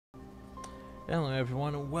Hello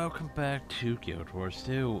everyone and welcome back to Guild Wars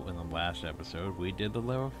 2. In the last episode we did the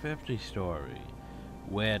level 50 story,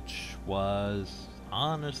 which was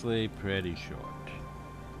honestly pretty short.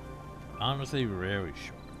 Honestly very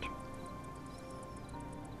short.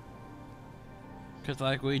 Cause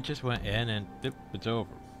like we just went in and it's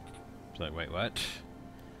over. It's like wait what?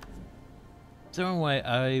 So anyway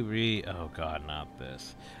oh god not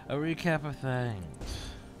this. A recap of things.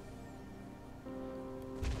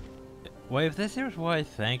 Well, if this is what I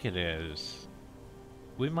think it is,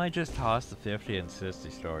 we might just toss the 50 and 60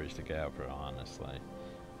 stories together, honestly.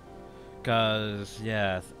 Cause,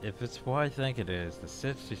 yeah, if it's what I think it is, the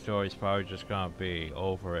 60 story is probably just gonna be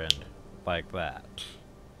over and like that.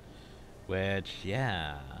 Which,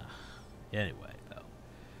 yeah. Anyway, though.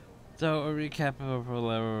 So, a recap of our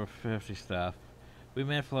level 50 stuff. We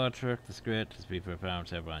made a flawed trick, the script, as people found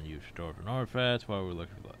several unused dwarven artifacts while we were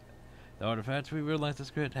looking for the artifacts. We realized the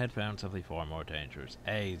script had found something far more dangerous.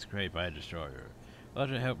 AIDS created by a destroyer.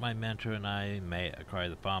 Roger helped my mentor and I may acquire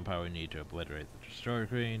the bomb power we need to obliterate the destroyer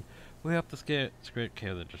queen. We helped the script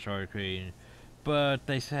kill the destroyer queen, but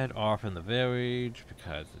they set off in the village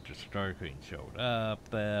because the destroyer queen showed up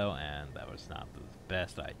though, and that was not the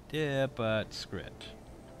best idea, but script.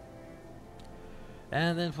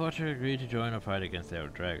 And then Fletcher agreed to join our fight against the outer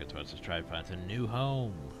dragons, let's just try to find a new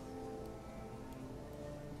home.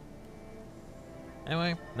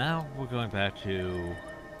 Anyway, now we're going back to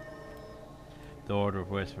the Order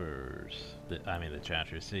of Whisperers. The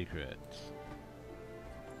Chapter of Secrets.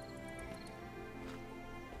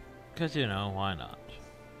 Because, you know, why not?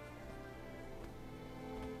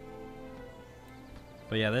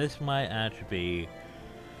 But yeah, this might actually be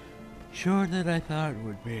shorter than I thought it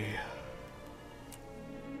would be.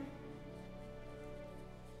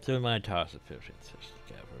 So we might toss the 50 and 60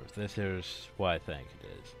 together. This is what I think it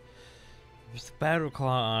is. If it's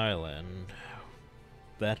Battleclaw Island,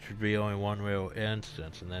 that should be only one real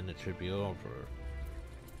instance and then it should be over.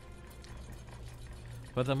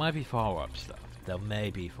 But there might be follow-up stuff. There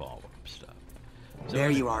may be follow-up stuff. So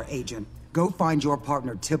there you are, Agent. Go find your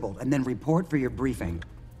partner Tybalt and then report for your briefing.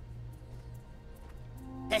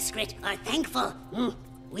 The Skrit are thankful.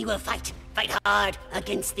 We will fight hard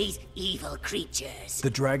against these evil creatures. The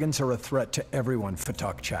dragons are a threat to everyone,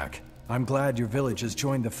 Fatakchak. I'm glad your village has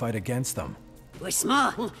joined the fight against them. We're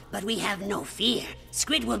small, but we have no fear.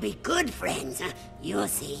 Skrit will be good friends. You'll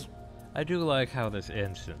see. I do like how this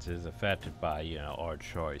instance is affected by, you know, our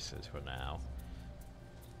choices for now.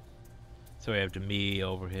 So we have me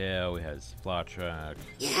over here, we have Splotrak.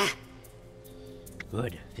 Yeah?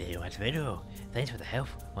 Good, very much better. Thanks for the help.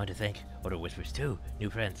 Want to thank Order Whispers too. New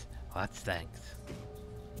friends, lots thanks.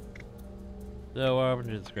 So what happened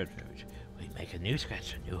to the Skrit village? We make a new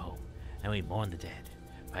scratch, a new home, and we mourn the dead.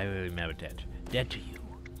 I will remember dead. Dead to you.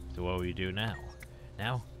 So what will you do now?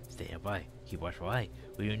 Now, stay nearby. Keep watchful eye.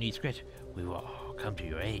 When you need Skrit, we will all come to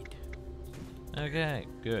your aid. Okay,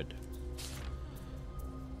 good.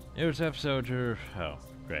 Here's episode oh,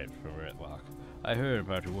 great, from Redlock. I heard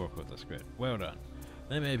about your work with the Skrit. Well done.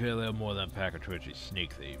 They may be a little more than a pack of twitchy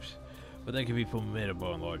sneak thieves, but they can be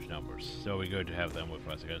formidable in large numbers, so we're good to have them with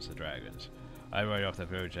us against the dragons. I'd write off the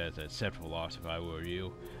village as an acceptable loss if I were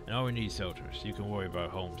you, and all we need is soldiers. You can worry about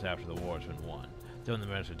homes after the war's been won. Some of the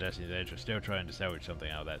men of Destiny's Edge are still trying to salvage something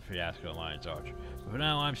out of that fiasco Alliance Arch, but for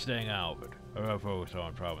now I'm staying out of it. I will focus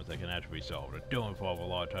on problems that can actually be solved, and don't involve a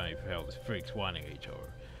lot of tiny fellas freaks whining at each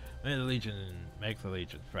other. Make the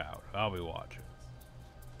Legion proud. I'll be watching.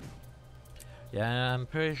 Yeah, I'm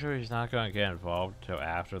pretty sure he's not going to get involved till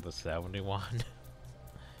after the 71.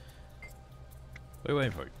 We're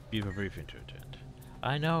waiting for you. You have a briefing to attend.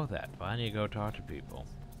 I know that, but I need to go talk to people.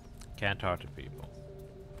 Can't talk to people.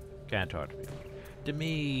 Can't talk to people.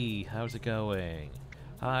 Demi, how's it going?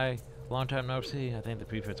 Hi, long time no see. I think the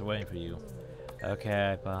prefects are waiting for you.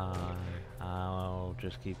 Okay, bye. I'll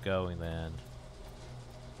just keep going then.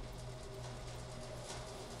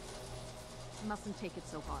 You mustn't take it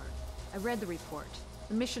so hard. I read the report.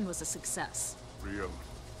 The mission was a success. Really?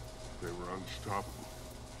 They were unstoppable.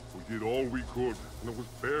 We did all we could, and it was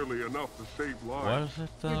barely enough to save lives. Was it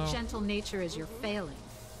though? Your gentle nature is your failing.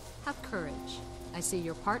 Have courage. I see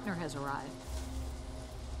your partner has arrived.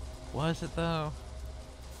 Was it though?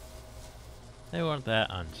 They weren't that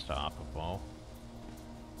unstoppable.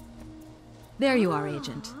 There you are,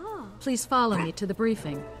 Agent. Please follow me to the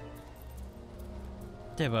briefing.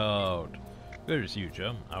 Tybalt! Good to see you,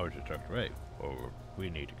 chum. I was just talking to Ray. Or we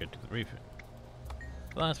need to get to the briefing.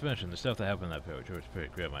 Last mention, the stuff that happened in that village was pretty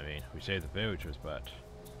grim, I mean. We saved the villagers, but...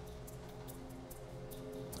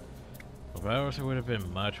 If I was, it would have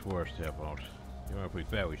been much worse, Tybalt. Even if we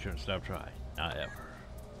failed, we shouldn't stop trying. Not ever.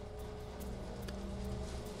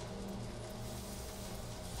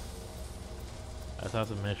 I thought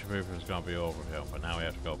the mission brief was gonna be over here, but now we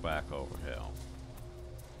have to go back over here.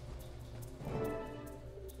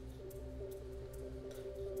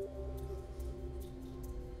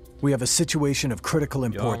 We have a situation of critical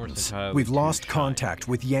importance. We've lost contact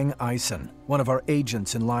with Yang Eisen, one of our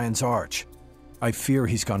agents in Lion's Arch. I fear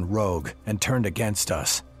he's gone rogue and turned against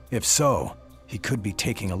us. If so, he could be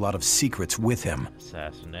taking a lot of secrets with him.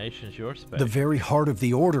 Assassination's your special. The very heart of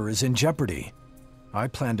the Order is in jeopardy. I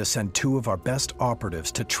plan to send 2 of our best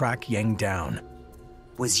operatives to track Yang down.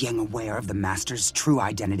 Was Yang aware of the Master's true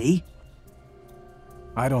identity?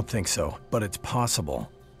 I don't think so, but it's possible.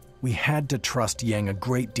 We had to trust Yang a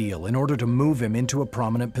great deal in order to move him into a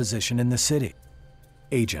prominent position in the city.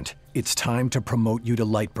 Agent, it's time to promote you to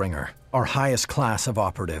Lightbringer, our highest class of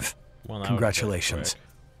operative. Well, congratulations.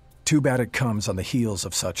 Too bad it comes on the heels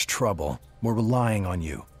of such trouble. We're relying on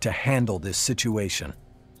you to handle this situation.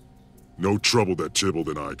 No trouble that Tybalt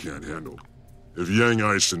and I can't handle. If Yang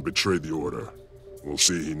Eisen betrayed the Order, we'll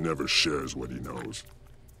see he never shares what he knows.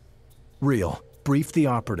 Real. Brief the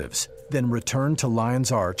operatives, then return to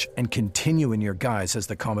Lion's Arch and continue in your guise as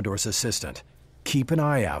the Commodore's assistant. Keep an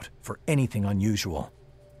eye out for anything unusual.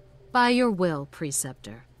 By your will,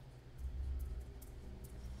 Preceptor.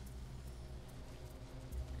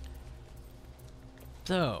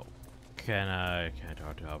 So, can I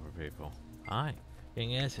talk to other people? Hi,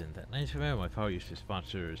 Yang Eisen. That nice remember my father used to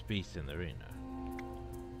sponsor his beast in the arena.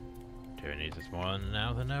 Terra needs us more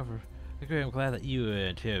now than ever. I'm glad that you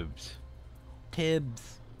and Tibbs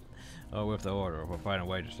with the Order will find a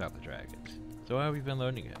way to stop the dragons. So how have you been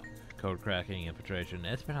learning it? Code cracking, infiltration,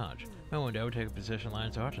 espionage. No one ever take a position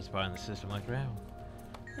Lion's Arch and spy in the system like ground.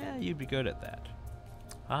 Yeah, you'd be good at that.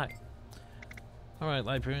 Hi. Alright,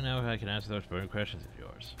 Lightbringer, now I can answer those burning questions of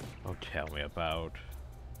yours. Oh, tell me about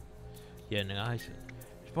Yang Eisen.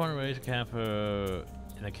 He's born and raised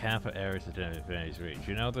in the camper areas of Divinity's Reach.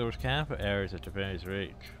 You know there was camper areas of Divinity's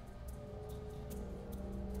Reach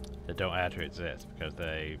that don't actually exist because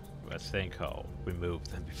they, a sinkhole,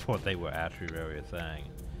 removed them before they were actually really a thing.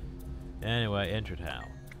 Anyway, Intertown.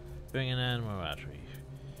 Bring an animal archery.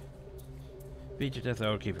 Beat your death the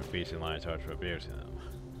Old Keeper Beast in Lion's Arch for abusing them.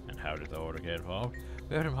 And how did the Order get involved?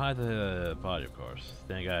 We had him hide the body, of course.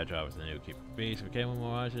 Then he got a job as the new Keeper Beast, became one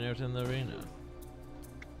more engineers in the arena.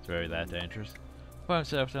 It's very that dangerous. For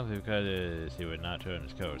himself simply because he would not turn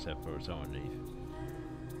his code except for someone neat.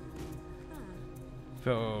 If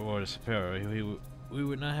it were superior, we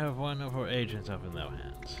would not have one of our agents up in their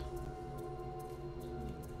hands.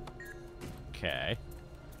 Okay.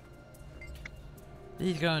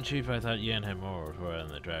 These gone chief, I thought Yen had more were in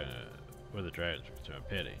the dragons return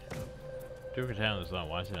pity. Duke Town is not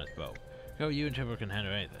wise in its boat. Go, you and Chipper can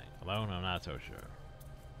handle anything. Alone, I'm not so sure.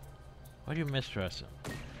 Why do you mistrust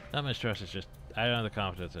him? Not mistrust, it's just I don't have the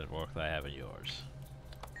confidence in the work that I have in yours.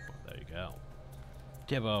 Well, there you go.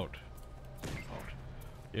 Tybalt.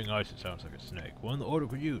 Young Eisen sounds like a snake. One the Order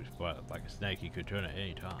could use, but like a snake he could turn at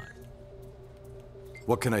any time.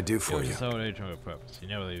 What can I do for you? He was a solid agent with a purpose. He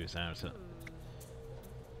never leave his animal.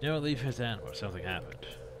 Never leave his animal. Something happened.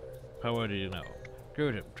 How well did you know?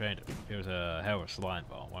 Grew him, trained him. He was a hell of a slime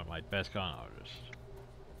ball, one of my best con artists.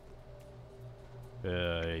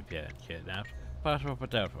 He been kidnapped. Possible but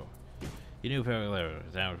doubtful. He knew very little.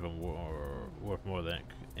 His animals were worth more than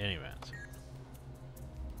any ransom.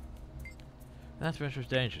 That's Venture's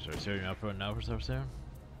dangerous. Are you setting up for an hour so soon?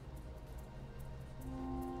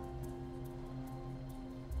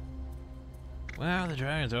 Well, the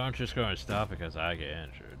dragons aren't just going to stop because I get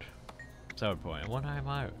injured. Side point. One I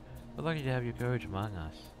admire. We're lucky to have your courage among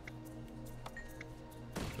us.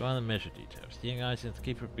 Go on the mission details. The young Eisen's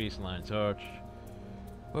Keeper Beast Lion's Arch.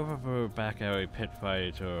 Over for back alley pit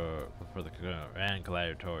fight or for the Grand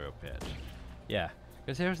Gladiatorial Pit. Yeah,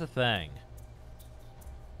 because here's the thing.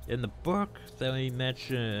 In the book that we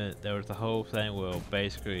mentioned, there was the whole thing where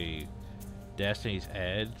basically Destiny's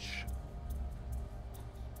Edge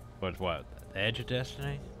was what? The Edge of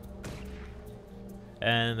Destiny?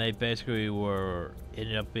 And they basically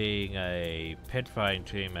ended up being a pit fighting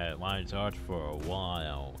team at Lion's Arch for a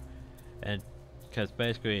while. And because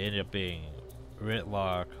basically it ended up being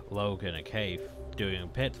Ritlock, Logan, and Cafe doing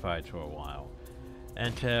pit fights for a while.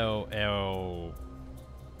 Until Arrow,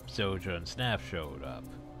 Soldier, and Snap showed up.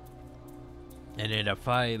 And ended up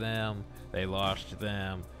fighting them, they lost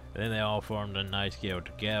them, and then they all formed a nice guild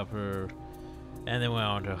together, and then went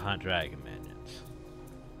on to hunt dragon minions.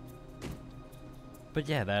 But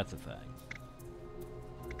yeah, that's the thing.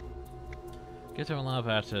 Gives them a lot of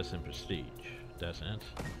access and prestige, doesn't it?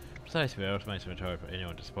 Precisely, it also makes it hard for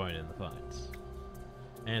anyone disappointed in the fights.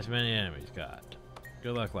 And as many enemies got.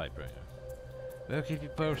 Good luck, Lightbringer. We'll keep you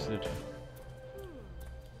posted.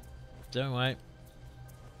 Don't wait.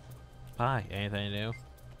 Hi, anything new?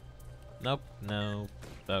 Nope, no.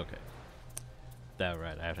 Okay. That's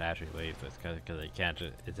right, I have to actually leave this because I can't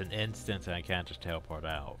just, it's an instance and I can't just teleport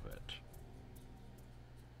out of it.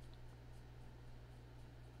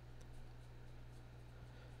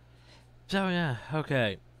 So yeah,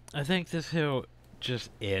 okay. I think this hill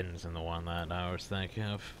just ends in the one that I was thinking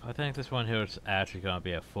of. I think this one here is actually going to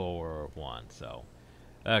be a 4-1, so.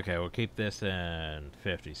 Okay, we'll keep this in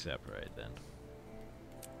 50 separate then.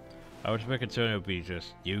 I was a bit concerned it would be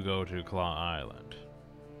just, you go to Claw Island.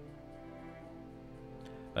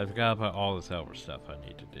 I forgot about all this other stuff I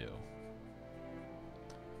need to do.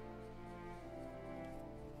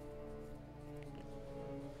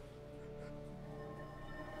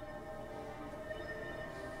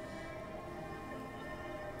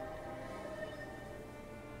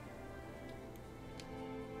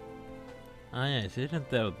 Ah yes, isn't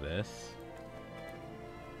there this?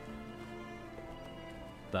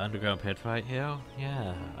 The underground pit fight here?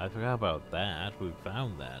 Yeah, I forgot about that. We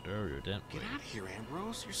found that earlier, didn't we? Get out of here,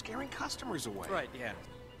 Ambrose. You're scaring customers away. Right, yeah.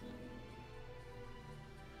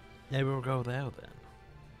 Maybe we'll go there then.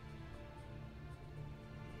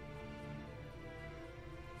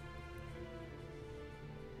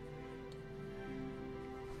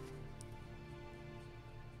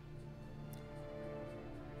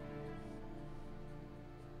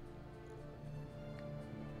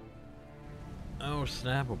 Oh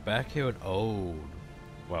snap, we're back here at old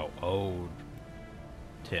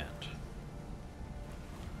tent.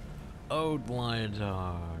 Old Lion's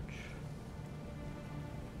Arch.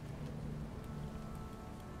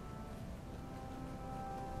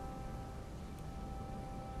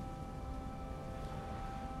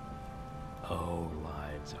 Old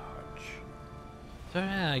Lion's Arch. So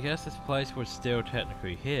yeah, I guess this place was still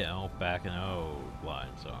technically here back in Old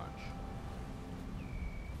Lion's Arch.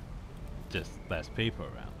 Just less people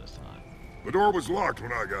around this time. The door was locked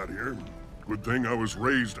when I got here. Good thing I was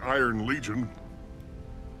raised Iron Legion.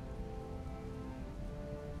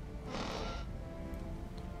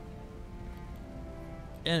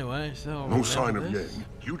 Anyway, so... No sign of Yang.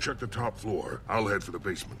 You check the top floor. I'll head for the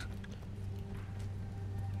basement.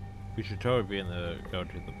 We should totally be in the... go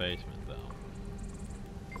to the basement, though.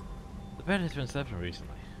 The bed has been slept in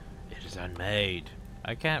recently. It is unmade.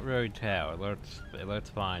 I can't really tell. It looks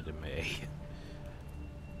fine to me.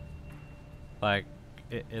 Like,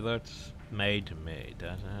 it looks made to me,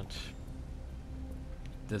 doesn't it?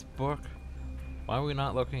 This book? Why are we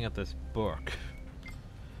not looking at this book?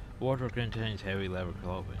 Wardrobe contains heavy leather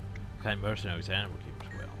clothing. Kind mercenaries animal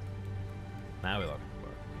keepers will. Now we look at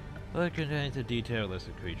the book. It contains a detailed list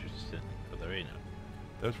of creatures descending for the arena.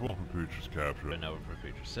 That's one for creatures captured. Another for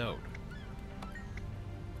creatures sold.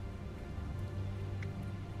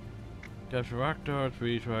 Capture rock dogs,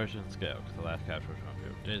 breeze rush, and scouts. The last capture was from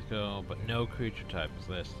a few days ago, but no creature type is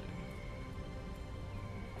listed.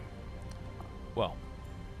 Well,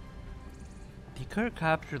 you could have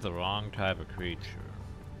captured the wrong type of creature.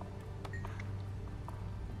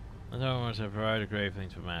 There's no one to provide grave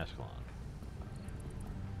things for Mascalon.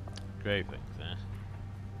 Grave things,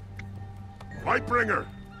 eh? Lightbringer!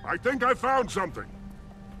 I think I found something!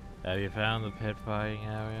 Have you found the pit fighting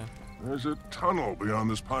area? There's a tunnel beyond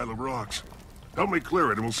this pile of rocks. Help me clear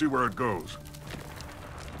it and we'll see where it goes.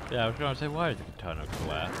 Yeah, I was gonna say, why did the tunnel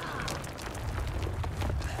collapse?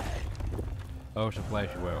 Oh, it's a place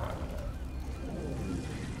where are you?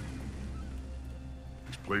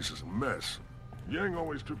 This place is a mess. Yang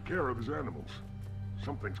always took care of his animals.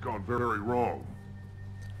 Something's gone very wrong.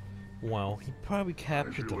 Well, he probably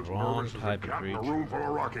captured the wrong type of creature. A room full of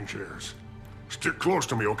rocking chairs. Stick close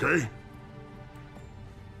to me, okay?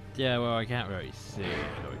 Yeah, well, I can't really see.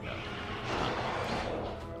 There we go.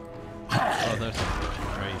 Oh, there's some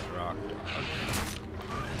crazy rock.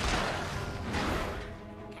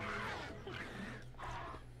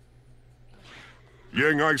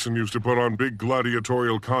 Yang Ison used to put on big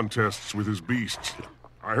gladiatorial contests with his beasts.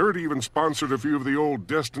 I heard he even sponsored a few of the old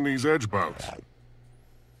Destiny's Edge bouts.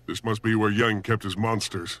 This must be where Yang kept his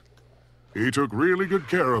monsters. He took really good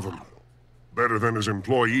care of them. Better than his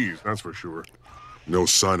employees, that's for sure. No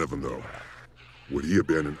sign of him, though. Would he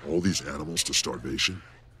abandon all these animals to starvation?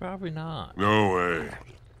 Probably not. No way.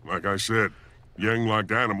 Like I said, Yang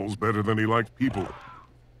liked animals better than he liked people.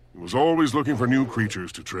 He was always looking for new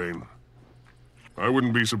creatures to train. I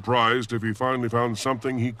wouldn't be surprised if he finally found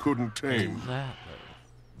something he couldn't tame. Exactly.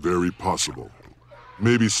 Very possible.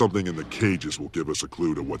 Maybe something in the cages will give us a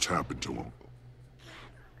clue to what's happened to him.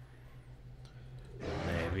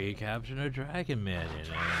 Maybe he captured a dragon minion and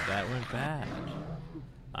that went bad.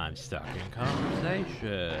 I'm stuck in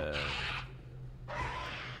conversation.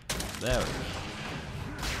 There we go.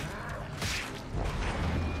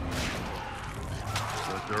 Looks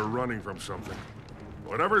like they're running from something.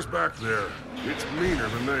 Whatever's back there, it's meaner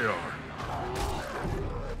than they are.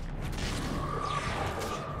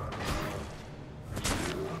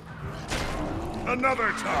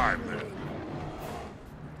 Another time, then.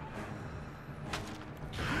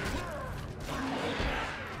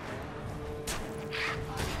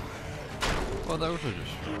 Well, those are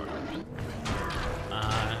destroyers.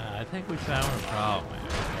 I think we found a problem here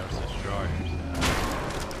with those destroyers.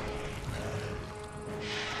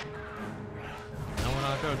 No, we're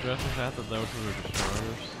not going to address the fact that those were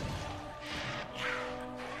destroyers.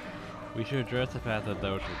 We should address the fact that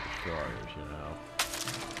those were destroyers, you know.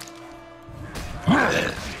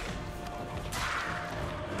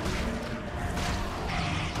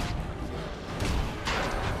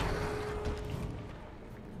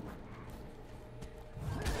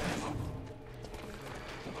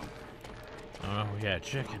 Oh yeah,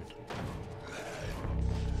 chicken.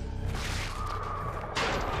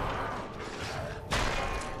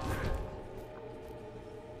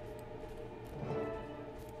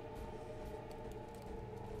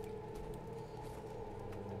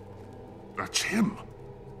 That's him.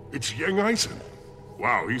 It's Yang Eisen.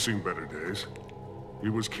 Wow, he's seen better days. He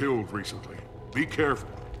was killed recently. Be careful.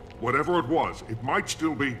 Whatever it was, it might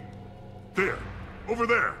still be... there. Over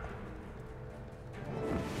there.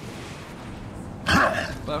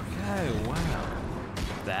 Okay, wow.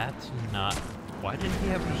 That's not... Why didn't he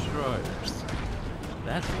have destroyers?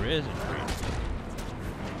 That's risen creepy.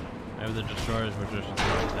 Maybe the destroyers were just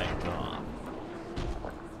throwing things off.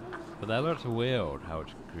 But that looks weird, how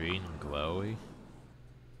it's green and glowy.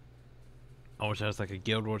 Almost has like a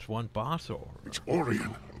Guild Wars 1 boss orb. It's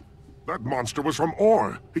Orion. That monster was from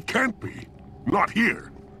Or. It can't be. Not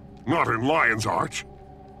here. Not in Lion's Arch.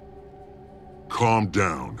 Calm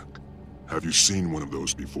down. Have you seen one of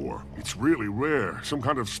those before? It's really rare. Some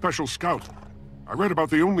kind of special scout. I read about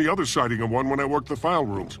the only other sighting of one when I worked the file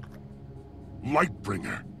rooms.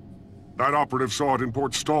 Lightbringer. That operative saw it in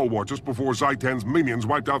Port Stalwart just before Zaitan's minions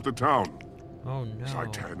wiped out the town. Oh no.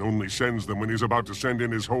 Zaitan only sends them when he's about to send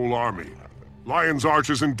in his whole army. Lion's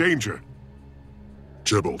Arch is in danger.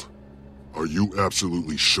 Tybalt, are you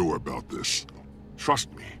absolutely sure about this?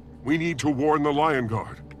 Trust me. We need to warn the Lion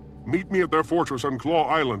Guard. Meet me at their fortress on Claw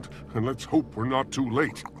Island, and let's hope we're not too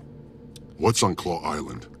late. What's on Claw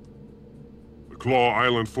Island? The Claw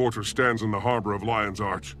Island fortress stands in the harbor of Lion's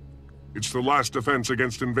Arch. It's the last defense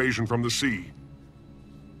against invasion from the sea.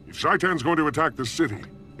 If Zaitan's going to attack the city,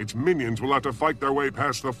 its minions will have to fight their way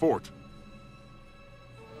past the fort.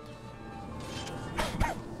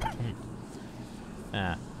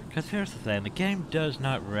 Because here's the thing, the game does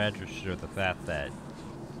not register the fact that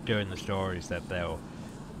during the stories that they'll,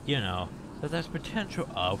 you know, that there's potential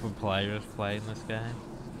other players playing this game.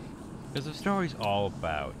 Because the story's all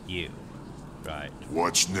about you, right?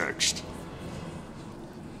 What's next?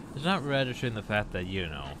 It's not registering the fact that, you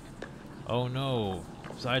know, oh no,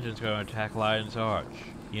 Zaitan's going to attack Lion's Arch,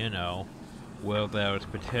 you know, well there's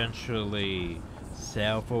potentially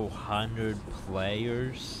several hundred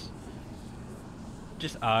players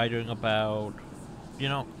just arguing about, you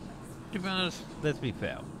know, to be honest, let's be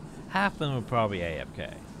fair, half of them are probably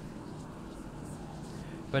AFK.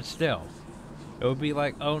 But still, it would be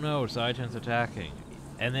like, oh no, Zaitan's attacking.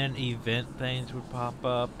 And then event things would pop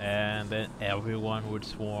up, and then everyone would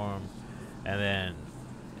swarm, and then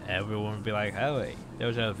everyone would be like, hey,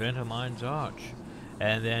 there's an event in Lion's Arch.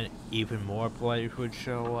 And then even more players would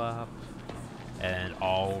show up, and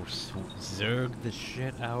all zerg the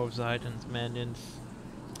shit out of Zaitan's minions.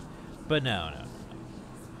 But no.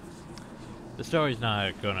 The story's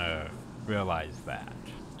not gonna realize that,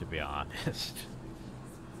 to be honest.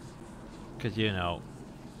 Because, you know,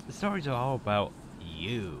 the stories are all about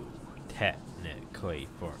you, technically,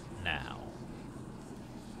 for now.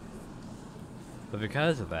 But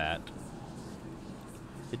because of that,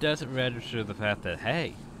 it doesn't register the fact that,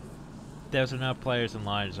 hey, there's enough players in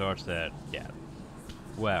Lion's Arch that, yeah,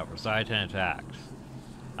 well, Zaitan attacks.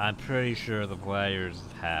 I'm pretty sure the players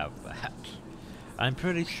have that. I'm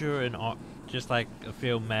pretty sure just like a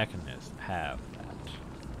field mechanist have that.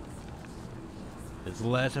 It's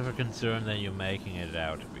less of a concern than you're making it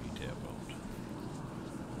out to be, Tybalt.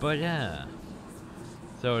 But yeah.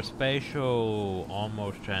 So a spatial,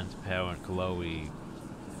 almost transparent, glowy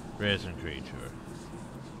risen creature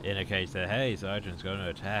indicates that, hey, Sergeant's gonna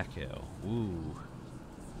attack you. Woo.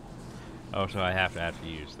 Also, I have to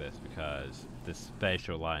actually use this because this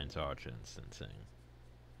spatial Lion's Arch instancing.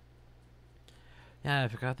 Yeah, I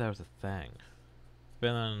forgot that was a thing. It's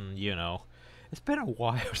been, you know, It's been a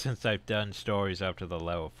while since I've done stories up to the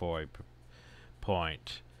level 40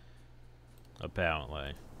 point,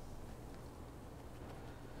 apparently.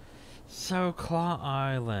 So, Claw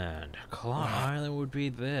Island. Claw Island would be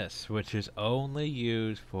this, which is only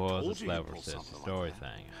used for this level 6 story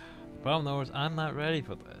thing. Problem though is, I'm not ready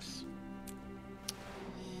for this.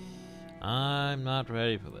 I'm not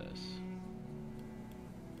ready for this.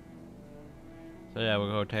 So yeah,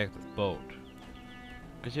 we'll go take this boat.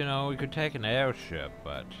 Because, you know, we could take an airship,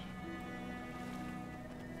 but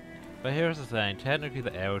here's the thing. Technically,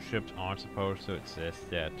 the airships aren't supposed to exist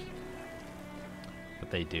yet.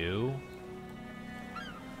 But they do.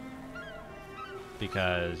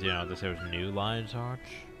 Because, you know, this is New Lion's Arch.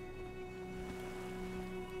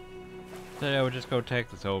 So yeah, we'll just go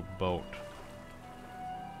take this old boat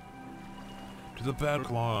to the Battle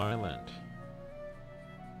Claw Island.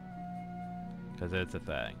 Because it's a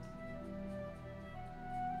thing.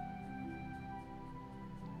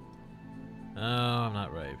 Oh, I'm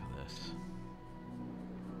not ready for this.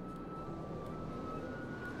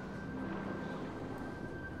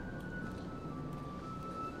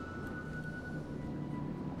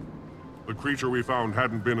 The creature we found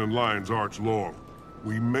hadn't been in Lion's Arch long.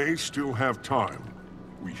 We may still have time.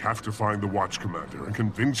 We have to find the Watch Commander and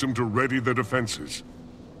convince him to ready the defenses.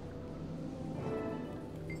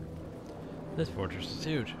 This fortress is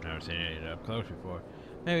huge. I've never seen it up close before.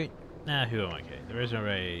 Maybe. Nah, who am I kidding? There isn't a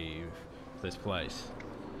rave for this place.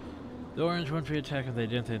 The Orange wouldn't be attacked if they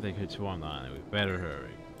didn't think they could swarm the island. We better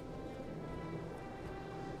hurry.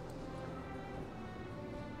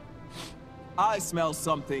 I smell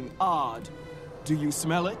something odd. Do you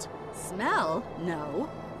smell it? Smell? No.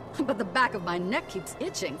 But the back of my neck keeps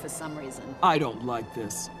itching for some reason. I don't like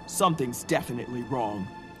this. Something's definitely wrong.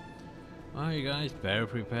 Well, you guys better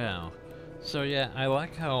prepare. So yeah, I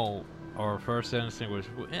like how our first instinct was,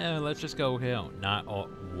 yeah, let's just go here. Not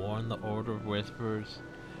warn the Order of Whispers.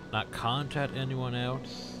 Not contact anyone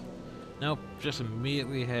else. Nope, just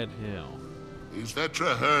immediately head here. Is that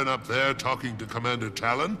Traherne up there talking to Commander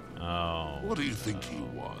Talon? Oh. What do you think he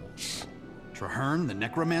wants? Traherne, the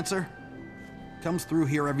Necromancer? Comes through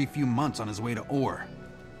here every few months on his way to Ore.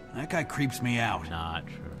 That guy creeps me out. Not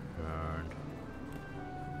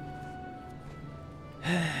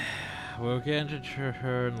Traherne. We'll get into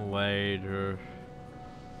Traherne later.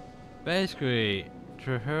 Basically,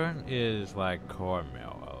 Traherne is like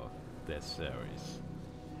Cornmeal of this series.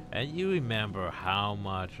 And you remember how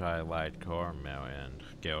much I liked Cornmeal in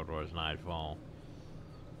Guild Wars Nightfall.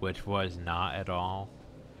 Which was not at all.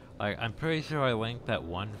 Like, I'm pretty sure I linked that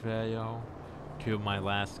one video to my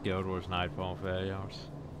last Guild Wars Nightfall videos.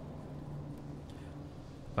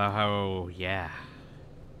 About how, yeah,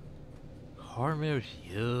 Cornmeal's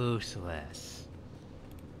useless.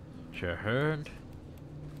 Traherne?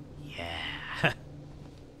 Yeah.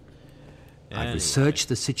 I've researched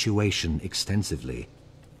the situation extensively.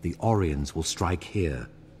 The Orions will strike here,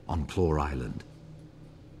 on Claw Island.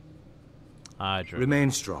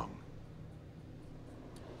 Remain strong.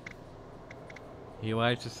 He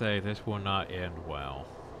likes to say this will not end well.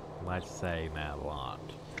 He likes to say that a lot.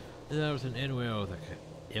 There was an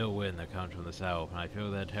ill wind that comes from the south, and I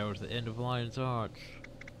feel that tells the end of Lion's Arch.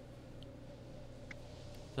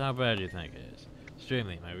 So how bad do you think it is?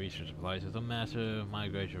 Extremely, my research implies there's a massive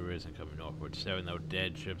migration risen coming northward, staring though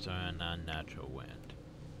dead ships are an unnatural wind.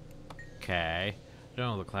 Okay. I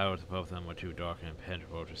don't know, the clouds above them were too dark and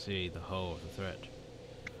impenetrable to see the whole of the threat.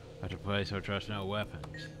 I have to place or trust no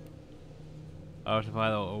weapons.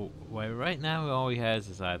 Right now all he has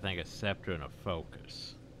is, I think, a scepter and a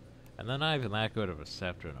focus. And they're not even that good of a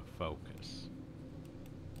scepter and a focus.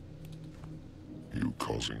 You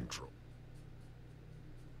causing trouble.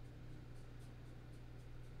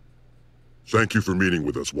 Thank you for meeting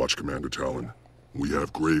with us, Watch Commander Talon. We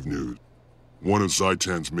have grave news. One of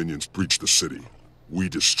Zaitan's minions breached the city. We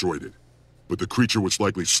destroyed it. But the creature was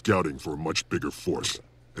likely scouting for a much bigger force.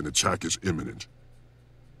 An attack is imminent.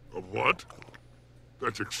 A what?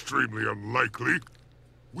 That's extremely unlikely.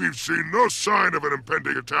 We've seen no sign of an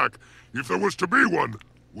impending attack. If there was to be one,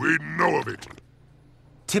 we'd know of it.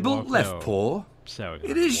 Tybalt Leftpaw?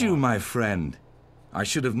 It is you, my friend. I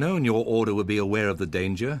should have known your order would be aware of the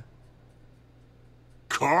danger.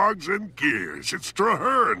 Cogs and gears, it's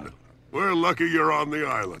Traherne. We're lucky you're on the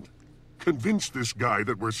island. Convince this guy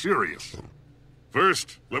that we're serious.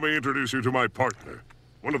 First, let me introduce you to my partner.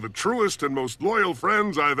 One of the truest and most loyal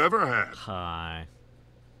friends I've ever had. Hi.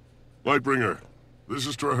 Lightbringer, this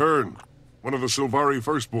is Traherne, one of the Sylvari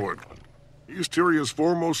Firstborn. He's Tyria's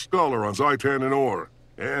foremost scholar on Zaitan and Ore,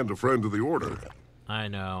 and a friend of the Order. I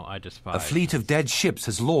know, I despise. A fleet of dead ships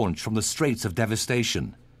has launched from the Straits of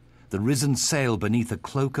Devastation. The Risen sail beneath a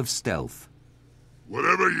cloak of stealth.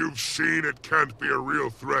 Whatever you've seen, it can't be a real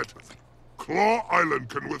threat. Claw Island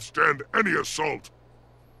can withstand any assault.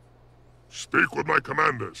 Speak with my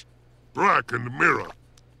commanders, Brack and Mira.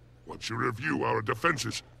 Once you review our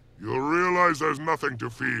defenses, you'll realize there's nothing to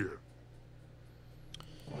fear.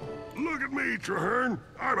 Look at me, Traherne.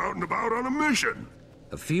 I'm out and about on a mission.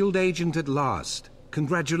 A field agent at last.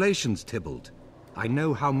 Congratulations, Tybalt. I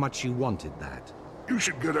know how much you wanted that. You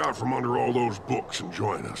should get out from under all those books and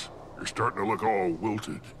join us. You're starting to look all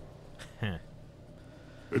wilted.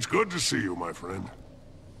 It's good to see you, my friend.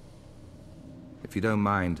 If you don't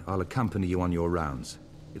mind, I'll accompany you on your rounds.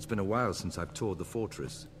 It's been a while since I've toured the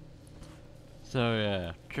fortress. So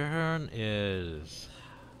yeah, Charr is...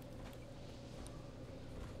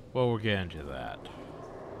 Well, we'll get into that.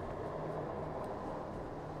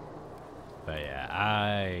 But yeah,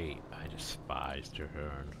 I despise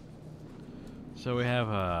Charr. So we have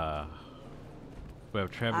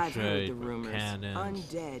trebuchets, I've heard the rumors. cannons.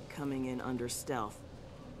 Undead coming in under stealth.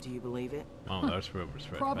 Do you believe it? Oh, those rumors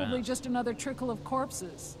right Probably fast. just another trickle of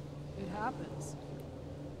corpses. It happens.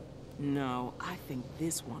 No, I think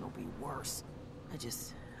this one will be worse. I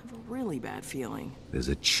just have a really bad feeling. There's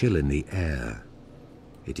a chill in the air.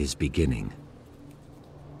 It is beginning.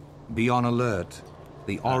 Be on alert.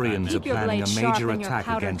 The Orions are planning a major attack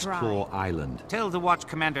against Claw Island. Tell the Watch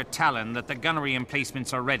Commander Talon that the gunnery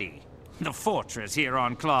emplacements are ready. The fortress here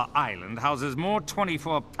on Claw Island houses more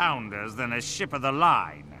 24-pounders than a ship of the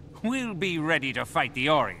line. We'll be ready to fight the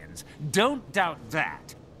Orions. Don't doubt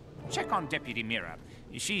that. Check on Deputy Mira.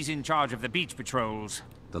 She's in charge of the beach patrols.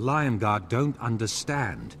 The Lion Guard don't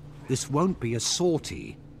understand. This won't be a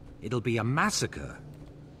sortie. It'll be a massacre.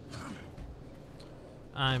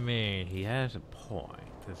 I mean, he has a point.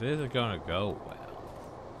 This isn't gonna go well.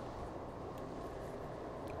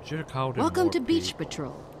 Should have called him. Welcome more to Beach people.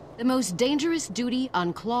 Patrol, the most dangerous duty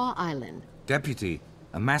on Claw Island. Deputy,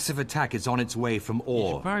 a massive attack is on its way from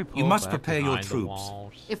Ore. probably You pull must back prepare your behind the troops.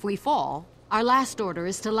 walls. If we fall, our last order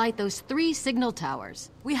is to light those 3 signal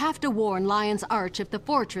towers. We have to warn Lion's Arch if the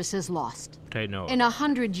fortress is lost. Take note. In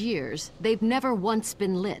 100 years, they've never once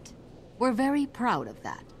been lit. We're very proud of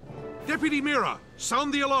that. Deputy Mira,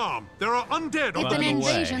 sound the alarm. There are undead on If an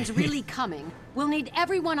invasion's really coming, we'll need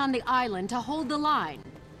everyone on the island to hold the line.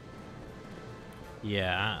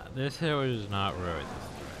 Yeah, this hill is not really the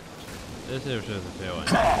threat. This is just a feeling.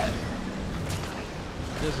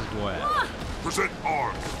 This is wet. Present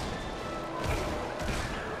arms.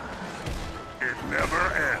 It never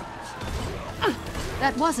ends.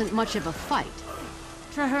 That wasn't much of a fight.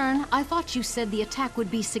 Traherne, I thought you said the attack would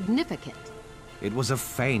be significant. It was a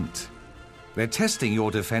feint. They're testing your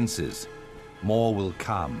defenses. More will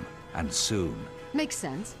come, and soon. Makes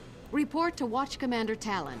sense. Report to Watch Commander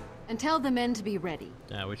Talon, and tell the men to be ready.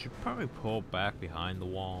 Yeah, we should probably pull back behind the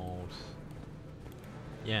walls.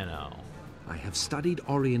 You know. I have studied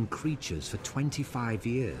Orion creatures for 25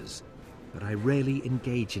 years, but I rarely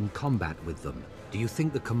engage in combat with them. Do you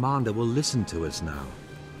think the commander will listen to us now?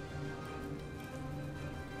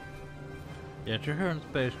 Yeah, Traherne's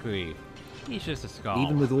basically... He's just a scholar.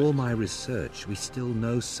 Even with all my research, we still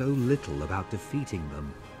know so little about defeating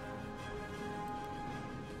them.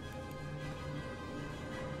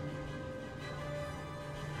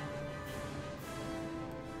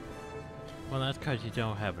 Well, that's because you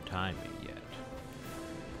don't have a timing yet.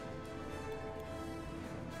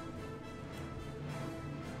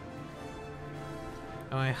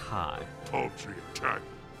 Oh, hi. Paltry attack.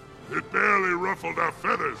 It barely ruffled our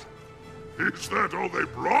feathers. Is that all they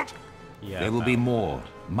brought? Yeah, there will be more,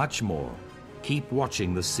 much more. Keep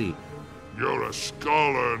watching the sea. You're a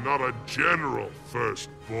scholar, not a general,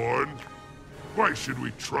 firstborn. Why should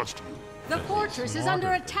we trust you? The fortress is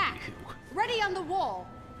under attack. Ready on the wall.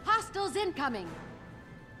 Hostiles incoming.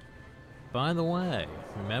 By the way,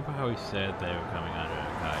 remember how he said they were coming under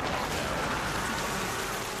attack?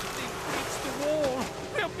 They breached the wall.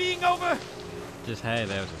 They're being over. Just hey,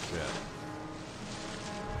 there's a ship.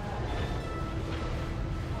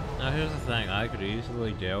 Now here's the thing, I could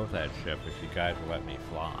easily deal with that ship if you guys would let me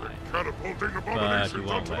fly. Catapulting But abominations you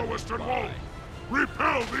won't onto let the me western fly. wall.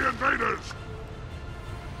 Repel the invaders!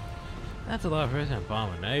 That's a lot of prison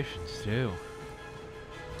abominations too.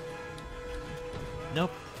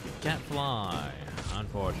 Nope, can't fly.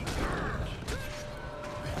 Unfortunately.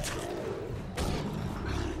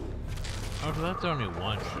 Oh, so that's only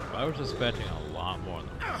one ship. I was expecting a lot more than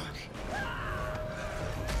one ship.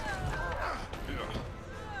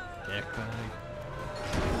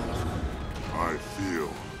 I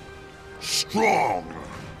feel strong.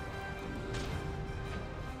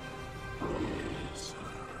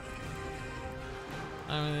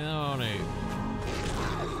 I mean, they're only...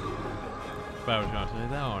 I was going to say,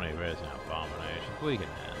 they're only raising abominations. We can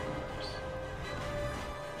handle this.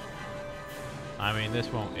 I mean, this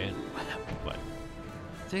won't end, but...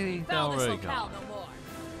 See, they're already gone.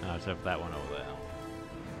 No, except for that one over there.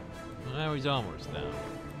 Well, now he's almost down.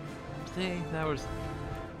 See, that was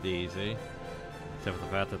easy. Except for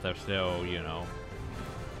the fact that they're still, you know,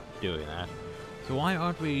 doing that. So why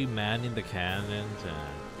aren't we manning the cannons and...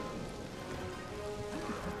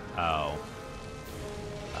 Oh.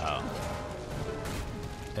 Oh.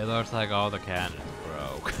 It looks like all the cannons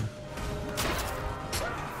broke.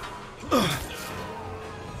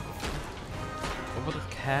 What about this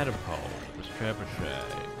catapult? This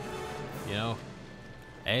trebuchet? You know,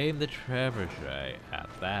 aim the trebuchet at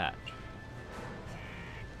that.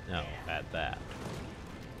 No, at that.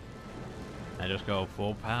 And just go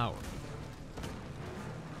full power.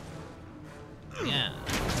 Yeah.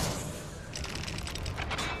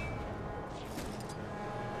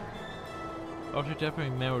 Oh, she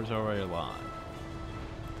definitely mirrors already alive.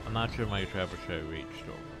 I'm not sure my trebuchet reached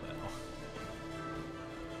over there.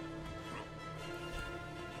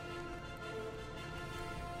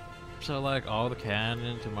 So, like, all the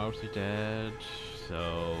cannons are mostly dead,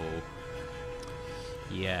 so...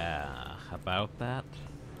 Yeah, about that?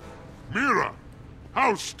 Mira!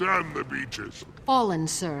 How stand the beaches? Fallen,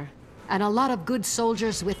 sir. And a lot of good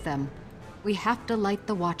soldiers with them. We have to light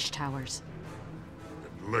the watchtowers.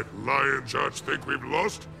 And let Lion's Arch think we've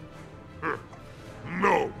lost?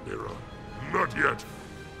 No, Mira. Not yet.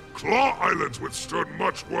 Claw Island's withstood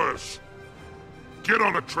much worse. Get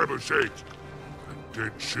on a trebuchet. A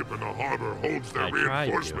dead ship in the harbor holds their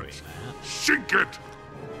reinforcements. Sink it!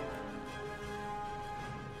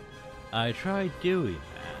 I tried doing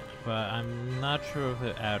that, but I'm not sure if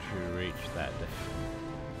it actually reached that day.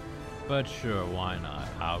 But sure, why not?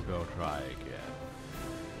 I'll go try again.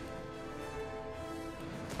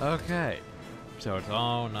 Okay, so it's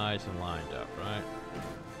all nice and lined up, right?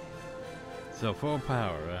 So full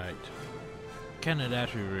power, right? Can it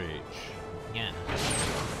actually reach? Yeah.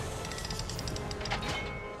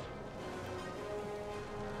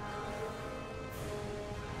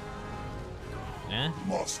 Yeah?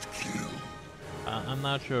 Must kill. I'm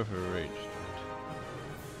not sure if it reached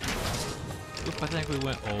it. Oop, I think we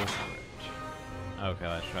went over it. Okay,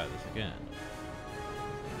 let's try this again.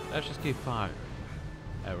 Let's just keep firing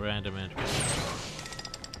at random intervals.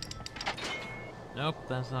 Nope,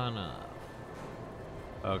 that's not enough.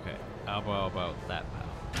 Okay, how about that power?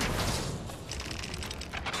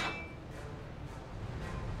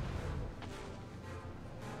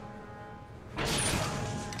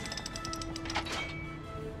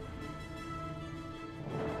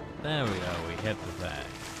 There we go, we hit the thing.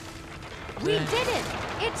 We did it!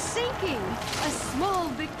 It's sinking! A small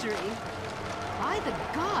victory. By the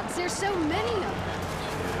gods, there's so many of them.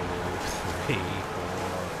 2, 3, 4,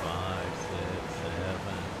 5, 6,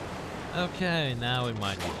 7. Okay, now we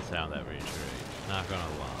might need to sound that retreat. Not gonna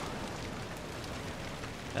lie.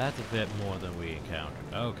 That's a bit more than we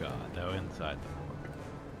encountered. Oh god, they're inside the fort.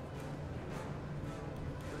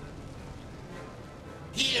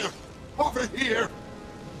 Here! Over here!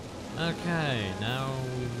 Okay, now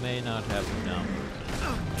we may not have the numbers.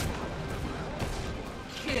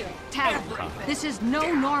 Talon, this is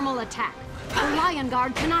no normal attack. The Lion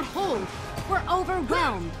Guard cannot hold. We're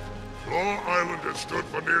overwhelmed. Claw Island has stood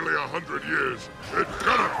for nearly 100 years. It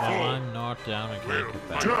cannot fall. Well, I'm knocked down and can't get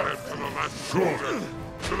back. We'll to the last soldier.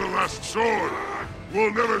 To the last sword.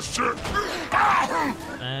 We'll never serve.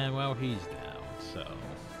 And well, he's down, so.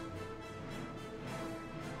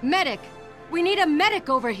 Medic! We need a medic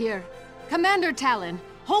over here. Commander Talon,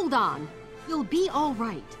 hold on. You'll be all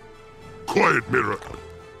right. Quiet, Mira.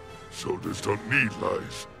 Soldiers don't need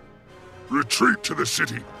lies. Retreat to the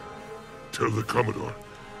city. Tell the Commodore.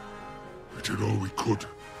 We did all we could.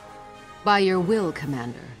 By your will,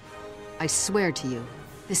 Commander. I swear to you,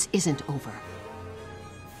 this isn't over.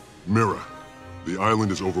 Mira, the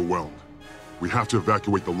island is overwhelmed. We have to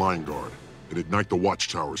evacuate the Lion Guard and ignite the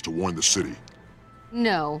watchtowers to warn the city.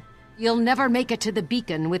 No. You'll never make it to the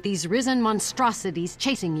beacon with these risen monstrosities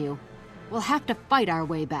chasing you. We'll have to fight our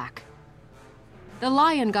way back. The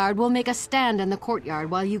Lion Guard will make a stand in the courtyard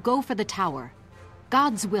while you go for the tower.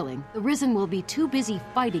 God's willing, the Risen will be too busy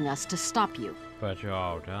fighting us to stop you. But you're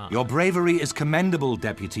all done. Your bravery is commendable,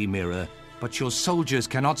 Deputy Mira, but your soldiers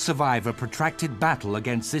cannot survive a protracted battle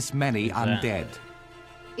against this many undead.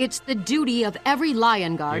 It's the duty of every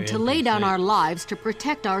Lion Guard to lay down our lives to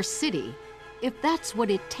protect our city. If that's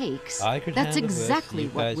what it takes, that's exactly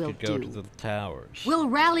what we'll do. To the towers. We'll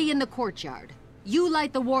rally in the courtyard. You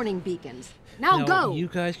light the warning beacons. Now go! You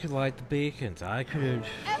guys could light the beacons. I could...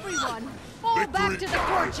 Everyone, fall back to the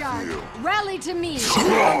courtyard. Rally to me.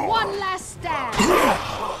 One last stand.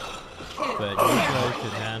 But you guys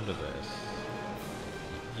could handle this.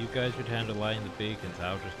 You guys could handle lighting the beacons.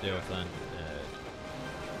 I'll just deal with that.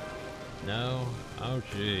 No? Oh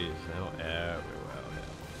jeez. They'll everywhere.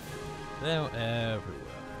 They'll everywhere.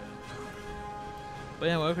 But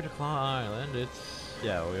yeah, welcome to Claw Island. It's...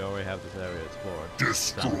 Yeah, we already have this area explored.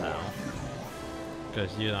 Somehow.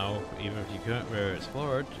 Because, you know, even if you couldn't really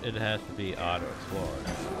explore it, it has to be auto-explored.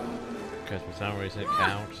 Because for some reason it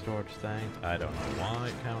counts towards things. I don't know why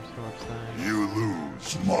it counts towards things. You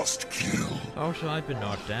lose, must kill. Also, I've been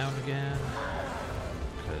knocked down again.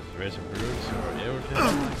 Because risen brutes are irritating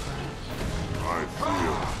like that. I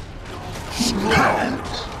feel strong.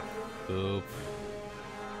 Boop.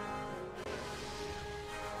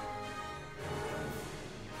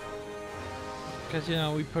 Because, you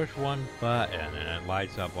know, we push one button and it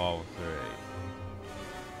lights up all three.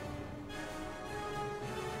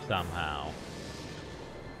 Somehow.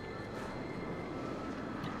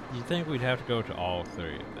 You'd think we'd have to go to all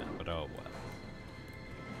three of them, but oh well.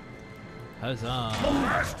 Huzzah!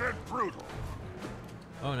 Fast and brutal.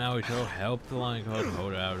 Oh, now we shall help the Lion Guard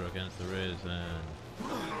hold out against the Risen.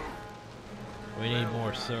 We need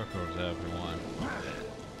more circles, everyone.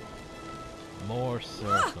 More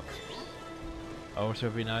circles. Also,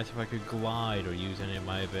 it'd be nice if I could glide or use any of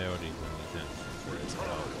my abilities in these instances. Oh,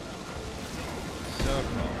 well.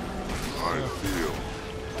 Circle. I feel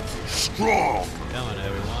strong. Come on,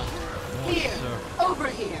 everyone. More here. Circle. Over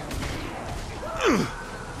here.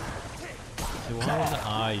 So why wasn't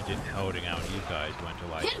I holding out you guys went to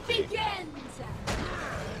like It begins!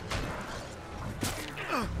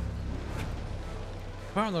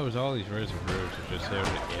 Part of all these risen brutes are just there to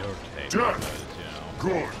irritate because, you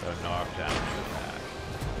know, they're knocked down and attack.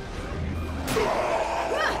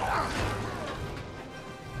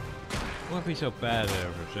 Wouldn't be so bad if it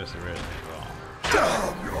was just a risen wrong.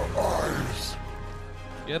 Damn your eyes!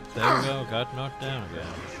 Yep, there we go, got knocked down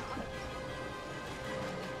again.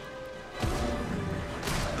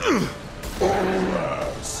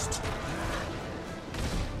 Last.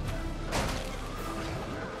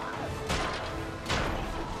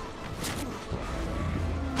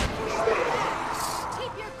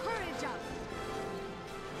 Keep your courage up.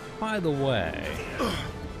 By the way,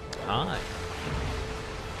 hi.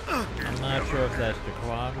 I'm not sure if that's the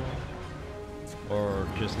Quadrant or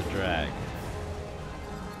just the dragon.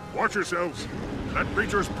 Watch yourselves. That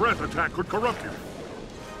creature's breath attack could corrupt you.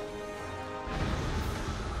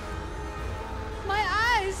 My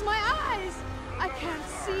eyes! My eyes! I can't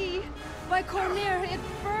see. My cornea, it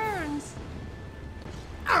burns.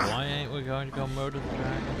 Why ain't we going to go murder the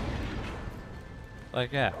dragon?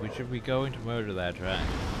 Like, yeah, we should be going to murder that dragon.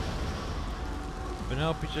 But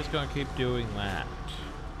nope, he's just going to keep doing that.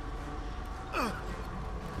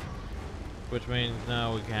 Which means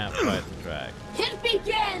now we can't fight the dragon. It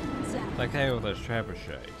begins! Like, hey, with those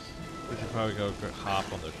trebuchets. We should probably go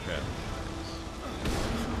hop on those trebuchets.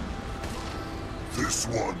 This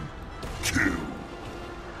one, kill.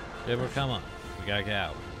 Dibber, come on. We gotta get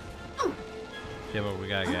out. Dibber, we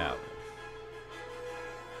gotta get out.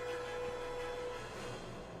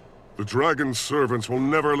 The dragon's servants will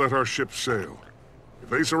never let our ship sail. If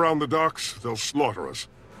they surround the docks, they'll slaughter us.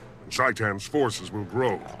 And Shaitan's forces will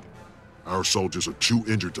grow. Our soldiers are too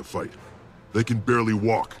injured to fight. They can barely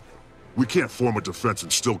walk. We can't form a defense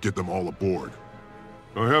and still get them all aboard.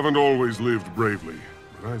 I haven't always lived bravely,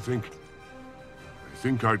 but I think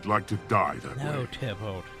I'd like to die that way. No,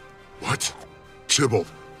 Tybalt. What? Tybalt,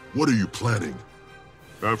 what are you planning?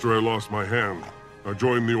 After I lost my hand, I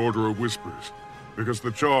joined the Order of Whispers, because the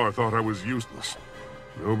Charr thought I was useless.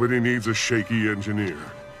 Nobody needs a shaky engineer.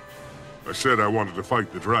 I said I wanted to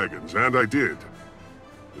fight the dragons, and I did.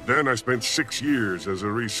 But then I spent 6 years as a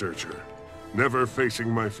researcher, never facing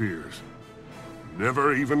my fears.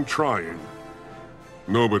 Never even trying.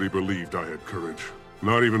 Nobody believed I had courage,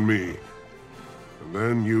 not even me. And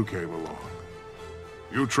then you came along.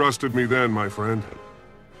 You trusted me then, my friend.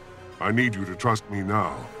 I need you to trust me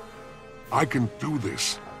now. I can do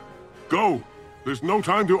this. Go! There's no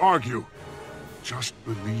time to argue. Just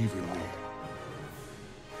believe in me.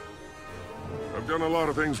 I've done a lot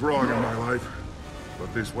of things wrong in my life,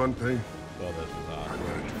 but this one thing, well, this is I'm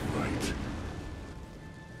gonna do right.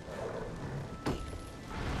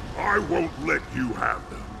 I won't let you have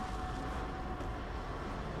them.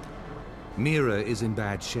 Mira is in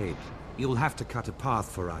bad shape. You'll have to cut a path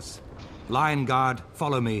for us. Lion Guard,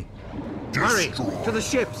 follow me. Hurry! To the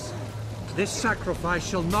ships! This sacrifice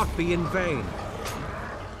shall not be in vain.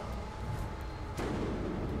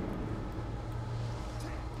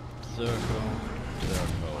 Circle,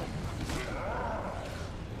 circle.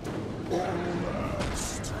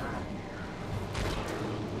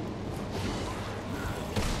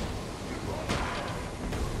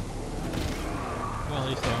 Well, at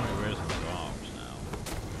least they only raise the drops now.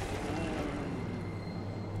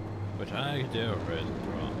 Which I could do with raising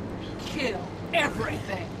drops. Kill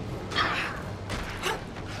everything!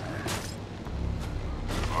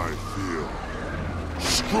 I feel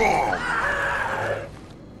strong!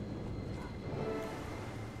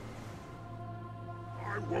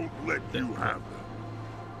 I won't let you have them.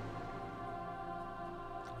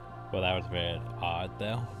 Well, that was very odd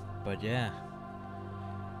though, but yeah.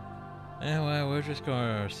 Anyway, we're just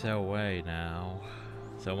gonna sail away now.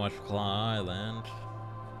 So much for Claw Island.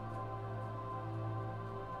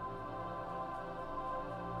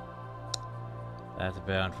 That's a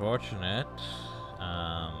bit unfortunate.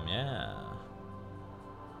 Yeah.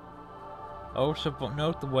 Also,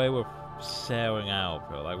 note the way we're sailing out,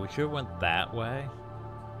 bro. Like, we should have went that way.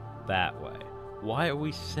 That way. Why are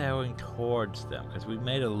we sailing towards them? Because we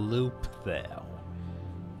made a loop there.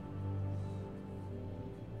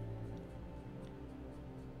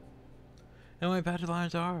 Anyway, back to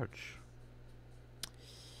Lion's Arch.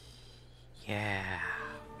 Yeah.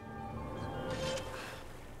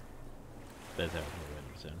 That's how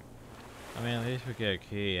we're soon. I mean, at least we get a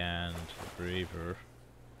key and a breather.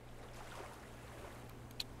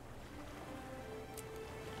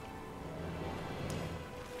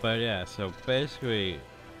 But yeah, so basically,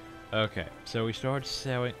 okay, so we started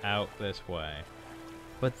sailing out this way.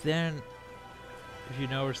 But then, if you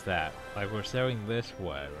notice that, like we're sailing this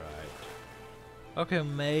way, right? Okay,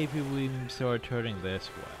 maybe we started turning this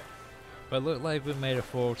way. But it looked like we made a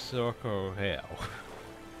full circle here.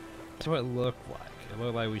 That's what it looked like. It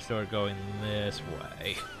looked like we started going this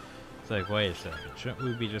way. It's like, wait a second, shouldn't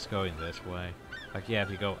we be just going this way? Like, yeah, if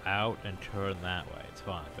you go out and turn that way, it's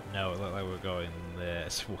fine. But no, it looked like we're going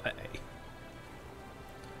this way.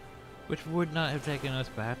 Which would not have taken us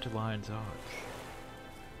back to Lion's Arch.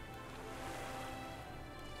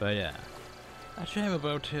 But yeah. A shame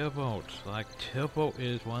about Tybalt. Like, Tybalt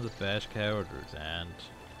is one of the best characters, and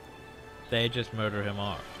they just murder him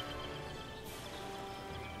off.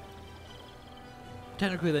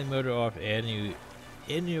 Technically, they murder off any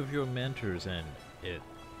of your mentors in it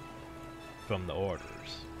from the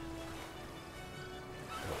orders.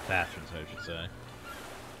 Or factions, I should say.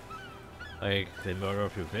 Like, they murder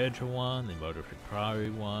off your Vigil one, they murder off your Priory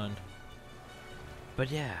one. But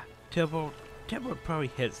yeah, Tybalt probably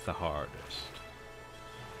hits the hardest.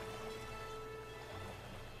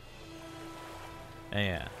 And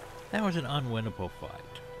yeah, that was an unwinnable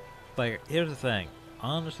fight. Like, here's the thing.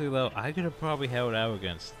 Honestly though, I could have probably held out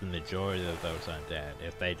against the majority of those undead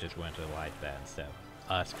if they just went to like that instead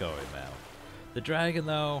of us going out. The dragon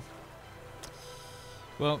though,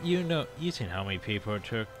 well, you've seen how many people it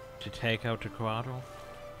took to take out Tecratl.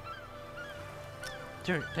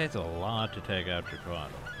 It takes a lot to take out Tecratl,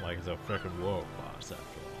 like it's a freaking world boss after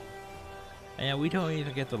all. And yeah, we don't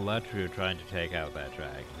even get the luxury of trying to take out that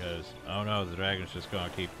dragon, because, oh no, the dragon's just gonna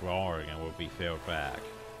keep roaring and we'll be filled back.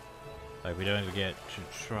 Like, we don't even get to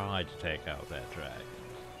try to take out that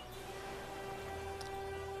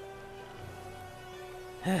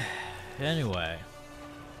dragon. Anyway.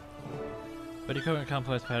 But your current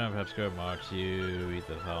complex pattern perhaps could mark you read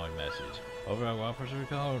the following message. Overall, offers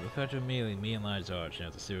recalled effective immediately me and Lion's Arch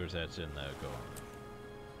and the sewers that's in there going.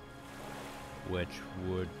 Which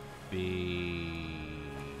would be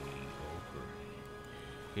over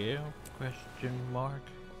here? Question mark?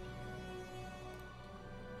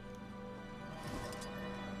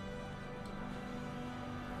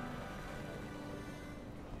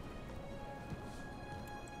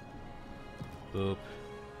 Boop.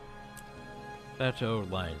 That's old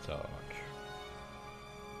Lion's Arch.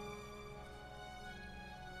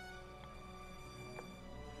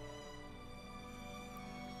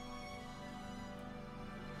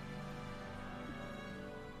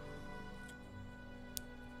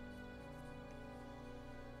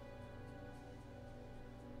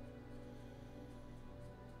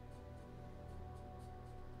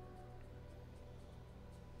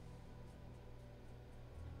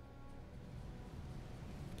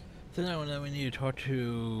 So now we need to talk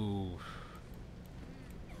to,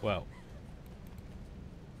 well,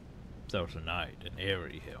 there's a knight in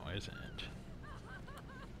Airy Hill, isn't it?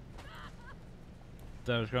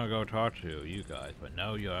 So I was gonna go talk to you guys, but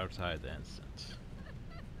no, you're outside the instance.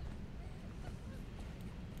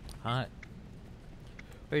 Hi.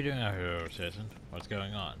 What are you doing out here, citizen? What's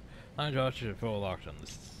going on? Lion's Arch is full lockdown. The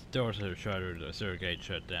doors are shuttered, the sewer gate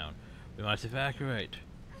shut down. We must evacuate.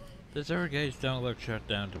 The sewer gates don't look shut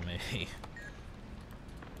down to me.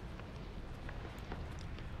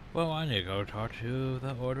 Well, I need to go talk to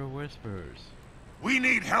the Order Whispers. We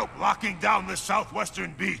need help locking down the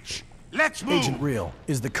southwestern beach. Let's move! Agent Real,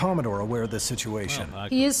 is the Commodore aware of the situation? Well,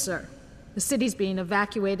 He is, sir. The city's being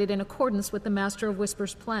evacuated in accordance with the Master of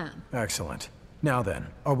Whispers' plan. Excellent. Now then,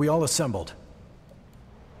 are we all assembled?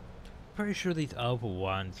 Pretty sure these other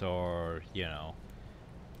ones are, you know,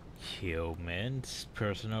 humans.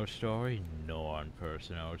 Personal story,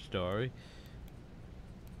 non-personal story.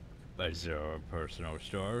 Is there a personal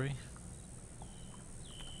story?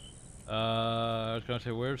 I was gonna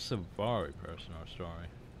say, where's Savari personal story?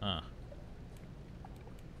 Huh.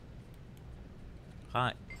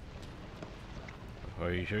 Hi.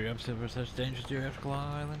 Are you sure you're upset for such dangers to your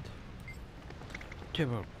Claw Island?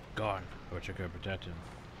 Tibble, gone. I wish I could protect him.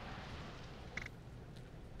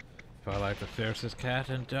 Fought like the fiercest cat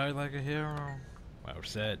and died like a hero. Well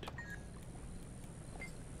said.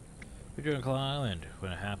 We were in Claw Island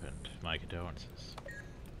when it happened. My condolences.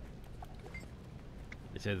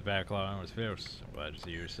 They said the Battle Claw Island was fierce. I'm glad to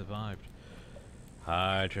see you survived.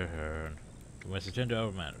 Hi, Charr. We must attend to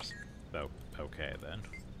other matters. Oh, okay then.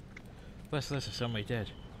 Less of somebody dead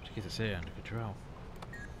to keep the city under control.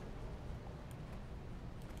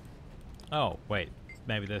 Oh, wait.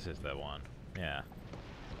 Maybe this is the one. Yeah.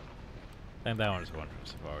 I think that one is the one from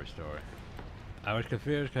Safari Story. I was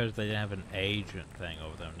confused because they didn't have an agent thing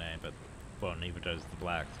over their name, but, well, neither does the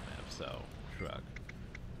blacksmith, so, shrug.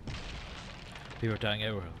 People are dying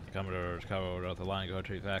everywhere. The Commodore's covered out the line go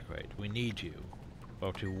to evacuate. We need you.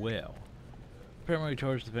 Both too well. Primarily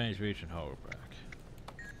towards the Venice region, Holbrook.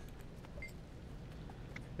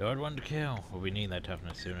 You're hard one to kill. We'll be needing that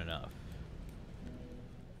toughness soon enough.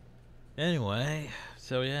 Anyway,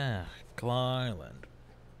 so yeah, Claw Island.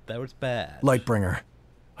 That was bad. Lightbringer,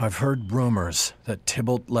 I've heard rumors that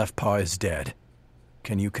Tybalt Leftpaw is dead.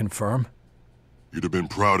 Can you confirm? You'd have been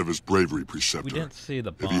proud of his bravery, Preceptor. We didn't see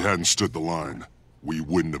the bomb. If he hadn't stood the line, we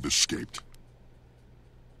wouldn't have escaped.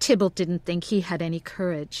 Tybalt didn't think he had any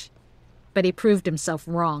courage, but he proved himself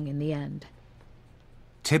wrong in the end.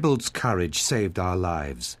 Tybalt's courage saved our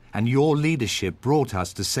lives, and your leadership brought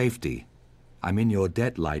us to safety. I'm in your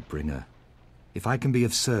debt, Lightbringer. If I can be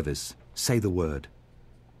of service, say the word.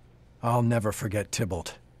 I'll never forget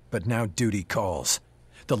Tybalt, but now duty calls.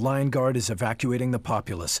 The Lion Guard is evacuating the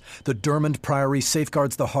populace, the Dermond Priory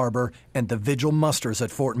safeguards the harbor, and the Vigil musters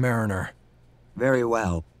at Fort Mariner. Very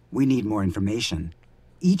well. We need more information.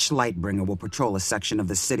 Each Lightbringer will patrol a section of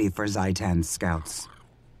the city for Zaitan's scouts.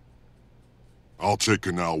 I'll take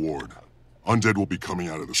Canal Ward. Undead will be coming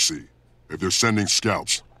out of the sea. If they're sending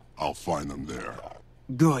scouts, I'll find them there.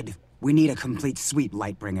 Good. We need a complete sweep,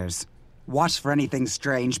 Lightbringers. Watch for anything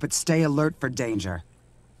strange, but stay alert for danger.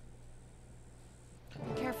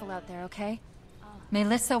 Be careful out there, okay?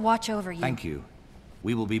 Melissa, watch over you. Thank you.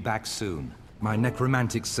 We will be back soon. My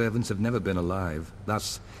necromantic servants have never been alive.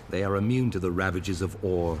 Thus, they are immune to the ravages of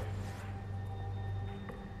ore.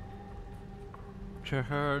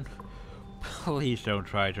 Charr, please don't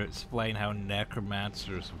try to explain how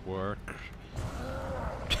necromancers work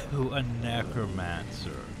to a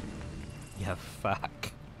necromancer. Yeah,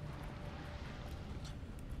 fuck.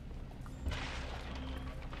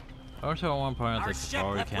 Also, at one point, the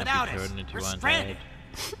Safari can't be turned into undead.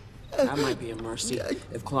 That might be a mercy.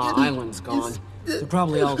 If Claw Island's gone, they're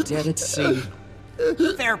probably all dead at sea.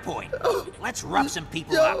 Fair point. Let's rough some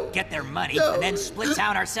people up, get their money, and then split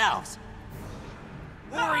town ourselves.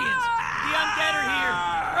 Warriors! The undead are here!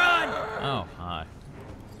 Run! Oh, hi.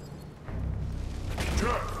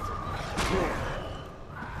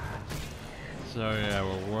 So yeah,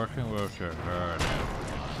 we're working with Charr now.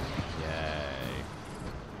 Yay.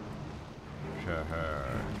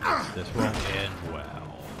 Charr. This won't end well.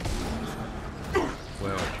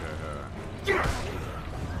 Well, Charr.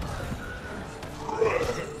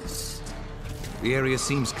 The area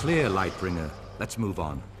seems clear, Lightbringer. Let's move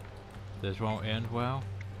on. This won't end well?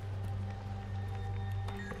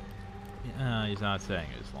 He's not saying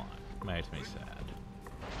his line. Makes me sad.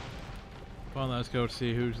 Well, let's go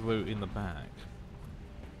see who's looting the bank.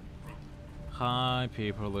 Hi,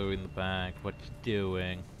 people looting the bank. What you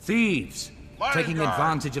doing? Thieves! Taking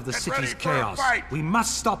advantage of the city's chaos. We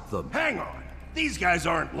must stop them. Hang on. These guys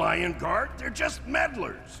aren't Lion Guard. They're just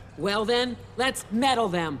meddlers. Well then, let's meddle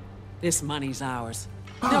them. This money's ours.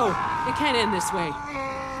 No, it can't end this way.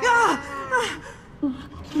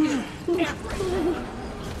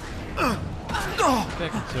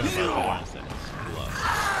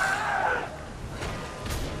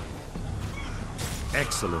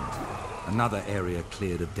 Excellent. Another area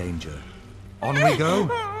cleared of danger. On we go.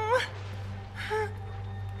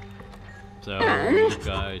 So, you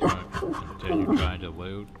guys want to continue trying to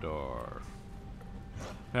loot, or...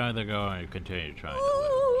 Apparently they're going to continue trying to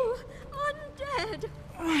loot. Undead!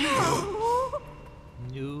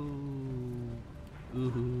 No.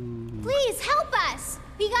 Please help us!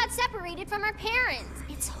 We got separated from our parents.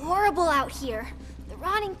 It's horrible out here. The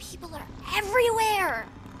rotting people are everywhere.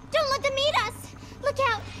 Don't let them eat us! Look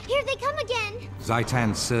out! Here they come again!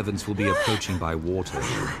 Zaitan's servants will be approaching by water.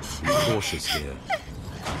 Be cautious here.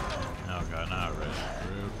 Oh god, not really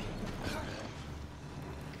rude.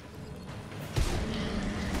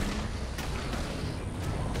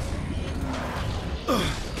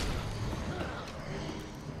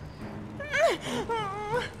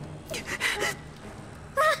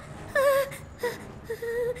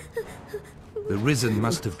 The Risen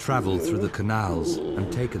must have traveled through the canals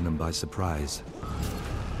and taken them by surprise.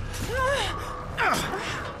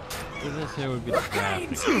 This here would be the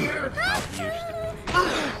traffic here, how it used to be.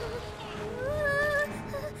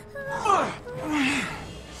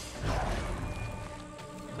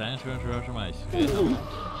 Thanks for interrupting my schedule. Now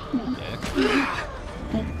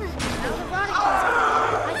the rotting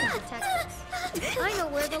I can protect us. I know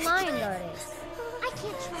where the lion guard is. I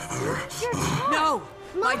can't trust you. You're Charr. No!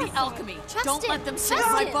 By the Motherfucker. alchemy! Trust Don't him. let them sink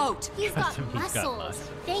Trust my him. boat! He's got Trust him, he's got muscles. muscles.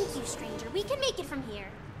 Thank you, stranger. We can make it from here.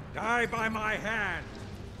 Die by my hand.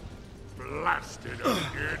 Blasted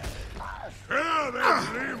again. Tear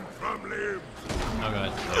them limb from limb. Oh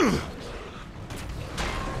god.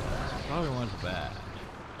 Probably one's bad.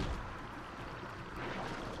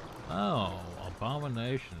 Oh,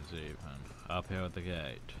 abominations even. Up here at the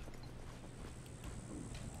gate.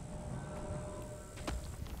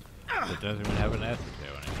 It doesn't even have an essence here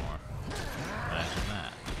anymore. Imagine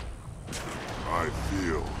that. I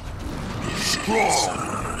feel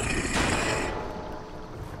strong.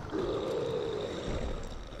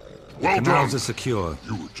 Well The canals are secure.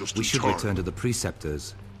 You were just we in should time. return to the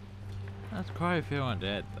preceptors. That's quite a few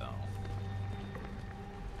undead, though.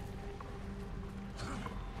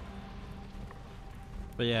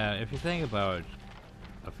 But yeah, if you think about it,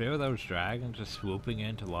 a few of those dragons just swooping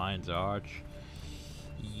into Lion's Arch.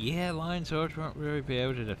 Yeah, Lion's Arch won't really be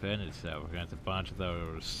able to defend itself against a bunch of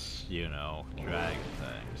those, you know, dragon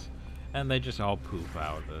things. And they just all poof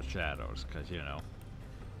out of the shadows, because, you know.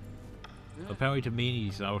 Apparently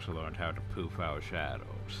Tamini's also learned how to poof out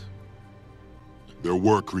shadows. There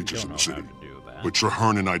were creatures in the city, but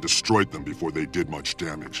Charr and I destroyed them before they did much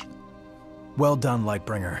damage. Well done,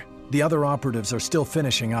 Lightbringer. The other operatives are still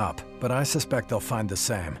finishing up, but I suspect they'll find the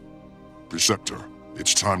same. Preceptor,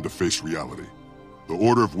 it's time to face reality. The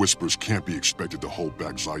Order of Whispers can't be expected to hold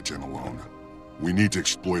back Zaitan alone. We need to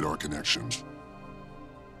exploit our connections.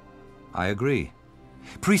 I agree.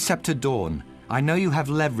 Preceptor Dawn, I know you have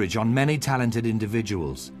leverage on many talented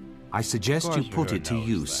individuals. I suggest you put it to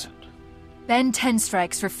use. Ben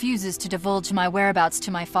Tenstrikes refuses to divulge my whereabouts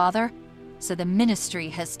to my father, so the Ministry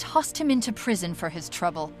has tossed him into prison for his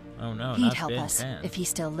trouble. Oh no, He'd not help Ben us 10. if he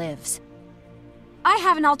still lives. I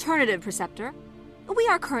have an alternative, Preceptor. We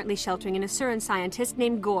are currently sheltering an Asuran scientist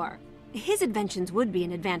named Gore. His inventions would be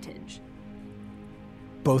an advantage.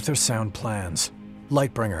 Both are sound plans.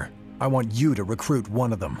 Lightbringer, I want you to recruit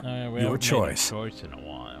one of them. Your choice. In a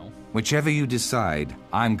while. Whichever you decide,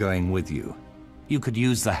 I'm going with you. You could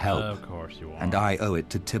use the help. Of course you are. And I owe it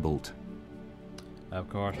to Tybalt. Of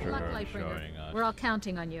course you're Luck, showing Lightbringer. us. We're all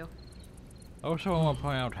counting on you. Also, I want to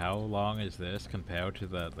point out how long is this compared to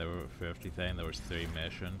the level 50 thing? There was 3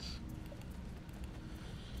 missions.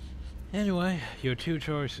 Anyway, your 2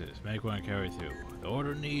 choices. Make one carry through. The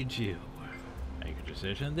Order needs you. Make a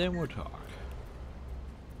decision, then we'll talk.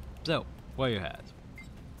 So, what are your hats?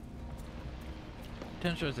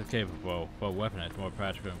 Tenstrikes is capable, but weapon has more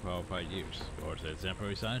practical and qualified use. Yours is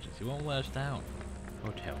temporary scientist. He won't let us down.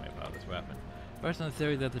 Oh, tell me about this weapon. First on the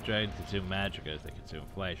theory that the dragons consume magic as they consume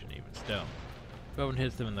flesh and even stone. Weapon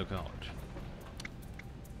hits them in the gullet.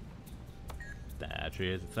 That actually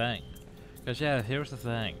is a thing. Because yeah, here's the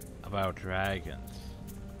thing about dragons.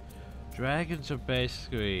 Dragons are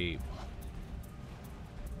basically...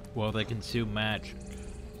 well, they consume magic.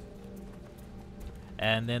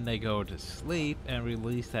 And then they go to sleep and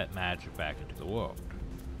release that magic back into the world.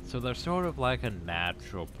 So they're sort of like a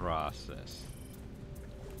natural process.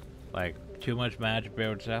 Like, too much magic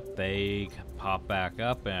builds up, they pop back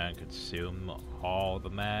up and consume all the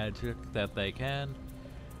magic that they can,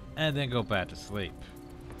 and then go back to sleep.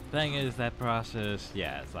 Thing is, that process,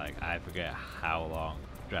 yeah, it's like, I forget how long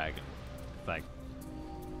dragon, like,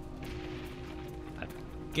 I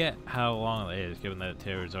forget how long it is, given that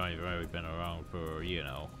Terror's only really been around for, you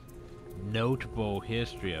know, notable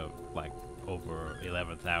history of, like, over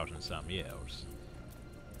 11,000 some years.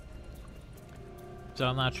 So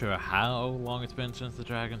I'm not sure how long it's been since the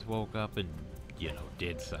dragons woke up and, you know,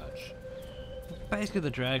 did such. Basically, the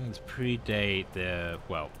dragons predate the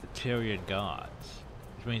Tyrian gods,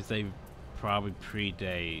 which means they probably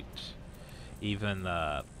predate even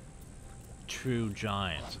the true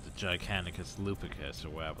giants, the Giganticus Lupicus, or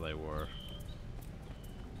whatever they were.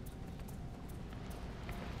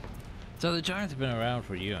 So the giants have been around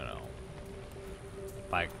for, you know,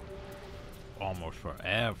 like, almost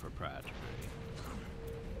forever, practically.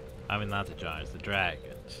 I mean, not the giants, the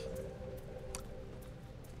dragons.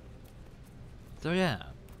 So yeah.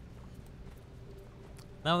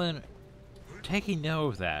 Now then, taking note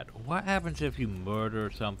of that, what happens if you murder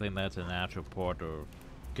something that's a natural part of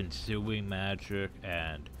consuming magic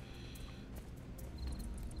and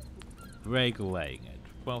regulating it?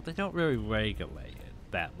 Well, they don't really regulate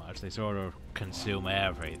it that much. They sort of consume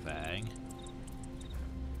everything.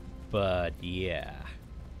 But yeah.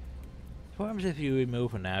 What happens if you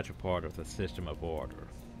remove a natural part of the system of order?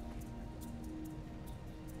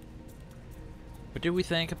 But do we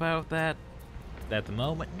think about that at the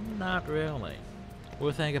moment? Not really.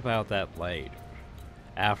 We'll think about that later,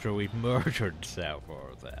 after we've murdered several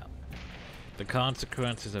of them. The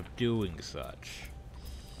consequences of doing such.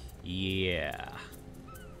 Yeah.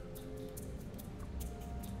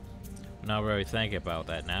 We're not really thinking about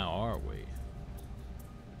that now, are we?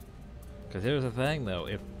 Because here's the thing though,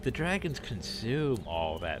 if the dragons consume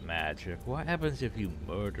all that magic, what happens if you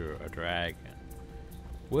murder a dragon?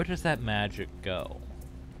 Where does that magic go?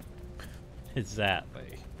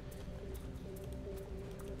 Exactly.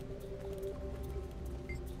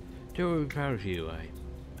 Joe, I'm proud of you. I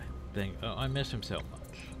think, oh, I miss him so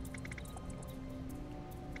much.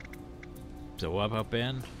 So what about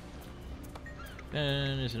Ben?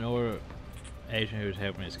 Ben is an older agent who's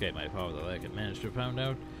helped me escape my father. Like it managed to find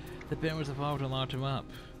out that Ben was involved and locked him up.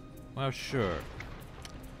 Well, sure.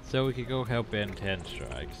 So we could go help Ben 10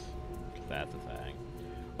 strikes. That's the thing.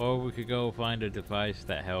 Or we could go find a device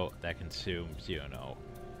that consumes, you know,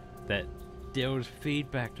 that deals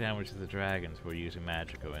feedback damage to the dragons for using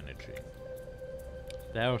magical energy.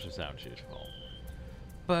 That also sounds useful.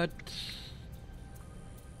 But,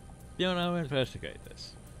 you know, investigate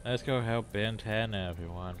this. Let's go help Ben 10,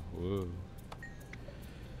 everyone. Woo.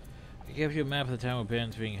 It gives you a map of the town where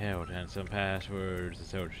Ben's being held, and some passwords the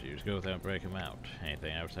soldiers use. Go with them and break them out.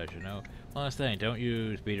 Anything else I should know? One last thing, don't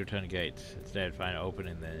use beat or ton gates. Instead, find an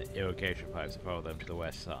opening in the irrigation pipes and follow them to the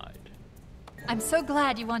west side. I'm so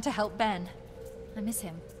glad you want to help Ben. I miss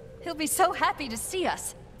him. He'll be so happy to see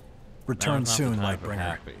us. Return soon,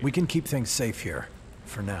 Lightbringer. We can keep things safe here.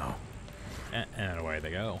 For now. And away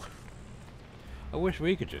they go. I wish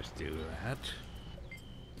we could just do that.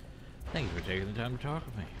 Thank you for taking the time to talk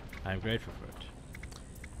with me. I'm grateful for it.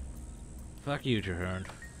 Fuck you, Charr.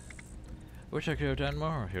 Wish I could have done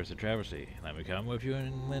more. Here's a travesty. Let me come with you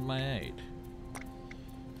and lend my aid.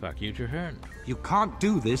 Fuck you, Charr. You can't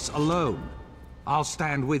do this alone. I'll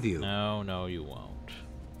stand with you. No, no, you won't.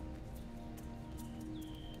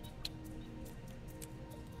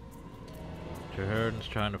 Charr's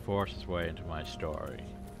trying to force his way into my story.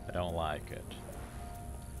 I don't like it.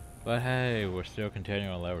 But hey, we're still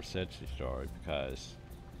continuing on level 60 story because,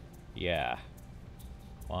 yeah.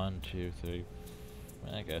 1, 2, 3.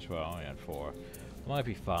 I guess we're only on 4. There might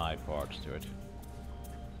be 5 parts to it.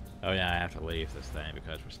 Oh yeah, I have to leave this thing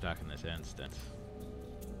because we're stuck in this instance.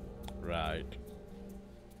 Right.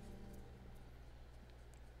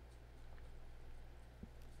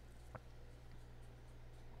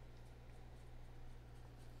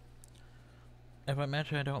 Have I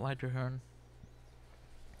mentioned I don't like Charr?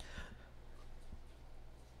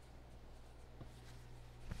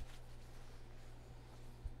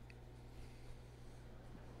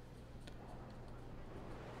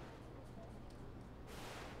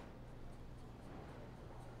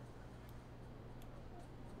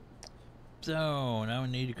 So, now we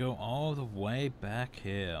need to go all the way back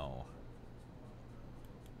hill.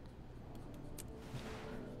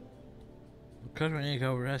 Because we need to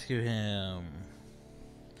go rescue him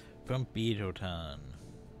from Beetleton.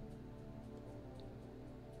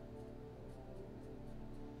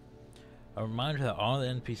 A reminder that all the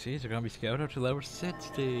NPCs are going to be scaled up to level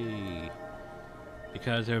 60.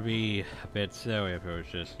 Because it would be a bit silly if it was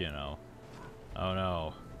just, you know, oh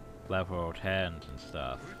no, level 10s and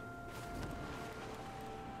stuff.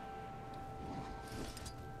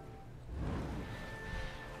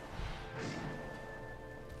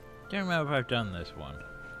 Can't remember if I've done this one.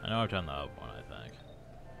 I know I've done the other one, I think.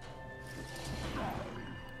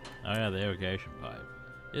 Oh yeah, the irrigation pipe.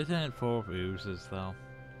 Isn't it full of oozes, though?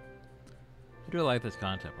 I do like this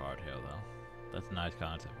concept art here, though. That's a nice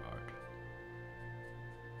concept art.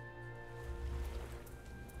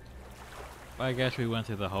 I guess we went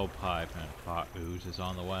through the whole pipe and fought oozes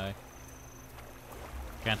on the way.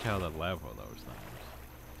 Can't tell the level of those things.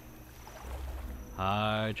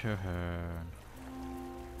 Hi, Charr.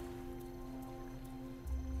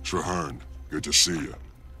 Charr, good to see you.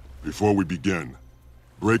 Before we begin,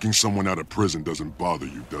 breaking someone out of prison doesn't bother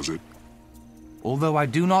you, does it? Although I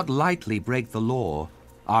do not lightly break the law,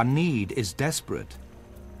 our need is desperate.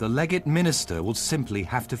 The legate minister will simply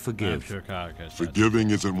have to forgive. Sure Forgiving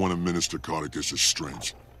isn't one of Minister Cardicus's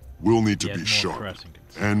strengths. We'll need to be sharp,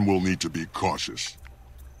 and we'll need to be cautious.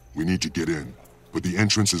 We need to get in, but the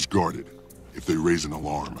entrance is guarded. If they raise an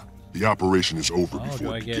alarm, the operation is over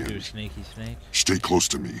before it begins. Do I get to sneaky sneak? Stay close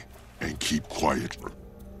to me, and keep quiet.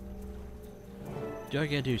 Do I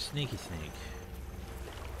get to do sneaky sneak?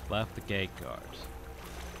 Left the gate guards.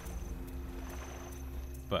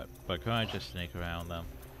 But can't I just sneak around them?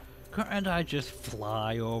 Can't I just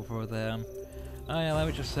fly over them? Oh yeah, let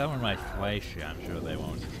me just summon my Fleishy. I'm sure they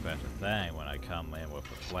won't suspect a thing when I come in with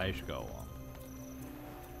the Fleisch go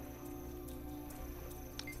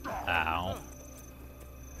on. Ow.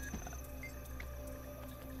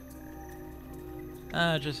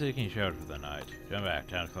 Just seeking shelter for the night. Come back,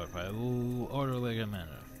 town closed by orderly minute.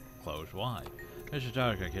 Closed wide. Mr.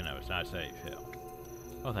 Dark, I can know it's not safe here.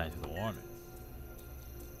 Well, thanks for the warning.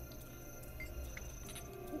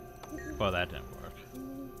 Well, that didn't work.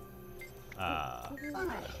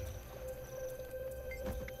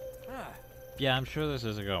 Yeah, I'm sure this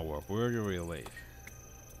isn't gonna work. Where do we leave?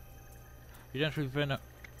 You don't even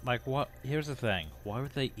like what? Here's the thing. Why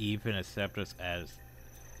would they even accept us as?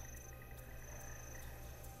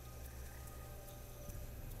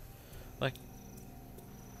 Like,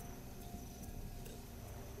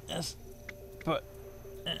 yes, but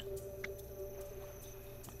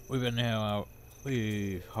we've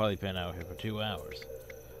hardly been out here for 2 hours.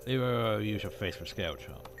 They were our usual face for scout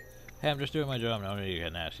shop. Hey, I'm just doing my job. No need to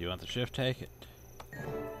get nasty. You want the shift? Take it.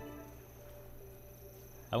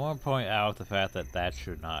 I want to point out the fact that that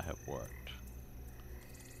should not have worked.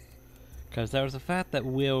 Because there was the fact that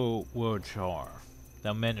we're Charr.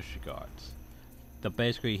 They're ministry guards. They're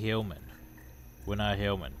basically human. We're not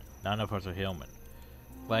human. None of us are human.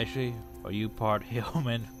 Fleishy, are you part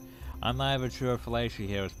human? I'm not even sure if Fleishy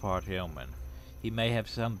here is part human. He may have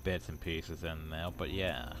some bits and pieces in there, but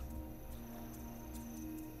yeah.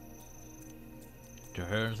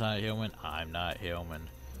 Charr's not human, I'm not human.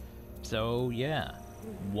 So yeah,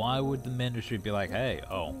 why would the ministry be like, hey,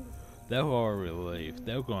 oh, they're our relief,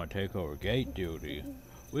 they're gonna take over gate duty.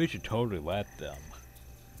 We should totally let them.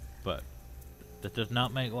 But that does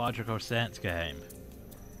not make logical sense, game.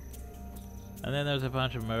 And then there's a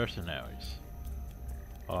bunch of mercenaries.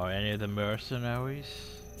 Are any of the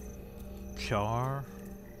mercenaries Charr?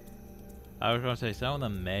 I was gonna say some of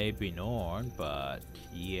them may be Norn, but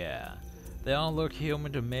yeah. They all look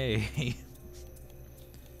human to me.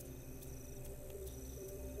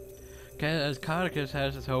 As Cardicus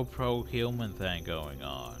has this whole pro-human thing going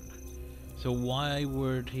on. So why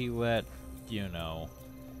would he let, you know...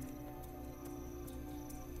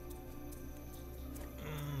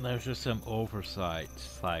 there's just some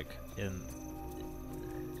oversights, like, in...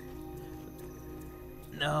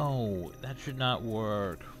 No, that should not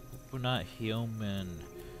work. We're not human.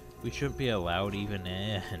 We shouldn't be allowed even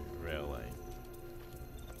in, really.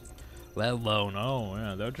 Let alone, oh,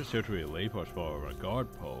 yeah, they're just here to relieve us for a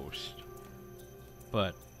guard post.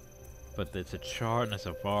 But it's a Charr and a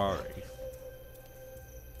Safari.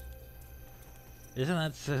 Isn't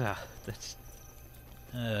that,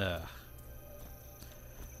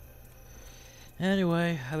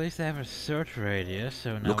 Anyway, at least they have a search radius,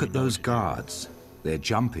 so now look at those guards. They're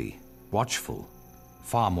jumpy, watchful,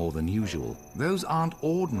 far more than usual. Those aren't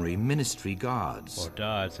ordinary ministry guards.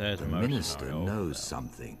 The minister knows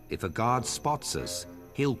something. If a guard spots us,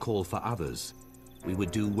 he'll call for others. We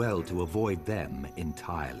would do well to avoid them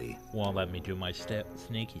entirely. Won't let me do my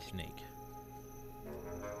sneaky sneak.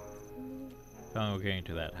 Time we're getting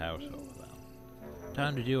to that house over there.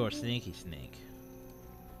 Time to do our sneaky sneak.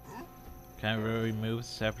 Can we really remove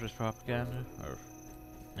separatist propaganda? Or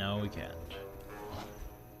no, we can't.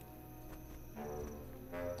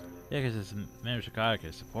 Yeah, because this Minister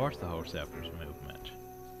Cardicus supports the whole separatist movement.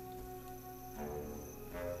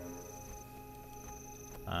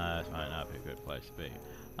 This might not be a good place to be.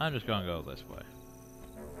 I'm just gonna go this way.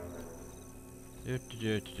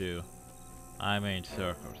 I mean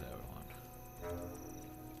circles, everyone.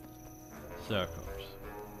 Circles.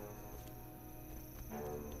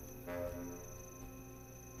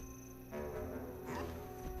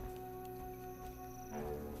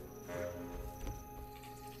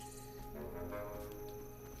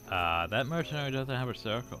 That mercenary doesn't have a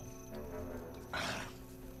circle.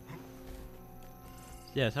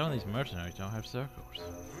 Yeah, some of these mercenaries don't have circles.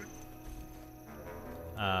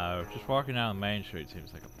 Just walking down the main street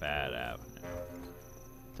seems like a bad avenue.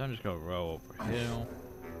 So I'm just gonna roll over hill.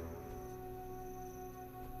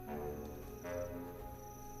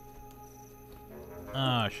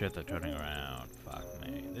 Oh shit, they're turning around. Fuck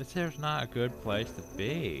me. This here's not a good place to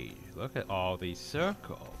be. Look at all these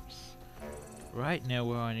circles. Right near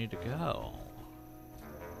where I need to go.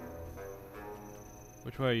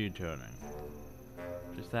 Which way are you turning?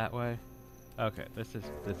 Just that way? Okay, this is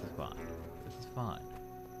fine. This is fine.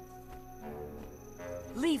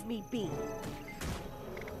 Leave me be.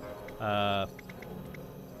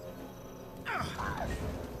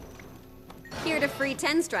 Here to free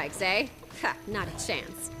 10 strikes, eh? Ha, not a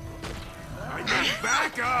chance. I need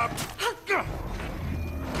backup!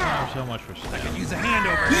 Oh, so much for stuff. I could use a hand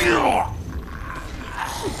over here.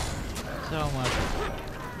 So much.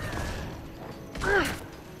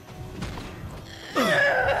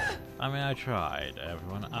 I mean, I tried,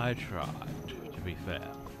 everyone. I tried. To be fair,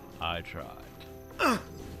 I tried.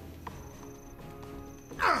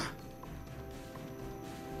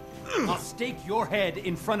 I'll stake your head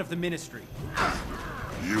in front of the Ministry.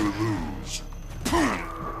 You lose.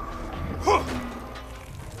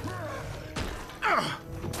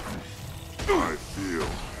 I feel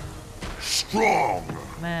strong.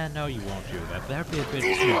 Man, no, you won't do that. That'd be a bit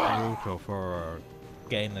too brutal for a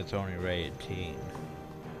game that's only rated teen.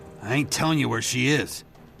 I ain't telling you where she is.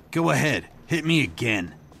 Go ahead, hit me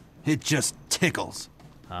again. It just tickles.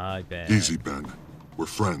 Hi, Ben. Easy, Ben. We're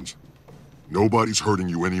friends. Nobody's hurting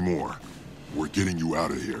you anymore. We're getting you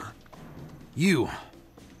out of here. You.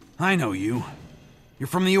 I know you. You're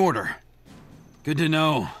from the Order. Good to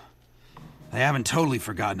know. They haven't totally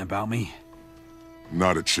forgotten about me.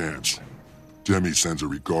 Not a chance. Demi sends her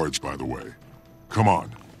regards, by the way. Come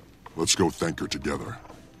on. Let's go thank her together.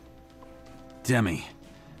 Demi.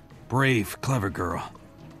 Brave, clever girl.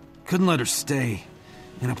 Couldn't let her stay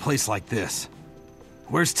in a place like this.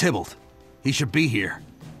 Where's Tybalt? He should be here.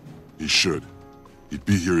 He should. He'd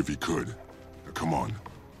be here if he could. Now, come on.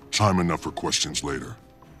 Time enough for questions later.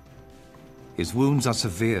 His wounds are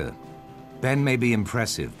severe. Ben may be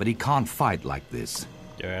impressive, but he can't fight like this.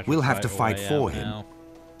 We'll have to fight for him. Now.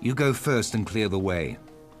 You go first and clear the way.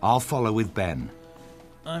 I'll follow with Ben.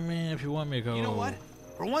 I mean, if you want me to go... You know what?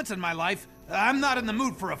 For once in my life, I'm not in the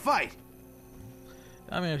mood for a fight.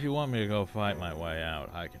 I mean, if you want me to go fight my way out,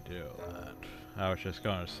 I can do that. I was just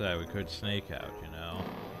going to say we could sneak out, you know?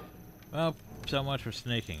 Well, so much for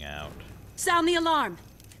sneaking out. Sound the alarm!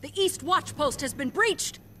 The East Watch Post has been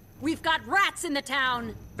breached! We've got rats in the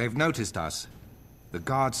town! They've noticed us. The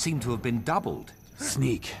guards seem to have been doubled.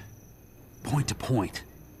 Sneak. Point to point.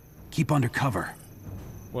 Keep under cover.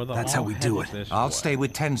 Well, that's how we do it. I'll stay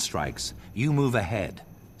with 10 strikes. You move ahead.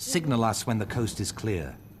 Signal us when the coast is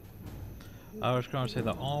clear. I was going to say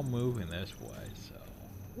they're all moving this way, so...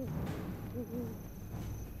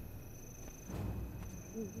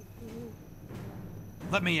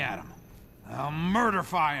 Let me at him. I'll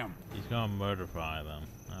murderfy him. He's gonna murderfy them.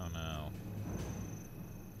 Oh no.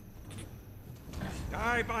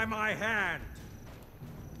 Die by my hand.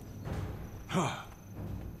 I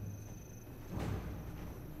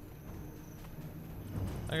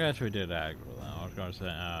guess we did aggro though. I was gonna say,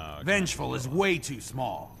 oh. Okay. Vengeful is way too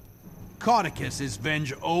small. Caudicus is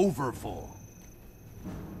venge overfull.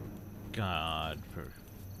 God,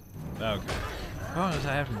 okay. Problem is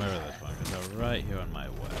I have to murder this one because they're right here on my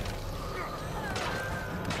way.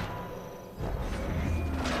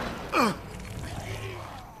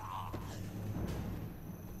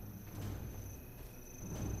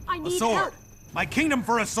 I need a sword. Help. My kingdom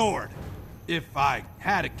for a sword. If I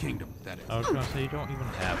had a kingdom, that is. I was gonna say you don't even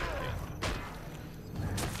have a kingdom.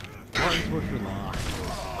 What is with your line?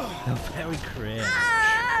 Very cringe.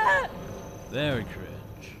 Very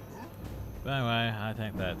cringe. But anyway, I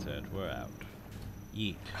think that's it. We're out.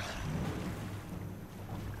 Yeet.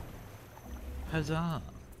 Huzzah.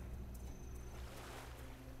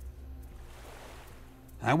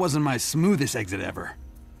 That wasn't my smoothest exit ever.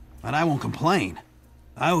 But I won't complain.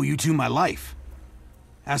 I owe you two my life.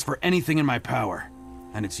 Ask for anything in my power,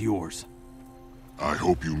 and it's yours. I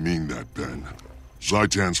hope you mean that, Ben.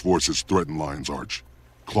 Zaitan's forces threaten Lion's Arch.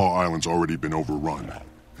 Claw Island's already been overrun,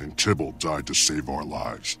 and Tybalt died to save our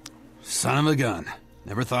lives. Son of a gun.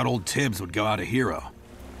 Never thought old Tibbs would go out a hero.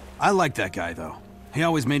 I like that guy, though. He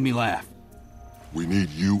always made me laugh. We need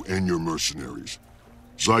you and your mercenaries.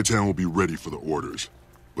 Zaitan will be ready for the orders,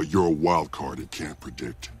 but you're a wild card it can't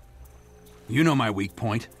predict. You know my weak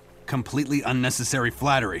point. Completely unnecessary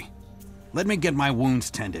flattery. Let me get my wounds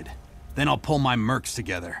tended. Then I'll pull my mercs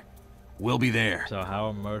together. We'll be there. So how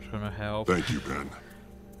are mercs gonna help? Thank you, Ben.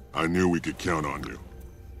 I knew we could count on you.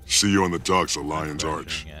 See you on the docks of Lion's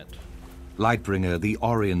Arch. Lightbringer, the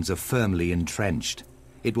Orions are firmly entrenched.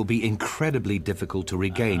 It will be incredibly difficult to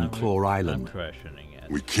regain Claw Island.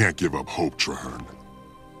 We can't give up hope, Traherne.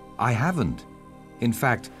 I haven't. In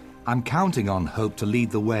fact, I'm counting on hope to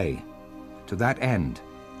lead the way. To that end,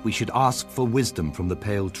 we should ask for wisdom from the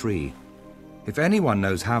Pale Tree. If anyone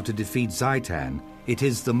knows how to defeat Zhaitan, it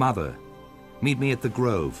is the Mother. Meet me at the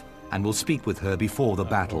Grove, and we'll speak with her before the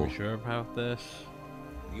battle. Are we sure about this?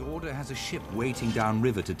 The Order has a ship waiting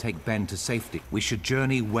downriver to take Ben to safety. We should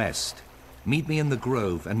journey west. Meet me in the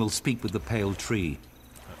Grove, and we'll speak with the Pale Tree.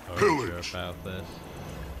 Are we sure about this?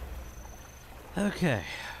 Okay,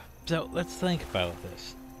 so let's think about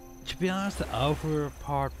this. To be honest, the over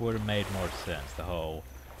part would have made more sense. The whole,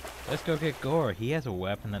 let's go get Gore. He has a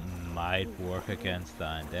weapon that might work against the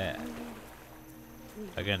undead.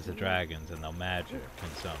 Against the dragons and the magic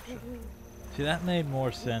consumption. See, that made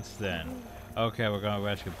more sense than, okay, we're going to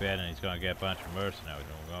rescue Ben and he's going to get a bunch of mercenaries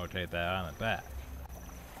and we're going to take that island back.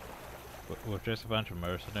 With just a bunch of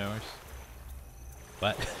mercenaries?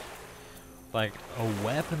 But, like, a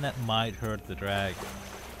weapon that might hurt the dragon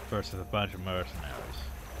versus a bunch of mercenaries.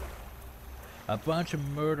 A bunch of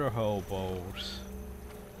murder hobos.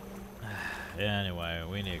 Anyway,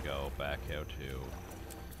 we need to go back out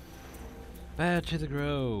to the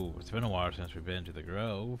Grove. It's been a while since we've been to the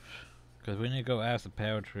Grove. Because we need to go ask the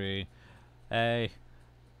Pale Tree, hey,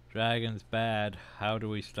 dragon's bad, how do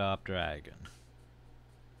we stop dragon?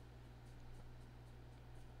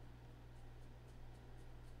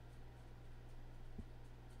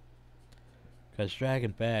 Because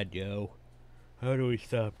dragon bad, yo. How do we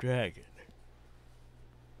stop dragon?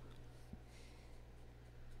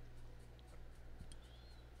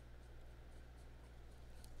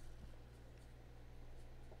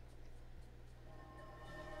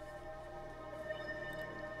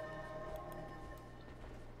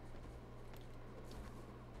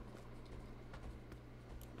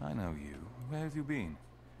 I know you. Where have you been?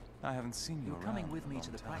 I haven't seen you around. You're coming with me to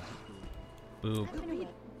the practice pool. Boop.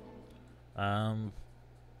 I'm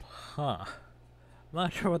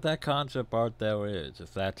not sure what that concept art there is.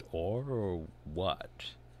 If that's ore or what.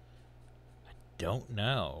 I don't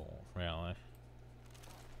know, really.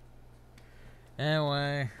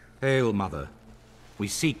 Anyway. Hail, Mother. We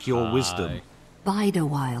seek your wisdom. Bide a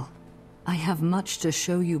while. I have much to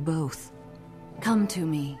show you both. Come to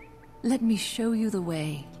me. Let me show you the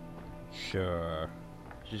way. Sure.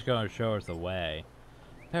 She's going to show us the way.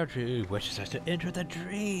 Pale Tree wishes us to enter the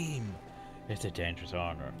dream. It's a dangerous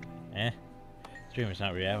honor. The dream is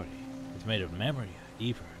not reality. It's made of memory,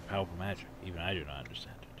 ether, powerful magic. Even I do not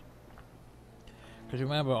understand it. Because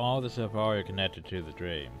remember, all the stuff are connected to the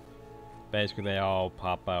dream. Basically, they all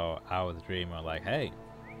pop out of the dream and are like, hey,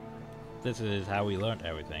 this is how we learned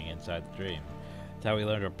everything inside the dream. It's how we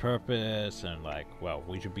learned our purpose, and like, well,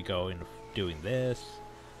 we should be doing this.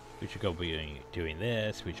 We should go be doing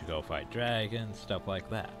this. We should go fight dragons, stuff like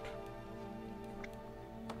that.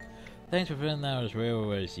 Thanks for finding out as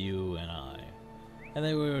rare as you and I. And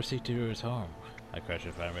they will seek to do us harm. I crush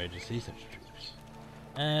if I'm ready to see such troops.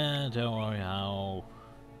 And don't worry how...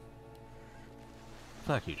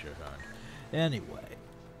 Fuck you, Charr. Anyway.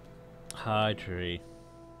 Hi, Tree.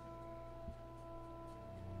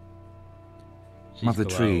 She's Mother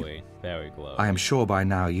glowy, Tree, very glowy. I am sure by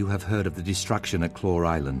now you have heard of the destruction at Claw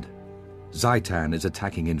Island. Zhaitan is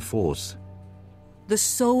attacking in force. The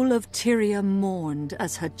soul of Tyria mourned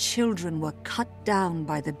as her children were cut down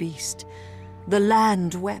by the beast. The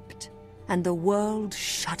land wept, and the world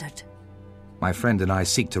shuddered. My friend and I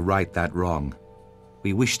seek to right that wrong.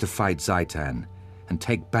 We wish to fight Zhaitan and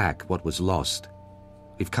take back what was lost.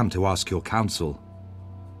 We've come to ask your counsel.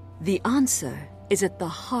 The answer is at the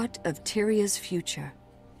heart of Tyria's future,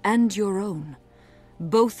 and your own.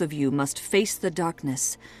 Both of you must face the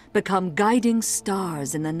darkness, become guiding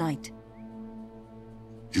stars in the night.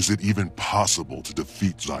 Is it even possible to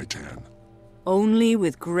defeat Zhaitan? Only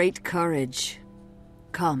with great courage.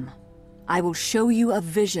 Come, I will show you a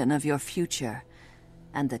vision of your future,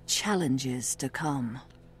 and the challenges to come.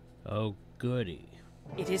 Oh, goody.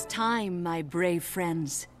 It is time, my brave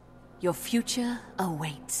friends. Your future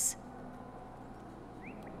awaits.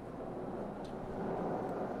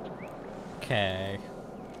 Okay.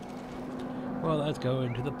 Well, let's go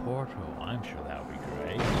into the portal. I'm sure that'll be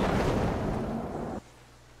great.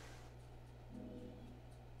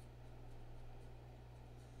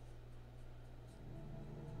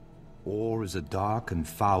 Ore is a dark and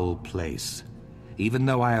foul place. Even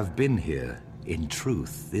though I have been here, in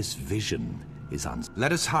truth, this vision is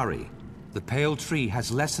Let us hurry. The Pale Tree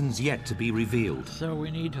has lessons yet to be revealed. So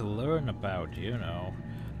we need to learn about, you know,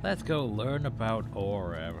 Let's go learn about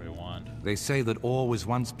Ore, everyone. They say that Ore was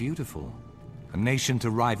once beautiful. A nation to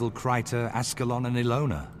rival Kryta, Ascalon, and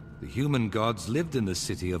Ilona. The human gods lived in the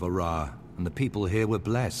city of Arar, and the people here were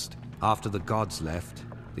blessed. After the gods left,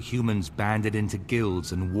 the humans banded into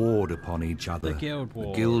guilds and warred upon each other. The guild wars.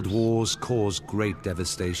 The guild wars caused great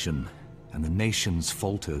devastation, and the nations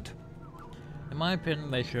faltered. In my opinion,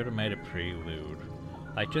 they should have made a prelude.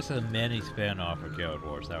 Like, just a mini spin-off of Guild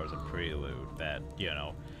Wars that was a prelude that, you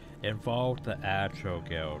know, involved the actual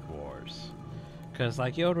Guild Wars. Because,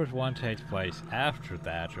 like, Guild Wars 1 takes place after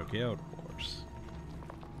the actual Guild Wars.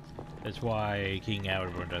 That's why King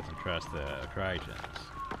Alvin doesn't trust the Krytans.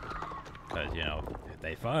 Because, you know,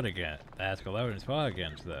 they fought against, the Ascalonians fought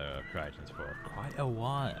against the Krytans for quite a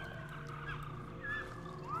while.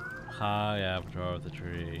 Hi, Avatar of the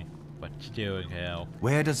Tree. What you doing, Hal?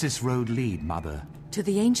 Where does this road lead, Mother? To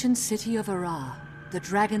the ancient city of Arar, the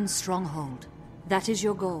dragon's stronghold. That is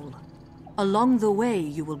your goal. Along the way,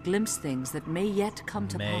 you will glimpse things that may yet come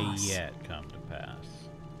to pass. May yet come to pass.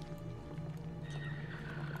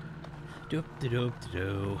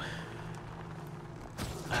 Doop-de-doop-de-doo.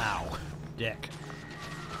 Ow. Dick.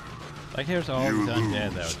 Like, here's all these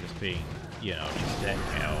undead that was just being, you know, just dead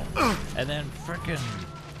now. And then frickin'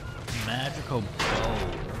 magical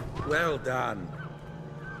bow. Well done.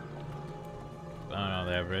 Oh no,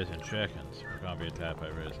 they have risen chickens. We're gonna be attacked by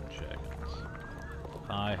risen chickens.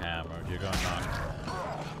 Hi, Hammer. You're gonna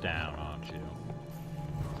knock down, aren't you?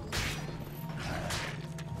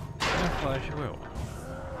 Of course you will.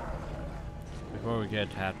 Before we get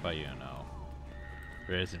attacked by, you know,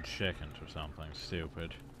 risen chickens or something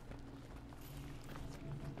stupid.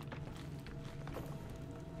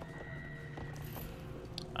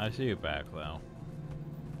 I see you back, though.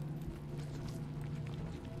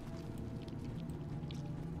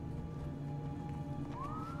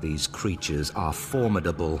 These creatures are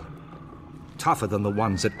formidable. Tougher than the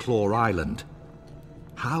ones at Claw Island.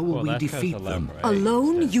 How will we defeat them?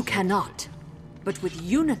 Alone, you cannot. But with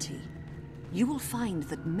unity, you will find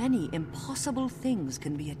that many impossible things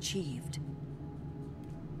can be achieved.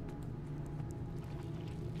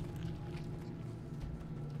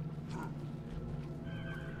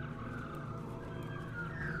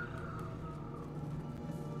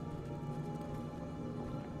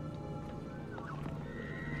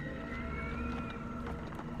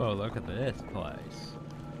 Oh, look at this place.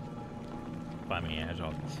 I mean, it has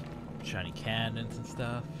all these shiny cannons and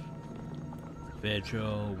stuff.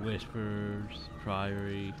 Vigil, Whispers,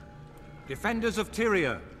 Priory. Defenders of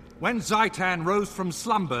Tyria, when Zaitan rose from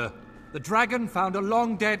slumber, the dragon found a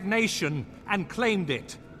long-dead nation and claimed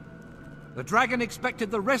it. The dragon expected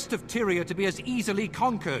the rest of Tyria to be as easily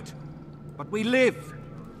conquered. But we live,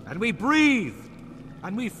 and we breathe,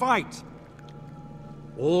 and we fight.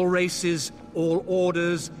 All races, all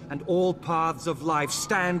orders, and all paths of life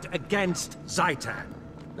stand against Zaitan.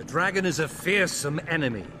 The dragon is a fearsome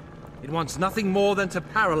enemy. It wants nothing more than to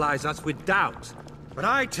paralyze us with doubt. But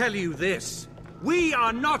I tell you this, we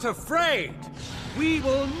are not afraid. We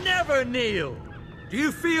will never kneel. Do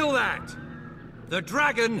you feel that? The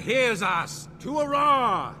dragon hears us. To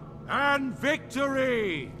Arar and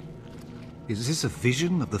victory! Is this a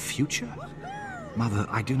vision of the future? Mother,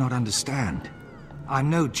 I do not understand. I'm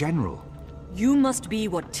no general. You must be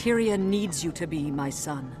what Tyria needs you to be, my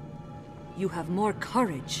son. You have more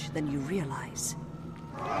courage than you realize.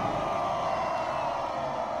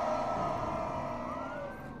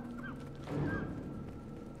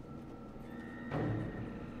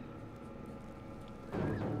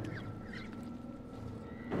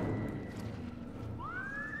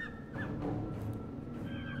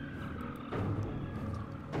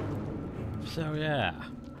 So yeah,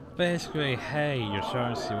 basically, hey, you're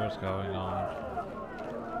starting to see what's going on.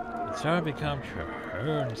 It's starting to become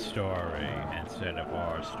her story instead of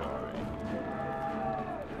our story.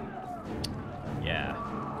 Yeah.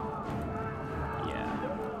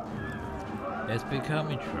 It's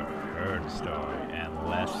becoming her story and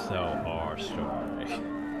less so our story.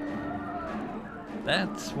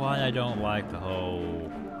 That's why I don't like the whole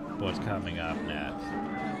what's coming up next.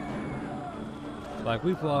 Like,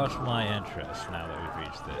 we've lost my interest now that we've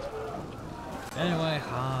reached this point. Anyway,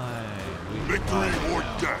 hi. Victory or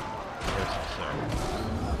death.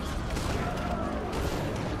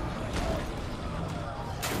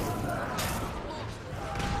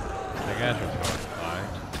 I guess we're going to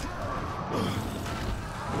fight.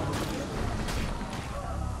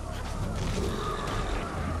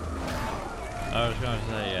 I was going to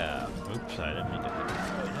say, yeah. Oops, I didn't mean to hit it.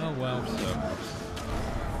 Oh well, so.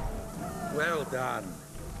 Well done.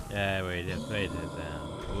 Yeah, we defeated them.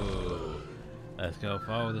 Ooh. Let's go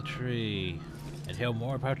follow the tree. and hear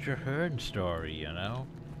more about your Hearn story, you know?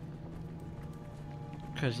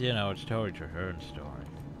 Because, you know, it's totally your Hearn story.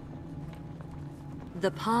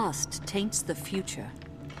 The past taints the future.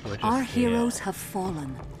 Our heroes have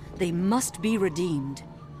fallen. They must be redeemed.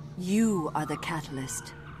 You are the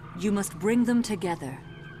catalyst. You must bring them together.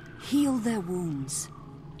 Heal their wounds.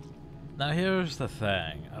 Now here's the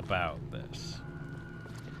thing about this.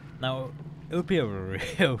 Now, it would be a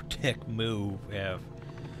real dick move if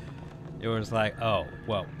it was like, oh,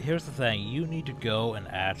 well, here's the thing. You need to go and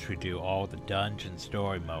actually do all the dungeon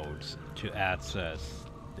story modes to access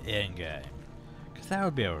the endgame. Because that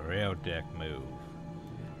would be a real dick move.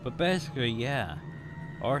 But basically, yeah,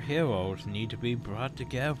 our heroes need to be brought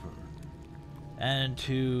together. And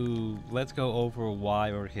let's go over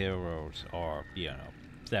why our heroes are, you know,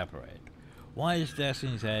 separated. Why is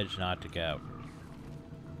Destiny's Edge not together?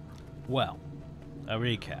 Well, a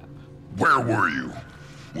recap. Where were you?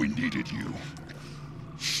 We needed you.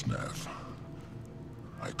 Snaff.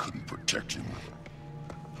 I couldn't protect him.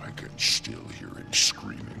 I can still hear him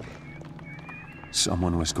screaming.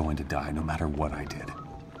 Someone was going to die no matter what I did.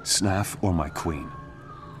 Snaff or my queen.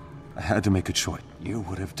 I had to make a choice. You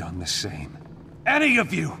would have done the same. Any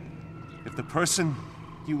of you! If the person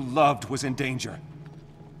you loved was in danger,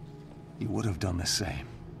 you would have done the same.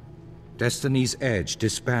 Destiny's Edge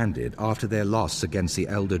disbanded after their loss against the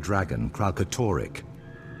Elder Dragon, Kralkatorrik.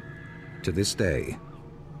 To this day,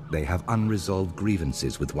 they have unresolved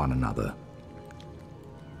grievances with one another.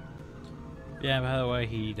 Yeah, by the way,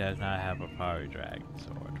 he does not have a fiery dragon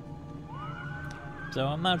sword. So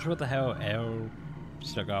I'm not sure what the hell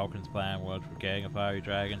Stargalken's plan was for getting a fiery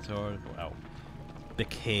dragon sword. Well, the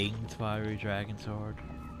king's fiery dragon sword.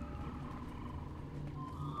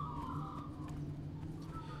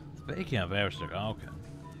 Speaking of Stargalken.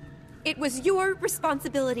 It was your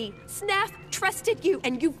responsibility. Snaff trusted you,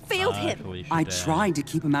 and you failed him. I tried to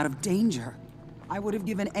keep him out of danger. I would have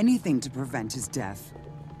given anything to prevent his death.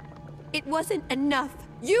 It wasn't enough.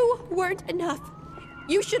 You weren't enough.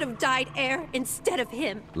 You should have died, Air, instead of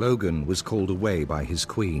him. Logan was called away by his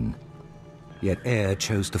queen. Yet Air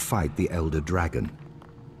chose to fight the Elder Dragon.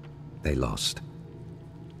 They lost.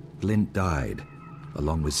 Glint died,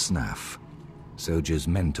 along with Snaff, Soja's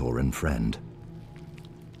mentor and friend.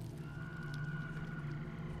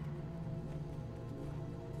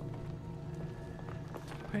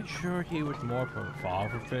 Pretty sure he was more of a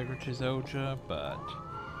father figure to Soja, but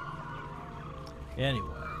anyway.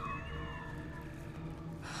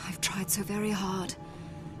 I've tried so very hard.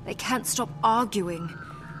 They can't stop arguing.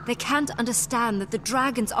 They can't understand that the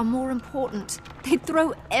dragons are more important. They'd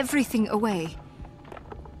throw everything away.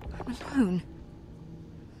 I'm alone.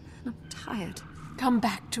 And I'm tired. Come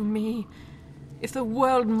back to me. If the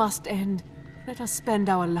world must end, let us spend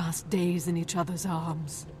our last days in each other's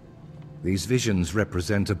arms. These visions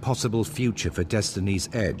represent a possible future for Destiny's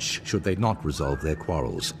Edge, should they not resolve their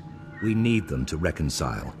quarrels. We need them to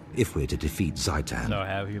reconcile, if we're to defeat Zhaitan. So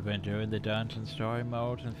have you been doing the dungeon story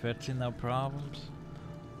modes and fixing their problems?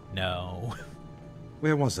 No.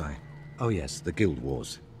 Where was I? Oh yes, the Guild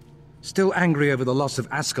Wars. Still angry over the loss of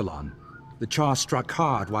Ascalon, the Charr struck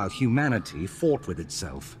hard while humanity fought with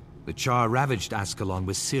itself. The Charr ravaged Ascalon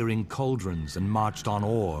with searing cauldrons and marched on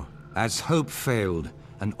ore. As hope failed,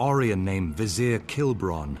 an Orion named Vizier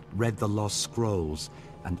Kilbron read the lost scrolls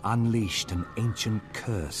and unleashed an ancient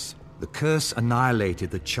curse. The curse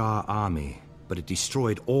annihilated the Charr army, but it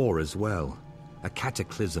destroyed ore as well. A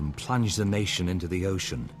cataclysm plunged the nation into the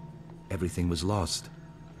ocean. Everything was lost.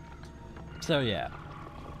 So yeah,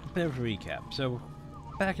 a bit of a recap. So,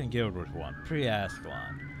 back in Guild Wars 1,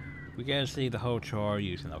 pre-Ascalon, we get to see the whole Charr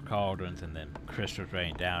using their cauldrons and then crystals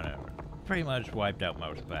raining down and pretty much wiped out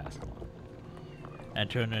most of Ascalon. And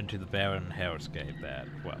turned into the barren hellscape that,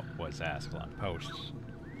 well, was Ascalon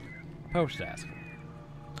post-Ascalon.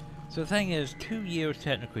 So the thing is, 2 years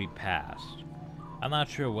technically passed. I'm not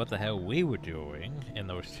sure what the hell we were doing in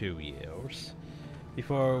those 2 years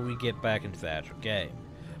before we get back into the actual game.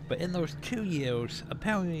 But in those 2 years,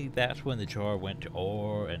 apparently that's when the Charr went to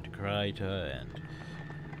Ore and to Kryta and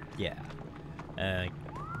yeah. And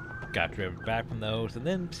got driven back from those and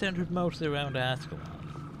then centered mostly around Ascalon.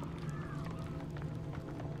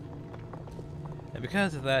 And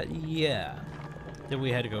because of that, yeah, then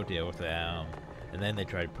we had to go deal with them. And then they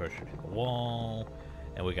tried to push us to the wall,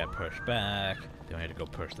 and we got pushed back. Then we had to go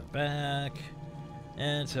push them back,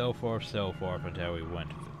 and so forth, until we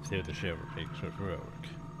went through the Shiver Peaks with Rogue.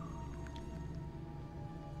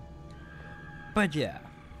 But yeah,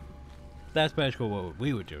 that's basically what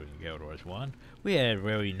we were doing in Guild Wars 1. We had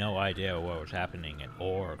really no idea what was happening in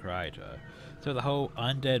Ore or Kryta. So the whole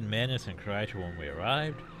undead menace in Kryta when we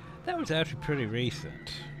arrived, That was actually pretty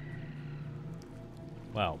recent.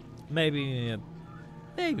 Well, maybe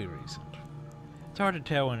recent. It's hard to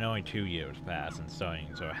tell when only 2 years pass and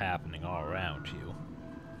things are happening all around you.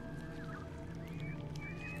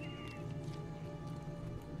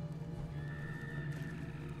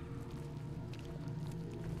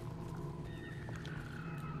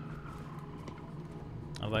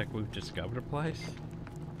 Like we've discovered a place.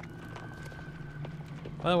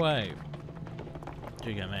 By the way,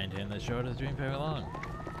 you can maintain this short has been very long.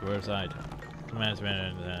 Where's item? Command's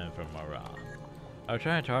been from Iran. I was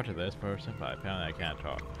trying to talk to this person, but apparently I can't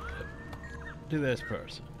talk to this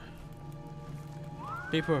person.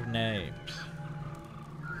 People with names.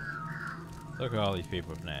 Look at all these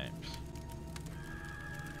people with names.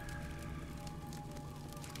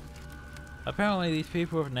 Apparently these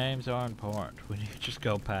people with names are important. We need to just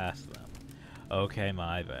go past them. Okay,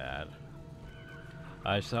 my bad.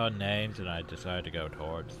 I saw names and I decided to go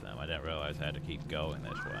towards them. I didn't realize I had to keep going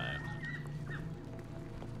this way.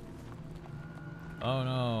 Oh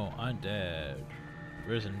no, undead.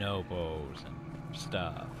 Risen nobles and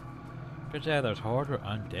stuff. But yeah, there's harder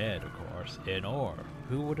undead, of course, in Ore.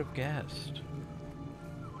 Who would have guessed?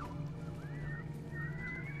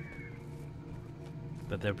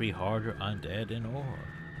 That there'd be harder undead in Ore.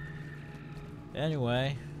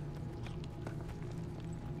 Anyway.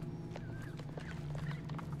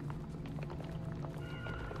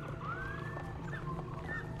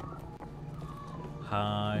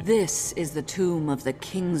 Hi. This is the tomb of the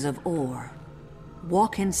kings of Ore.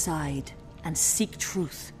 Walk inside and seek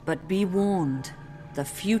truth, but be warned, the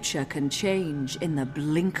future can change in the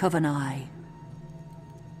blink of an eye.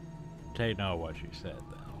 Take note what you said,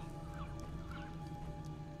 though.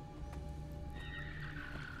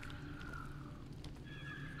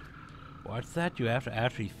 What's that? You have to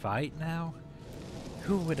actually fight now?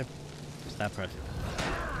 Who would have... Stop pressing.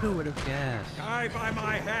 Who would have guessed? Die by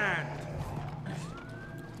my hand!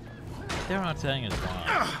 They're not saying as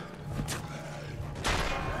long.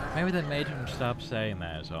 Maybe they made him stop saying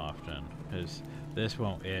that as often, because this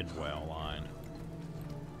won't end well line.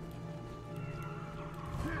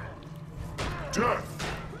 Death!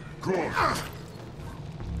 Good!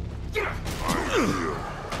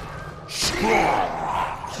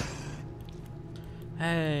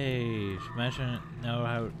 Hey, mention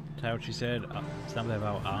how she said something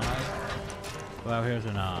about eye? Well, here's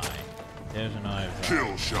an eye. Here's an eye.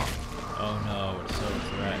 Kill shot. Oh no, it's so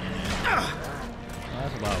threatening. Well,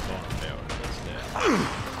 that's a lot of fun to do with this.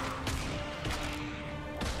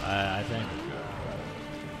 I think we're good.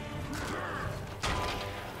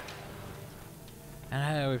 And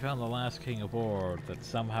hey, we found the last king of Ore that's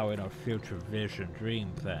somehow in a future vision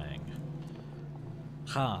dream thing.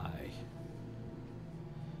 Hi.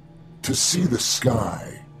 To see the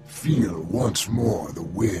sky, feel once more the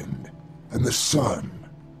wind, and the sun.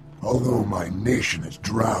 Although my nation is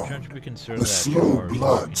drowned, the slow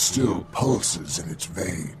blood still pulses in its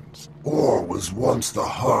veins. Ore was once the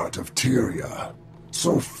heart of Tyria,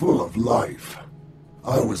 so full of life.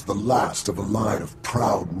 I was the last of a line of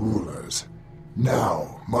proud rulers.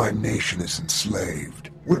 Now my nation is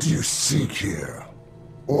enslaved. What do you seek here?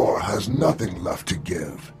 Ore has nothing left to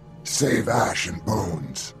give, save ash and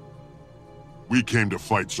bones. We came to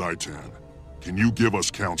fight Zaitan. Can you give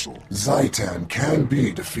us counsel? Zaitan can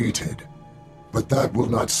be defeated, but that will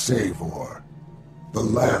not save Ore. The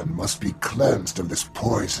land must be cleansed of this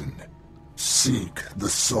poison. Seek the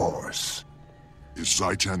source. Is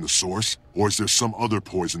Zaitan the source, or is there some other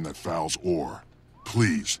poison that fouls Ore?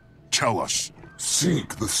 Please, tell us.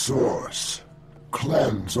 Seek the source.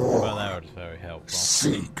 Cleanse Ore. Well, that was very helpful.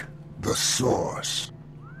 Seek the source.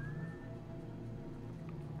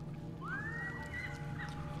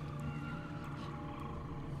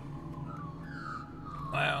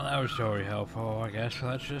 Well, that was very helpful. I guess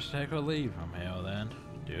let's just take a leave from here then.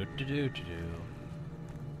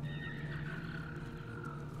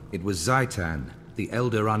 It was Zaitan, the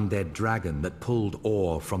elder undead dragon that pulled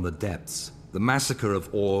Ore from the depths. The massacre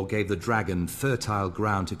of Ore gave the dragon fertile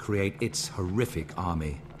ground to create its horrific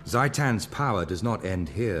army. Zaitan's power does not end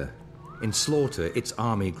here. In slaughter, its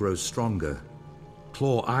army grows stronger.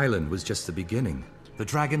 Claw Island was just the beginning. The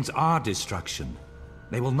dragons are destruction.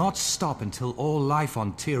 They will not stop until all life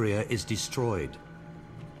on Tyria is destroyed.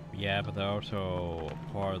 Yeah, but they're also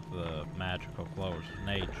part of the magical flows of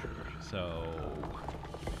nature, so...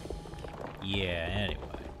 Yeah,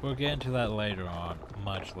 anyway. We'll get into that later on,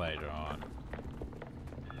 much later on.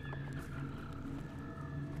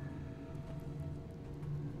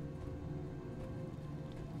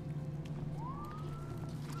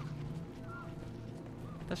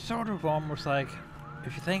 That's sort of almost like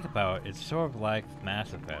if you think about it, it's sort of like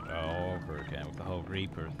Mass Effect all over again with the whole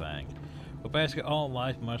Reaper thing. But basically all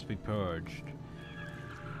life must be purged.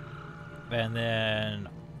 And then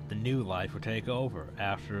the new life will take over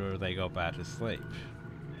after they go back to sleep.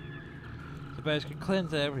 So basically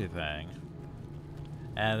cleanse everything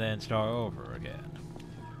and then start over again.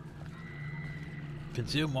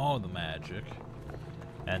 Consume all the magic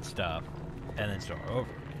and stuff and then start over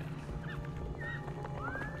again.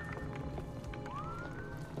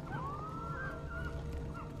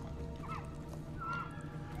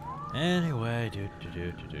 Anyway,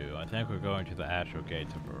 I think we're going to the actual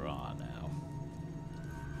gates of Iran now.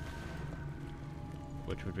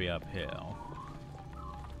 Which would be uphill.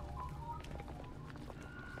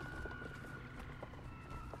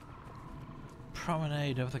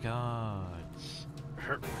 Promenade of the Gods.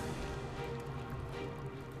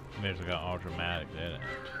 Music got all dramatic, didn't it?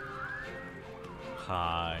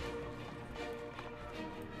 Hi.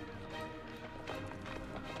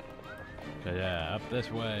 Okay, yeah, up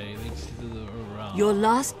this way leads to the Ara. Your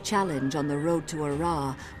last challenge on the road to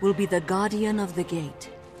Ara will be the Guardian of the Gate.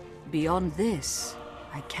 Beyond this,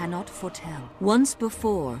 I cannot foretell. Once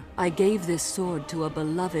before, I gave this sword to a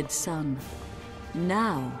beloved son.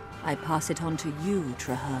 Now, I pass it on to you,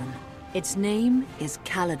 Trahearne. Its name is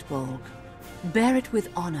Khalidbolg. Bear it with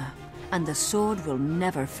honor, and the sword will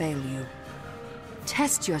never fail you.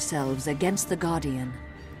 Test yourselves against the Guardian,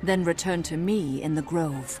 then return to me in the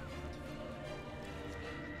Grove.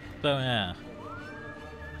 So yeah.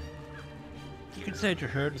 You could say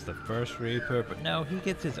Trahearne is the first Reaper, but no, he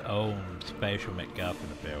gets his own spatial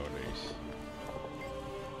MacGuffin abilities.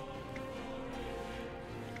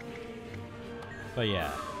 But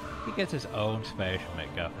yeah, he gets his own spatial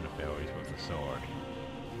MacGuffin abilities with the sword.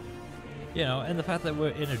 You know, and the fact that we're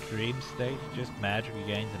in a dream state just magically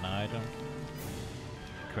gains an item.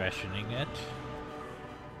 Questioning it.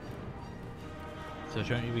 So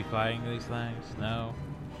shouldn't you be fighting these things? No?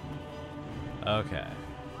 Okay.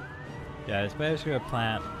 Yeah, it's basically a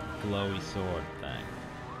plant glowy sword thing.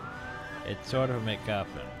 It's sort of a MacGuffin.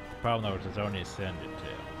 The problem though is it's only ascended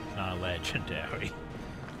to. It's not a legendary.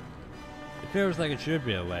 It feels like it should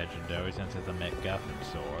be a legendary since it's a MacGuffin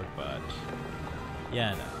sword, but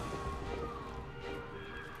yeah, no.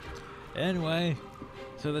 Anyway,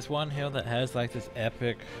 so this one hill that has like this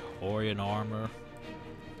epic Orion armor,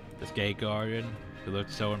 this Gate Guardian, who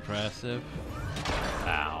looks so impressive.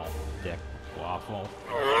 Ow, dick waffle.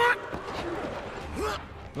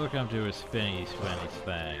 Welcome to his spinny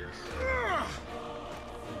things.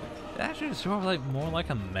 Actually, it's sort of like more like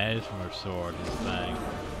a mesmer sword, this thing,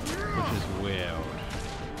 which is weird.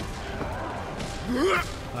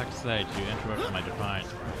 Like I say, to interrupt my defiance.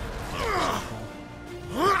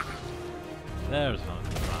 There's one.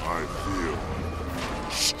 I feel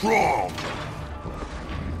strong.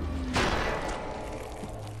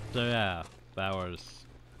 So yeah, that was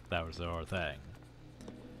the whole thing.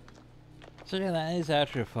 So yeah, that is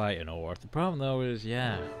actually a fight in Orth. The problem though is,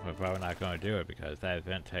 yeah, we're probably not going to do it because that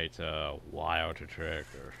event takes a while to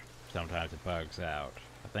trigger. Sometimes it bugs out.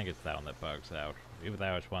 I think it's that one that bugs out. Even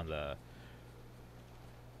though it's one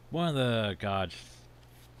of the god's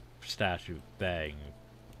statue thing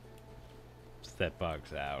that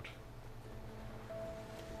bugs out.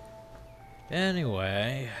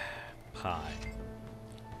 Anyway, pie.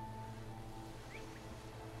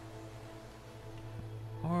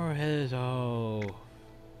 Or has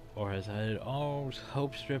had all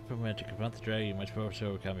hope stripped from it to confront the dragon, much more so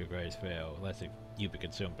overcome your greatest fail, unless you be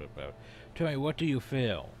consumed by it. Tell me, what do you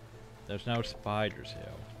feel? There's no spiders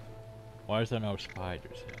here. Why is there no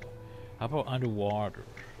spiders here? How about underwater?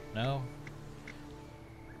 No?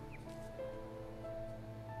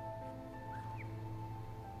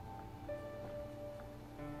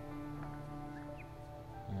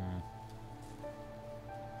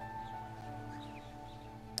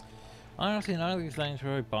 Honestly, none of these things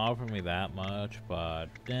really bother me that much, but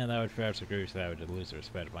then that would fair to agree that I would lose the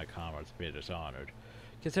respect of my comrades and be dishonored.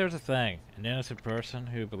 Because here's the thing, an innocent person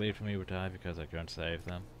who believed me would die because I couldn't save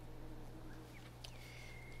them.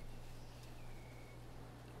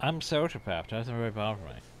 I'm a sociopath, doesn't really bother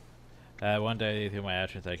me. One day through my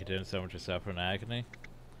actions I condemned someone to suffer in agony.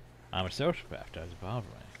 I'm a sociopath, doesn't bother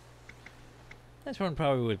me. This one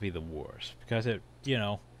probably would be the worst, because it, you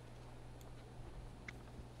know,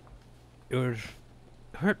 it would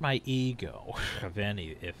hurt my ego, if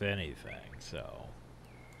anything, so.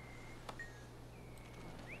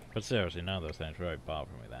 But seriously, none of those things really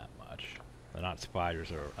bother me that much. They're not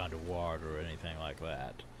spiders or underwater or anything like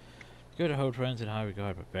that. Good to hold friends in high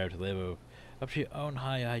regard, prepare to live up to your own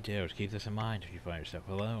high ideals. Keep this in mind if you find yourself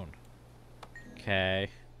alone. Okay.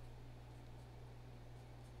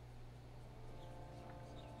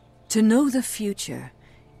 To know the future,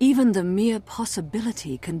 even the mere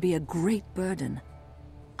possibility can be a great burden.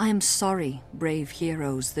 I am sorry, brave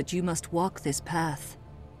heroes, that you must walk this path.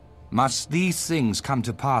 Must these things come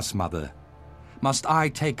to pass, Mother? Must I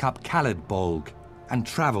take up Khalidbolg and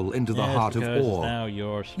travel into the heart of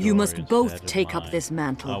Or? You must both take up this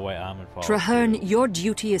mantle. Oh wait, I'm involved. Traherne, your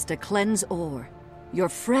duty is to cleanse Or. Your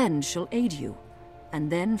friend shall aid you, and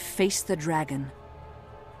then face the dragon.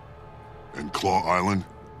 And Claw Island?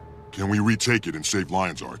 Can we retake it and save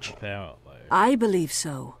Lion's Arch? Apparently. I believe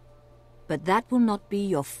so. But that will not be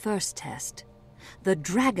your first test. The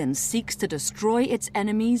dragon seeks to destroy its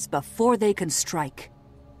enemies before they can strike.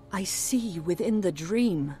 I see within the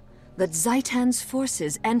dream that Zaitan's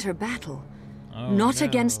forces enter battle, not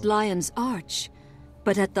against Lion's Arch,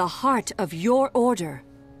 but at the heart of your order.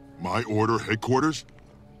 My order headquarters?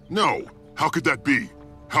 No! How could that be?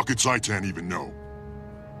 How could Zaitan even know?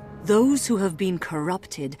 Those who have been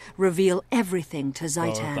corrupted reveal everything to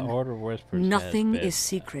Zaitan. The Order Whispers Nothing is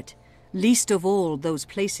secret, least of all those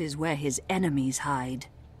places where his enemies hide.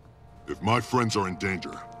 If my friends are in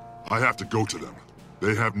danger, I have to go to them.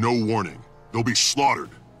 They have no warning. They'll be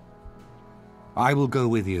slaughtered. I will go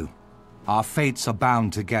with you. Our fates are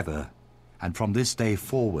bound together, and from this day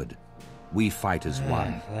forward, we fight as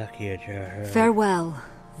one. Fuck you, Charr. Farewell,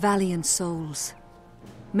 valiant souls.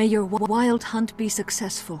 May your wild hunt be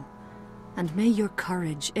successful, and may your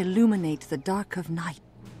courage illuminate the dark of night.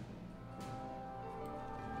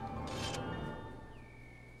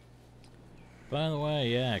 By the way,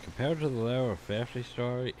 yeah, compared to the level 50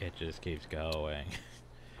 story, it just keeps going.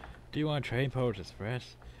 Do you want Train Post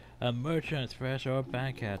Express, a Merchant Express, or a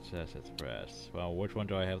Bank Access Express? Well, which one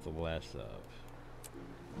do I have the less of?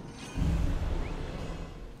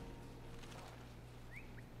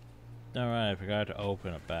 Alright, I forgot to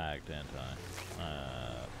open a bag, didn't I?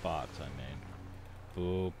 Box, I mean.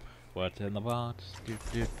 Boop. What's in the box?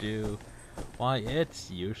 Why,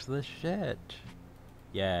 it's useless shit.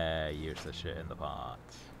 Yeah, useless shit in the box.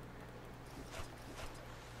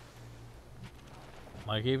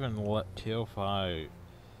 Like even what tier 5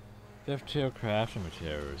 5th tier crafting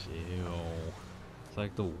materials, ew. It's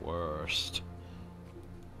like the worst.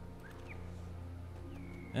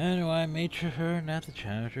 Anyway, meet Traherne at the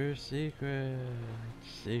Challenger's Secrets.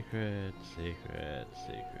 Secrets.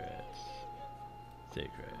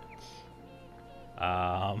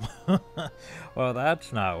 Well,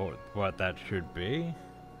 that's not what that should be.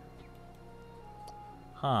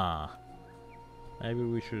 Huh. Maybe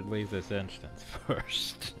we should leave this instance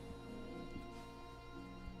first.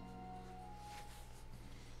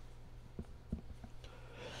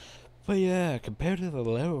 But yeah, compared to the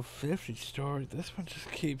level 50 story, this one just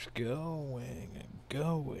keeps going and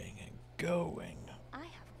going and going. I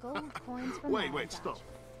have gold coins from Wait, stop.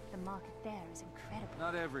 The market there is incredible.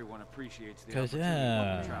 Not everyone appreciates the 'Cause, opportunity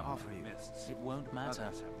yeah. to travel through mists. It won't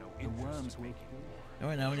matter. The worms will.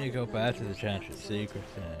 Right now, when you go back to the Challenger's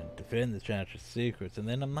Secrets and defend the Challenger's Secrets, and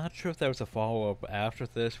then I'm not sure if there was a follow-up after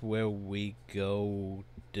this where we go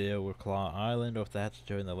deal with Claw Island, or if that's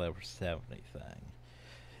during the level 70 thing.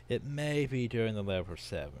 It may be during the level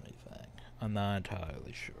 70 thing. I'm not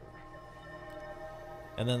entirely sure.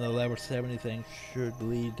 And then the level 70 thing should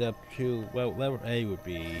lead up to, well, level 8 would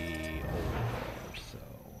be over, so.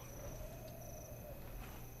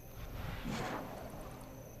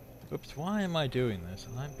 Oops, why am I doing this?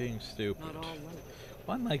 I'm being stupid.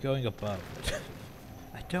 Why am I going above it?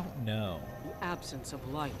 I don't know. The absence of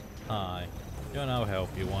light. Hi. Don't know help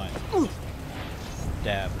you want.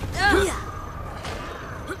 Stab.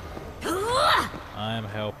 I'm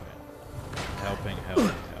helping. Helping.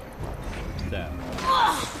 Stab.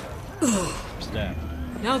 Stab.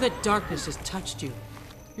 Now that darkness has touched you,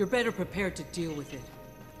 you're better prepared to deal with it.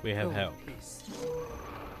 We have help.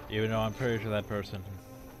 Even though I'm pretty sure that person...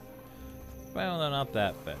 Well, they're not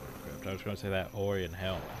that better equipped. I was going to say that Orion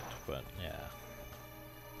helmet, but yeah.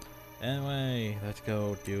 Anyway, let's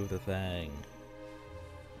go do the thing.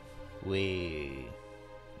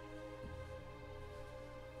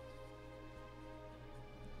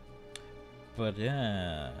 But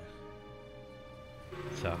yeah.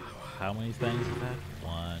 So, how many things is that?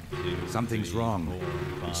 1, 2, Something's 3, wrong. 4,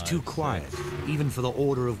 5, It's too quiet, 6. even for the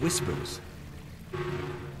Order of Whispers.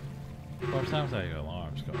 Well, it sounds like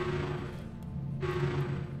alarms going off.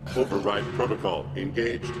 Override protocol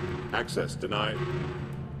engaged. Access denied.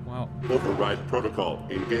 Well, override protocol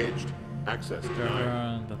engaged. Access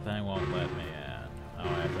denied. The thing won't let me in. I'll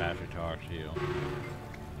have to actually talk to you.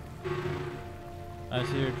 I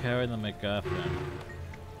see you're carrying the MacGuffin.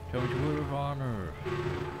 Tell me to word of honor.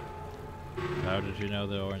 How did you know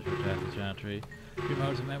the orange protect the Chantry? Three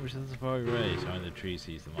modes of members of the Safari race, only the tree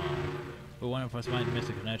sees them all. But one of us might miss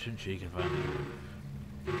a connection, she can find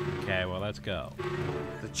you. Okay, well, let's go.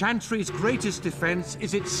 The Chantry's greatest defense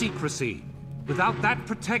is its secrecy. Without that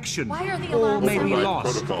protection, why are the all may be Override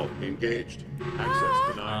lost. protocol engaged.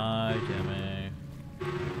 Access denied. Hi, Jimmy.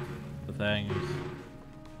 The things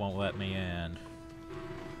won't let me in.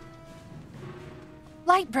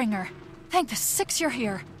 Lightbringer! Thank the six you're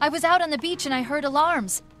here. I was out on the beach and I heard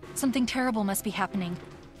alarms. Something terrible must be happening.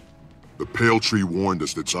 The Pale Tree warned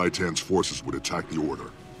us that Zaitan's forces would attack the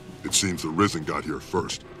Order. It seems the Risen got here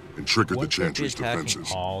first and triggered the Chantry's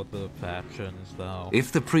defenses. All the factions, though.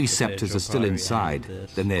 If the Preceptors are still inside,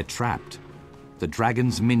 then they're trapped. The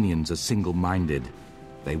Dragon's minions are single-minded.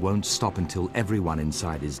 They won't stop until everyone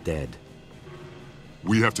inside is dead.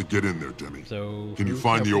 We have to get in there, Demi. So can you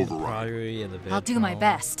find the override? I'll do my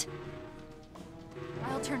best.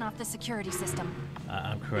 I'll turn off the security system.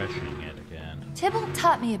 I'm questioning it again. Tibble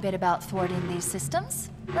taught me a bit about thwarting these systems.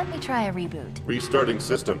 Let me try a reboot. Restarting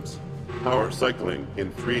systems. Power cycling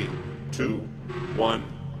in 3, 2, 1.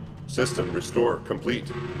 System restore complete.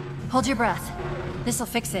 Hold your breath. This'll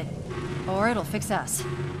fix it. Or it'll fix us.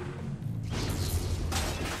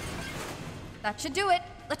 That should do it.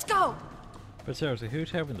 Let's go! But seriously,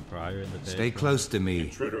 who's having the prior in the Stay close to me.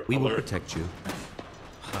 Intruder we will alert. protect you.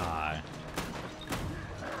 Hi.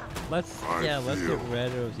 Let's get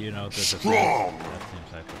rid of, you know, the defense. Strong. That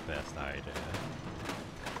seems like the best idea.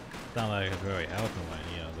 It's not like it's very helpful when,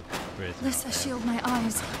 you know, the prison. Lissa, shield my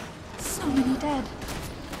eyes. So many dead.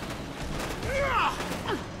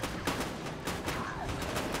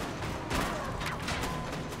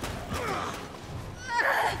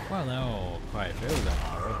 Well, no, quite a few of them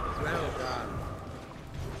are. Well done.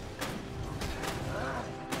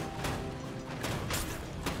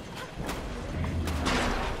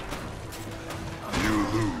 You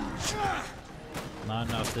lose. Not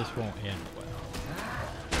enough, this won't end well.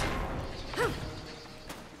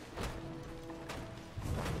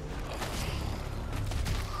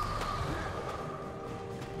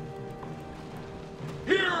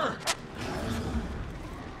 Here!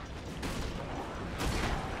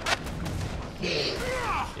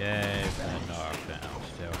 Yay, and knockdown,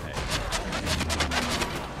 still hate.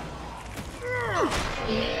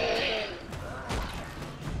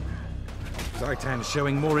 Zaitan's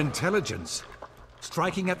showing more intelligence.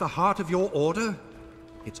 Striking at the heart of your order?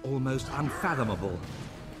 It's almost unfathomable.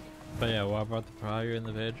 But yeah, what about the prior in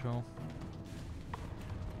the vigil?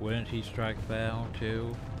 Wouldn't he strike Bell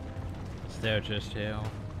too? Instead of just Hill?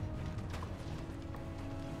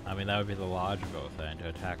 I mean, that would be the logical thing, to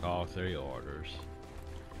attack all three orders.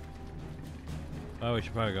 Well, we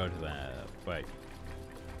should probably go to the... wait.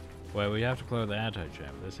 Wait, we have to close the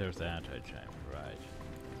antechamber. This here's the antechamber, right.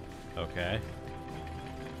 Okay.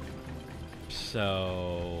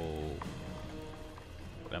 So...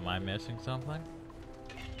 am I missing something?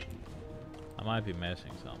 I might be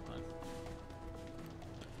missing something.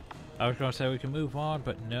 I was gonna say we can move on,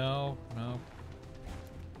 but no, no.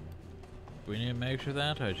 We need to make sure the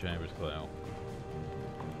antechamber's clear.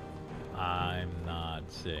 I'm not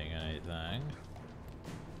seeing anything.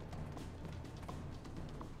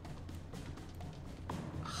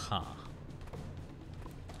 Huh.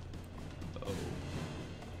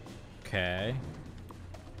 Okay.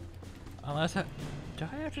 Unless I... do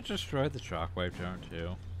I have to destroy the shockwave turn too?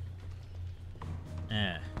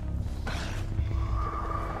 Eh.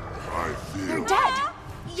 I feel They're dead!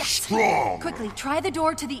 Yes! strong. Quickly, try the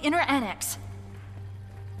door to the inner annex.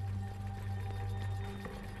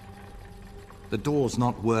 The door's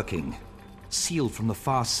not working. Sealed from the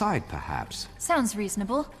far side, perhaps. Sounds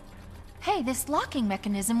reasonable. Hey, this locking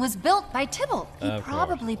mechanism was built by Tibble. He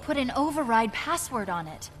probably put an override password on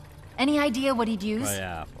it. Any idea what he'd use? By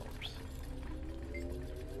apples.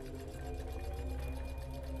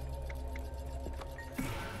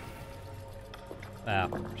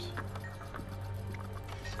 Apples.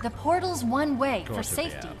 The portal's one way for Course it'd be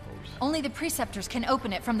safety. apples. Only the Preceptors can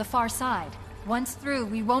open it from the far side. Once through,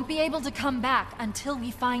 we won't be able to come back until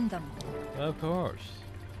we find them. Of course.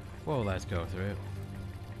 Well, let's go through.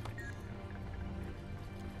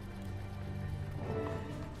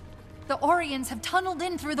 The Orions have tunneled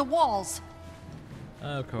in through the walls.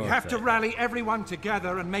 Of course. We have to rally everyone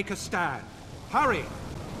together and make a stand. Hurry!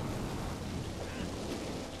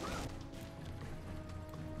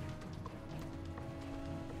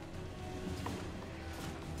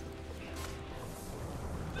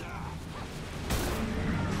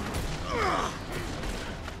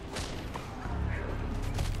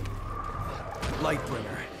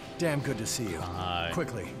 Lightbringer, damn good to see you. Hi.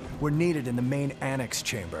 Quickly, we're needed in the main annex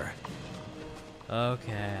chamber.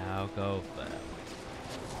 Okay, I'll go for that.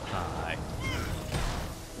 Hi.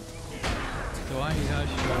 So why are you guys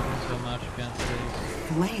struggling so much against these?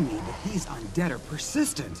 Flamey, these undead are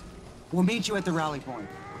persistent. We'll meet you at the rally point.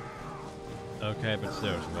 Okay, but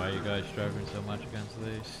seriously, why are you guys struggling so much against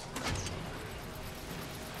these?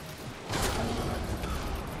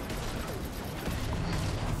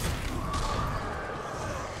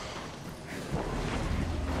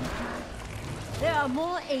 There are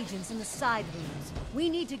more agents in the side rooms. We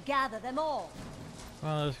need to gather them all.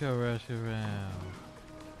 Well, let's go rescue around.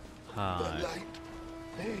 Hi.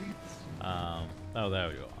 Oh,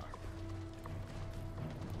 there you are.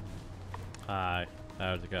 Hi,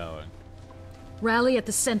 how's it going? Rally at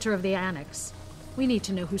the center of the annex. We need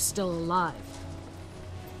to know who's still alive.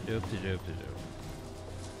 Doop-de-doop-de-doop.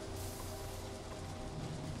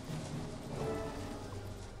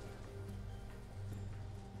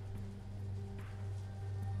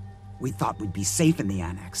 We thought we'd be safe in the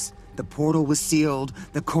annex. The portal was sealed,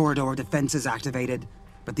 the corridor defenses activated,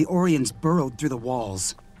 but the Orions burrowed through the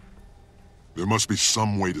walls. There must be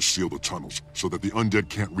some way to seal the tunnels, so that the undead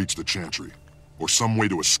can't reach the Chantry. Or some way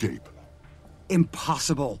to escape.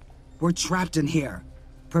 Impossible. We're trapped in here.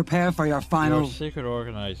 Prepare for your final... You're a secret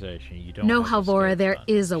organization. You don't No, have Halvora, there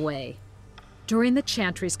is a way. During the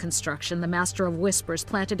Chantry's construction, the Master of Whispers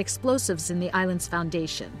planted explosives in the island's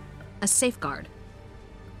foundation. A safeguard.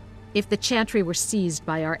 If the Chantry were seized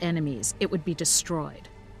by our enemies, it would be destroyed.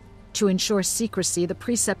 To ensure secrecy, the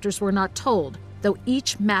Preceptors were not told, though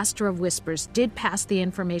each Master of Whispers did pass the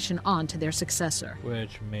information on to their successor.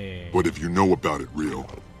 Which means... But if you know about it, Rio,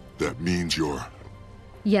 that means you're...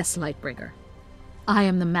 Yes, Lightbringer. I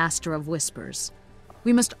am the Master of Whispers.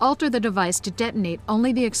 We must alter the device to detonate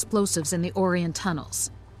only the explosives in the Orient tunnels,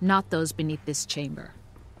 not those beneath this chamber.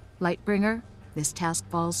 Lightbringer, this task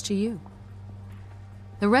falls to you.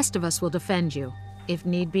 The rest of us will defend you, if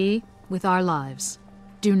need be, with our lives.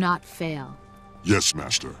 Do not fail. Yes,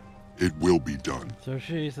 Master. It will be done. So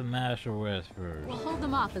she's the Master Whispers. We'll hold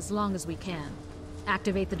them off as long as we can.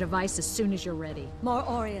 Activate the device as soon as you're ready. More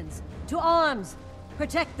Orions. To arms!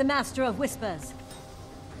 Protect the Master of Whispers.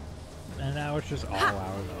 And now it's just all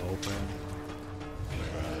out in the open.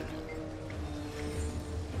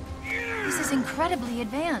 This is incredibly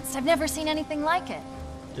advanced. I've never seen anything like it.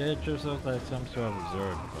 It just looks like some sort of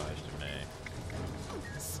observed device to me.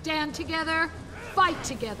 Stand together, fight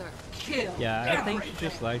together. Kill. Yeah, I think she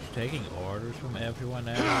just likes taking orders from everyone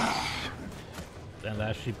else. And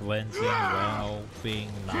that she blends in well, being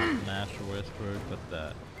not Master Whisperer, but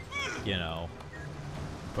the, you know,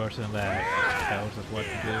 person that tells us what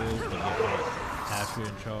to do, but you don't have you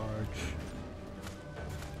in charge.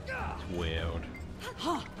 It's weird.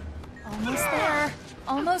 Almost there.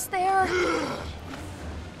 Almost there.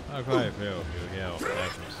 I quite feel you heal.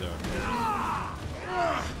 Thank you, sir.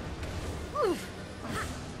 Ooh.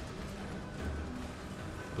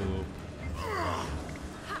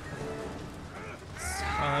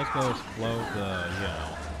 Well, let's go explode the, you know.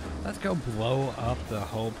 Let's go blow up the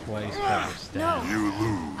whole place that we're standing. No. You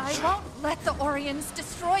lose. I won't let the Orions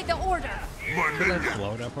destroy the Order. Let's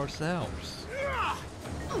blow it up ourselves.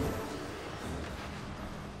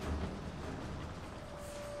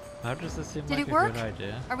 How does this seem like a good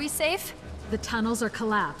idea? Are we safe? The tunnels are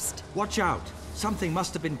collapsed. Watch out! Something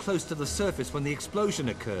must have been close to the surface when the explosion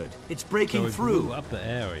occurred. It's breaking through. We blew up the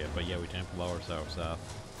area, but yeah, we didn't blow ourselves up.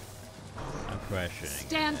 I'm questioning.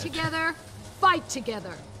 Stand together, fight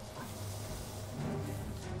together.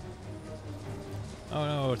 Oh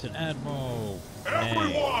no, it's an admiral.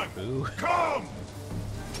 Everyone, come!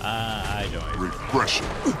 I don't even. Refreshing.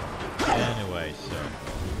 Anyway, so.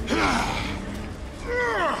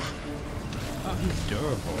 Oh, he's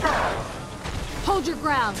durable. Hold your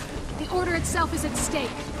ground. The Order itself is at stake.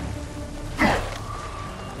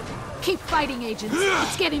 Keep fighting, agents.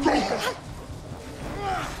 It's getting weaker.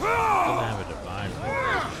 Doesn't have a divine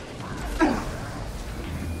force.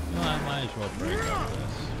 Well, I might as well break up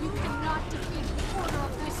this. You cannot defeat the Order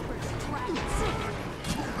of Whispers, dragons.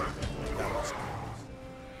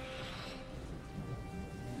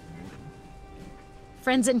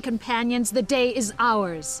 Friends and companions, the day is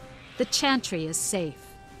ours. The Chantry is safe.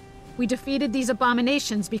 We defeated these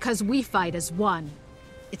abominations because we fight as one.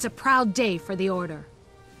 It's a proud day for the Order.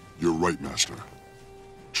 You're right, Master.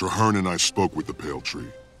 Traherne and I spoke with the Pale Tree.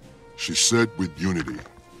 She said with unity,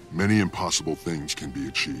 many impossible things can be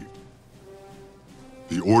achieved.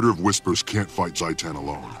 The Order of Whispers can't fight Zhaitan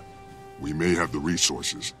alone. We may have the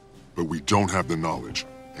resources, but we don't have the knowledge,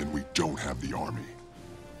 and we don't have the army.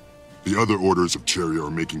 The other orders of Cheria are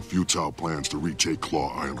making futile plans to retake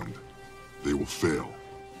Claw Island. They will fail,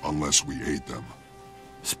 unless we aid them.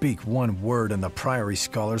 Speak one word and the Priory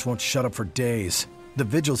scholars won't shut up for days. The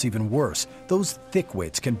Vigil's even worse. Those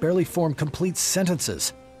thickwits can barely form complete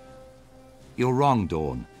sentences. You're wrong,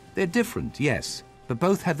 Dawn. They're different, yes, but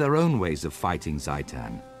both have their own ways of fighting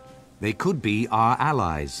Zhaitan. They could be our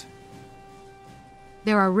allies.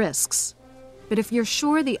 There are risks, but if you're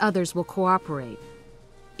sure the others will cooperate,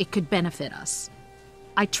 it could benefit us.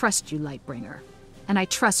 I trust you, Lightbringer, and I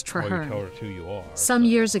trust Traherne. You told us who you are. Some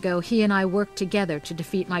years ago, he and I worked together to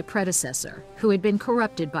defeat my predecessor, who had been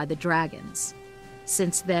corrupted by the dragons.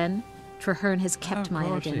 Since then, Traherne has kept my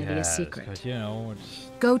identity a secret. You know,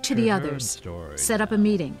 go to the others, set up a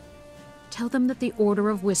meeting. Tell them that the Order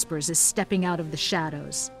of Whispers is stepping out of the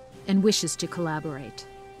shadows and wishes to collaborate.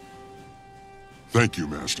 Thank you,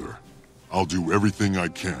 Master. I'll do everything I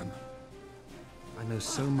can. I know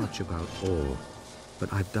so much about all,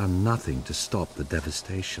 but I've done nothing to stop the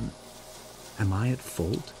devastation. Am I at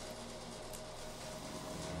fault?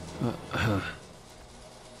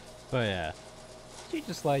 But yeah, she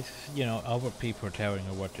just likes, you know, other people telling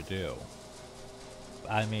her what to do.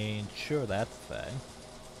 I mean, sure, that's the thing.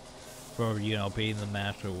 For, you know, being the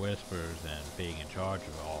Master of Whispers and being in charge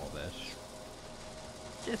of all this.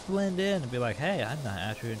 Just blend in and be like, hey, I'm not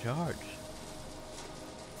actually in charge.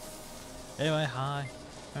 Anyway, hi.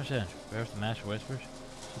 Where's the Master of Whispers?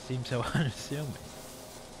 She seems so unassuming.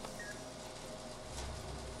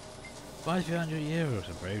 500 euros,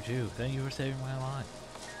 a brave too. Thank you for saving my life.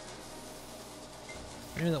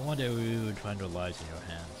 You knew that one day we would find our lives in your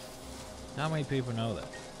hands. How many people know that?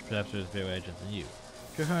 Perhaps there's bigger agents than you.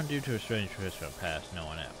 Traherne, due to a strange twist from past, no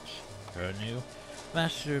one else. Traherne knew.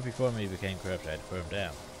 Master before me became corrupt, I had to put him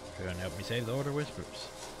down. Traherne helped me save the Order Whispers.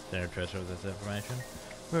 Senator trust over this information.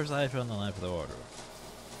 Where's life on the line for the Order?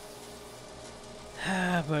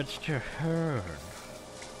 But it's Traherne.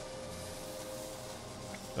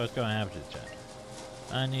 What's going to happen to the Chant?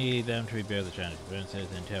 I need them to rebuild the Chant defenses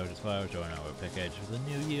and intelligence powers join our pick edge of the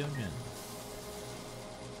new Union.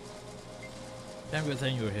 Damn good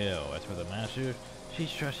thing you're here. As for the Master,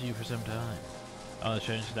 she's trusted you for some time. All the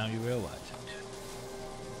changes now you realize it.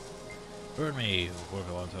 Burn me, who work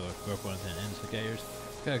alongside those corrupt ones and instigators.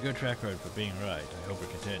 Got a good track record for being right. I hope it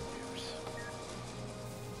continues.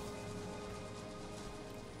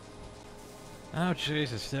 Oh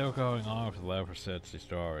jeez, it's still going on for the level 60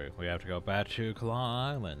 story. We have to go back to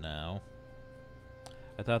Claw Island now.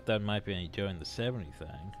 I thought that might be doing the 70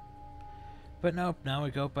 thing. But nope, now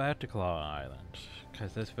we go back to Claw Island.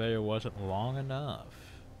 Because this video wasn't long enough.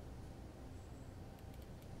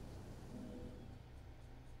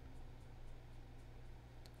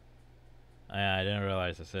 I didn't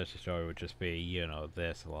realize the 60 story would just be, you know,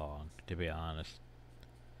 this long, to be honest.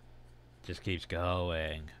 Just keeps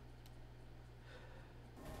going.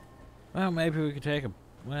 Well, maybe we could take a...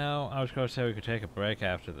 Well, I was going to say we could take a break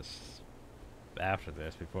after this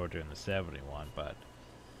before doing the 71, but...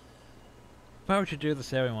 Probably should do the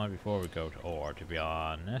 71 before we go to Ore, to be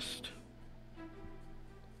honest.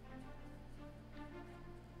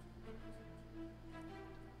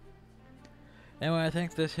 Anyway, I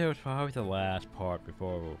think this here is probably the last part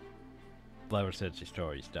before level 60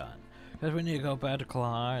 story's done. Because we need to go back to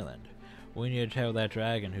Claw Island. We need to tell that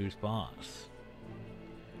dragon who's boss.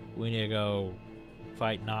 We need to go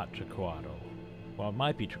fight not Triquato. Well, it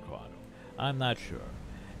might be Triquato. I'm not sure.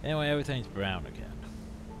 Anyway, everything's brown again.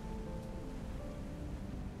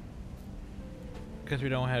 Because we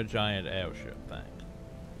don't have a giant airship thing.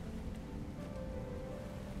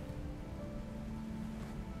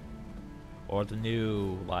 Or the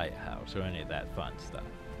new lighthouse, or any of that fun stuff.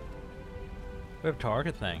 We have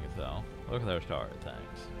target things, though. Look at those target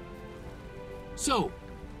things. So,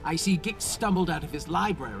 I see Gix stumbled out of his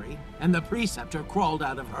library, and the Preceptor crawled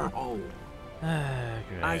out of her hole.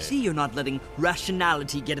 I see you're not letting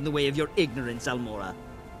rationality get in the way of your ignorance, Almora.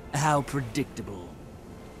 How predictable.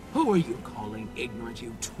 Who are you calling ignorant,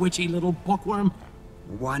 you twitchy little bookworm?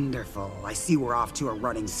 Wonderful. I see we're off to a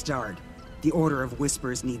running start. The Order of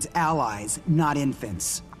Whispers needs allies, not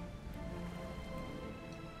infants.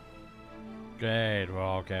 Great, we're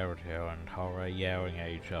all gathered here and already yelling at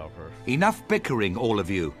each other. Enough bickering, all of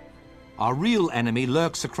you. Our real enemy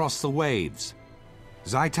lurks across the waves.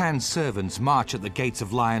 Zhaitan's servants march at the gates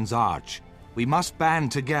of Lion's Arch. We must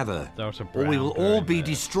band together, or we will all be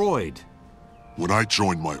destroyed. When I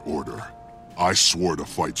joined my order, I swore to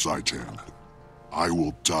fight Zhaitan. I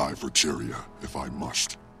will die for Tyria if I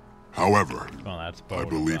must. However, I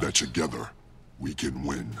believe that together, we can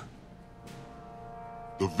win.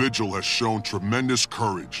 The Vigil has shown tremendous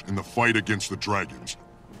courage in the fight against the dragons.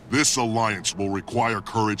 This alliance will require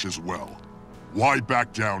courage as well. Why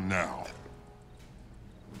back down now?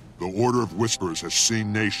 The Order of Whispers has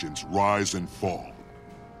seen nations rise and fall.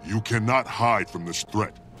 You cannot hide from this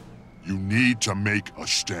threat. You need to make a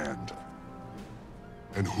stand.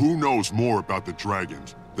 And who knows more about the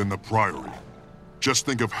dragons than the Priory? Just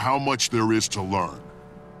think of how much there is to learn.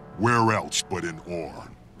 Where else but in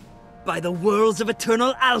Orn? By the worlds of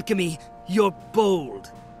eternal alchemy, you're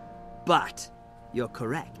bold. But you're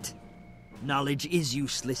correct. Knowledge is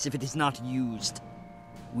useless if it is not used.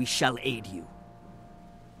 We shall aid you.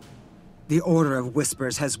 The Order of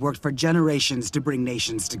Whispers has worked for generations to bring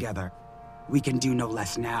nations together. We can do no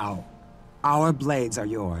less now. Our blades are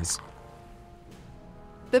yours.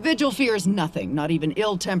 The Vigil fears nothing, not even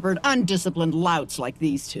ill-tempered, undisciplined louts like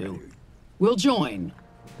these two. We'll join,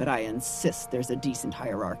 but I insist there's a decent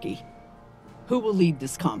hierarchy. Who will lead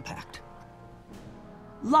this compact?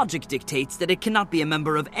 Logic dictates that it cannot be a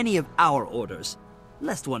member of any of our orders,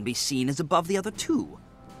 lest one be seen as above the other two.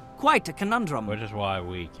 Quite a conundrum. Which is why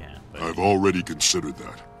we can't. I've already considered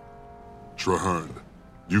that. Traherne,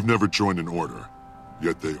 you've never joined an order,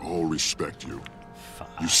 yet they all respect you. Fine.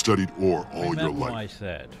 You studied Ore all your life. I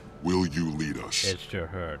said. Will you lead us? It's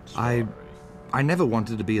Traherne. I never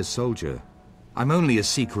wanted to be a soldier. I'm only a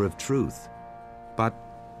seeker of truth. But,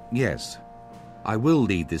 yes, I will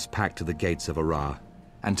lead this pack to the gates of Ara,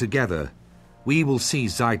 and together, we will see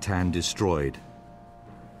Zhaitan destroyed.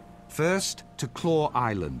 First, to Claw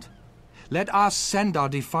Island. Let us send our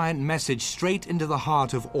defiant message straight into the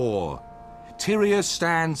heart of Ore. Tyria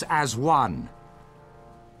stands as one.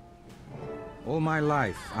 All my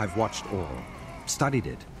life, I've watched Ore, studied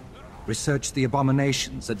it, researched the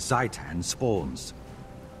abominations that Zhaitan spawns.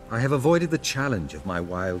 I have avoided the challenge of my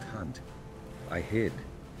wild hunt. I hid,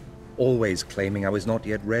 always claiming I was not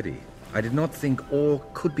yet ready. I did not think Ore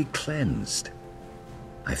could be cleansed.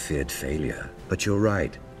 I feared failure, but you're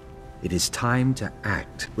right. It is time to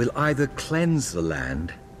act. We'll either cleanse the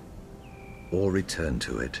land, or return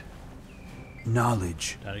to it.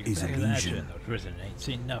 Knowledge is illusion. The prison ain't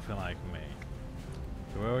seen nothing like me.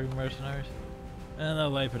 So where are you mercenaries? And no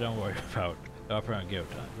labor, don't worry about. Offer on guild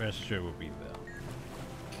time. Rest assured will be there.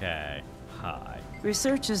 Okay. Hi.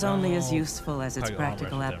 Research is only as useful as its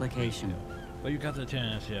practical application. Well, you got the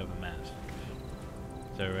tendency of a master.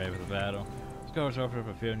 So ready for the battle? Scholars offered up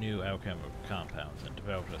a few new alchemical compounds and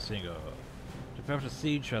developed a siege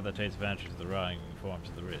shot that takes advantage of the rotting forms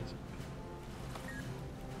of the Risen.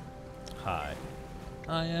 Hi.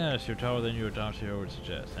 Ah yes, you're taller than your dossier would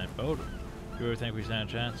suggest, and bolder. You really think we stand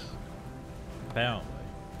a chance? Apparently.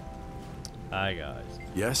 Hi guys.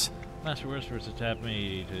 Yes? Master Whispers has tapped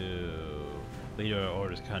me to lead your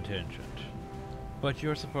order's contingent. But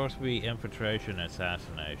you're supposed to be infiltration and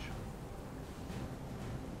assassination.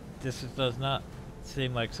 This does not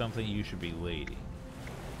seem like something you should be leading.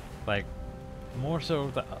 Like, more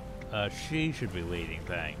so she should be leading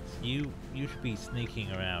things. You should be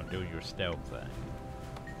sneaking around doing your stealth thing.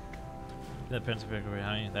 That pencil picker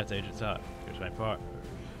behind you, that's Agent Charr. Here's my partner.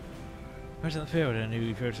 I was in the field and he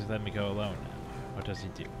refused to let me go alone now. What does he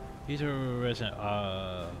do? He's a resident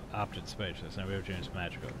opted specialist and returns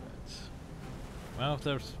magical events. Well, if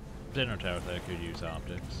there's dinner towers that could use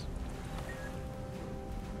optics.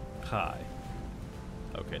 Hi.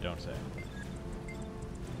 Okay, don't say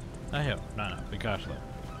anything. No, be cautious.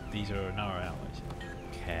 These are not our allies.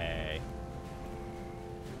 Okay.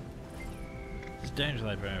 It's dangerous,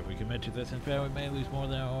 like if we commit to this, in fact, we may lose more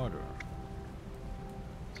than our order.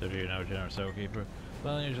 So do you know General Soulkeeper?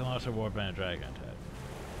 Well, usually lost a warband dragon attack.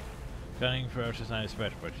 Cunning, ferocious, not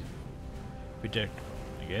special, but predictable.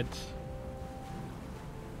 And gets?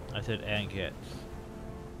 I said and gets.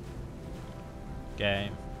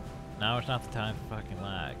 Game. Now it's not the time for fucking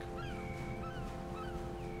lag.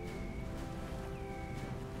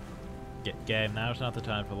 Game, now it's not the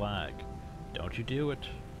time for lag. Don't you do it.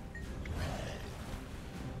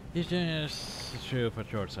 He's doing this, it's true, but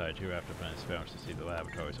short side here after finding experiments to see the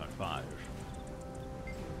laboratories on fire.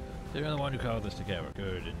 So you're the one who called this together.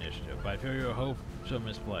 Good initiative. But I fear your hope so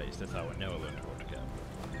misplaced. That's how we never learn to work together.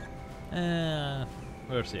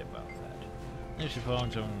 We'll see about that. You should follow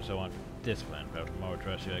someone so undisciplined, but the more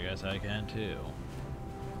trust you, I guess I can too.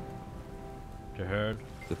 To heard?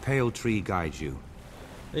 The pale tree guides you.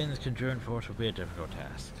 Leading this conjuring force will be a difficult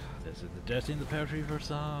task. This is the destiny of the pale tree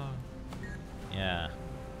foresaw. Yeah.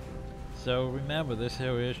 So remember, this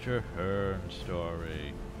here is Traherne's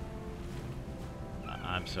story.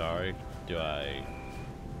 I'm sorry. Do I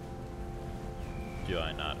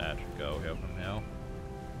not have to go here from here?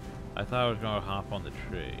 I thought I was gonna hop on the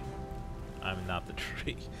tree. I mean, not the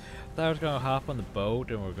tree. I thought I was gonna hop on the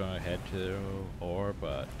boat and we're gonna head to Ore,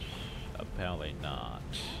 but apparently not.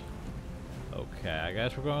 Okay,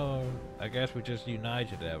 I guess we just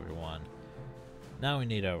united everyone. Now we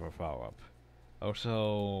need our follow-up.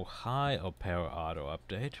 Also, hi Opera Auto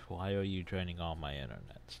Update. Why are you draining all my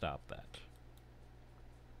internet? Stop that.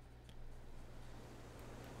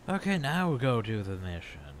 Okay, now we'll go do the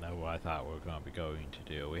mission. That's what I thought we were going to be going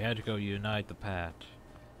to do. We had to go unite the Pat.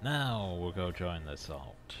 Now we'll go join the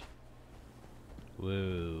assault.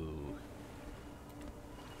 Woo.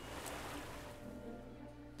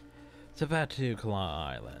 Sabatu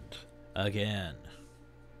Island. Again.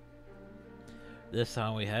 This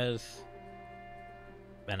time we has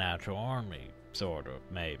an actual army, sort of,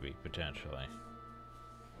 maybe, potentially.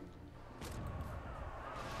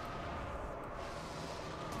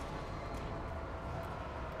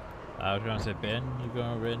 I was gonna say, Ben, you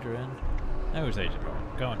gonna render in? No, it's Agent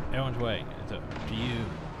Charr. Go on, everyone's waiting. It's up to you.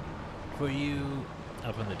 For you,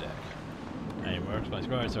 up on the deck. Any works, my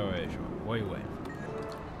squad, sorry, sure. What are you waiting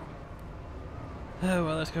for? Oh,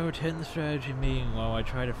 well, let's go attend the strategy meeting while I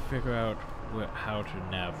try to figure out how to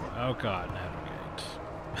navigate. Oh god, navigate.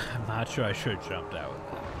 I'm not sure I should have jumped out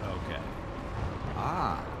with that. Okay.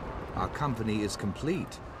 Ah, our company is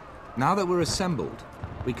complete. Now that we're assembled,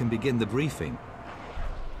 we can begin the briefing.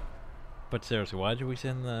 But seriously, why did we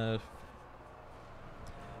send the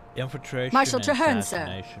infiltration Marshal and Traherne, sir.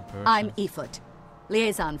 person? I'm Efoot,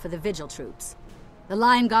 liaison for the Vigil troops. The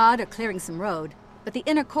Lion Guard are clearing some road, but the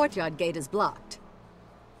inner courtyard gate is blocked.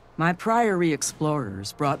 My Priory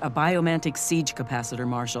explorers brought a biomantic siege capacitor,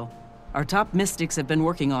 Marshal. Our top mystics have been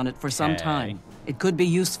working on it for some time. It could be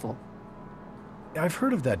useful. I've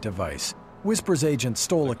heard of that device. Whisper's agent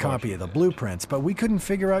stole a copy of the blueprints, but we couldn't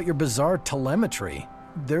figure out your bizarre telemetry.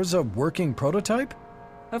 There's a working prototype?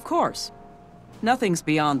 Of course. Nothing's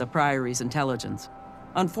beyond the Priory's intelligence.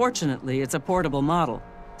 Unfortunately, it's a portable model,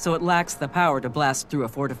 so it lacks the power to blast through a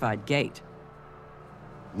fortified gate.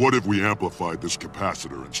 What if we amplified this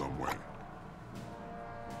capacitor in some way?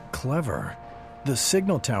 Clever. The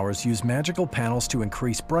signal towers use magical panels to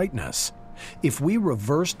increase brightness. If we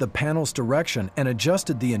reversed the panel's direction and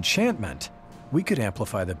adjusted the enchantment, we could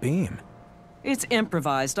amplify the beam. It's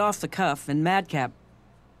improvised off the cuff and madcap.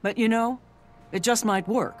 But you know, it just might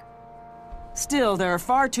work. Still, there are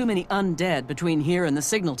far too many undead between here and the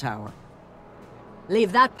signal tower.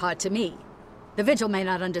 Leave that part to me. The Vigil may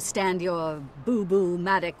not understand your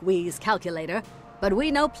boo-boo-matic wheeze calculator, but we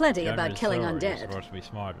know plenty about killing undead. You're supposed to be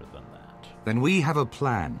smarter than that. Then we have a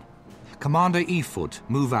plan. Commander Efoot,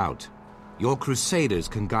 move out. Your crusaders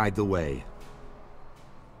can guide the way.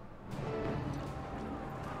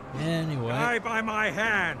 Anyway. Die by my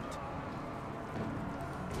hand!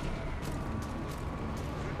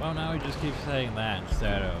 Well, now we just keep saying that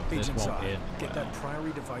instead of this Agent won't Charr, end get well. that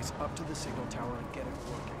Priory device up to the signal tower and get it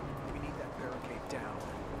working. We need that barricade down.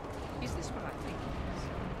 Is this what I think it is?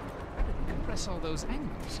 How did we compress all those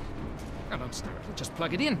angles? Oh, don't start. Just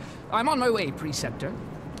plug it in. I'm on my way, Preceptor.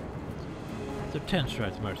 The 10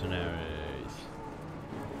 strikes mercenaries.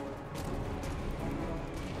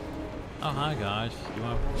 Oh, hi guys. You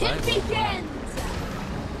want to play? It begins!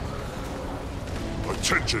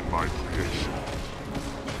 Attention, my creation.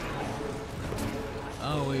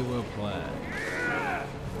 Oh, we will play.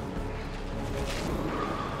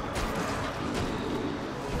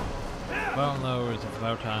 Well, no, it's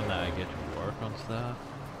about time that I get to work on stuff.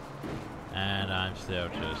 And I'm still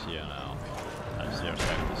just, you know, I'm still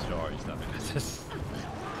checking the story stuff because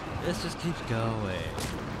this just keeps going.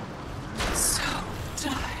 So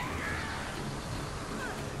tired.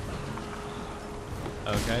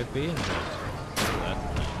 Okay, be interested. That's the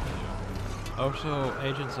thing. Also,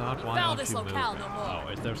 Agent Zod, why don't you move it? Oh,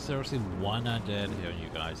 is there seriously one undead here and you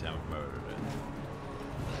guys haven't murdered it?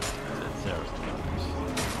 Seriously, guys.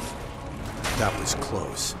 That was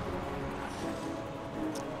close.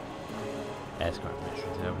 Escort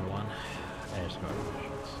missions, everyone. Escort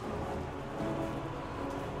missions.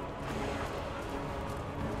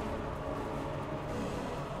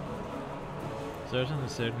 So there's the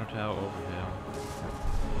signal tower over here.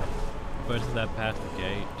 But isn't that past the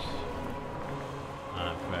gate?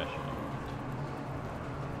 I'm crashing.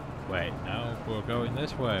 Wait, no, we're going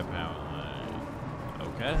this way apparently.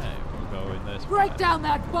 Okay, we're going this way. Break down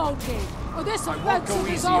that bulkhead, or this offensive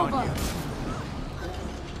is over!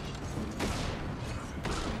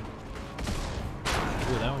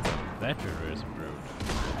 Ooh, that one's a veteran brute.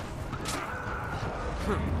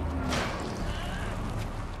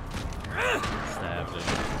 Stabbed it.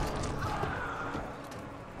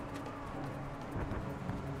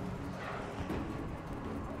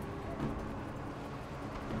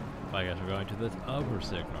 I guess we're going to this other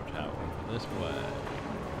signal tower this way.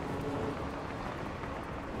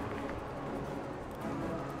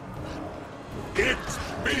 It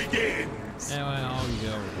begins! Anyway, I'll go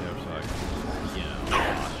over there so I can, you know,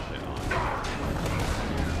 toss shit on.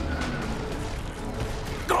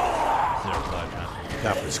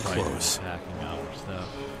 That was close. Packing our stuff.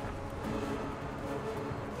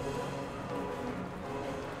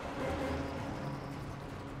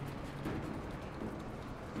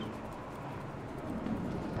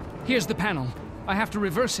 Here's the panel. I have to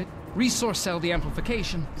reverse it, resource cell the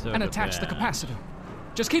amplification, and attach the capacitor.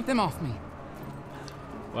 Just keep them off me.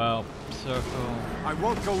 Well, circle. I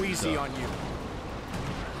won't go easy on you.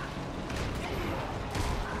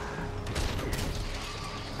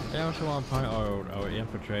 They also want to point out our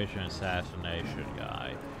infiltration assassination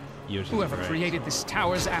guy. Whoever created this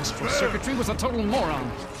tower's astral circuitry was a total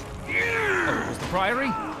moron. Oh, it was the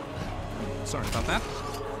Priory? Sorry about that.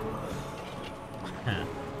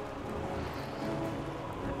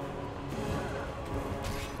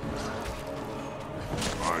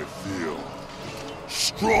 I feel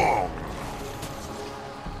strong.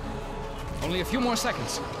 Only a few more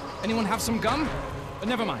seconds. Anyone have some gum?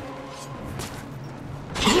 Never mind.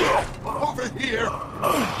 Over here!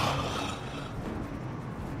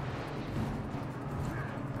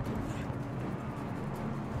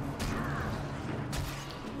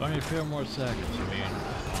 Only a few more seconds. I mean, I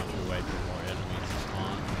want to wait for more enemies to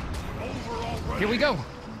spawn. Here we go.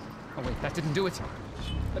 Oh wait, that didn't do it.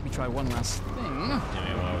 Let me try one last thing. Give me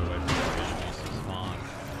while we wait for more enemies to spawn.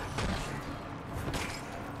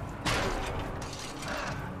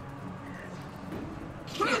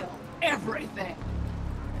 Kill everything.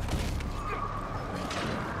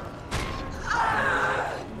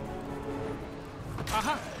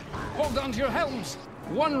 Aha! Hold on to your helms.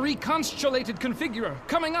 One reconstellated configurer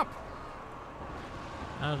coming up.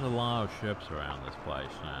 There's a lot of ships around this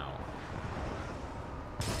place now.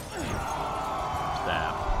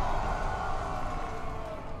 Stab.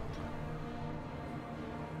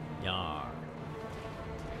 Yar.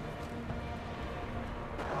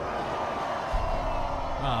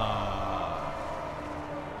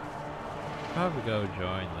 Probably go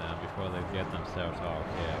join them before they get themselves all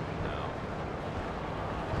killed, you know.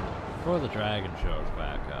 Before the dragon shows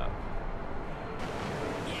back up.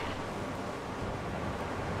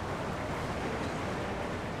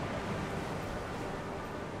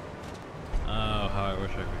 Oh, how I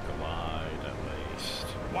wish I could glide at least.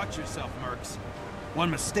 Watch yourself, Mercs. One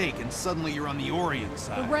mistake and suddenly you're on the Orient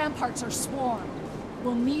side. The ramparts are swarmed.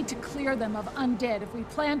 We'll need to clear them of undead if we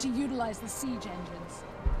plan to utilize the siege engines.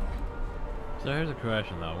 So here's a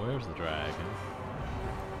question though, where's the dragon?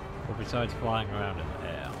 Well, besides flying around in the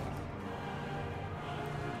air.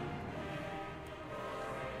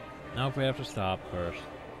 Nope, we have to stop first.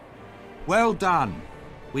 Well done.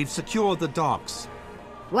 We've secured the docks.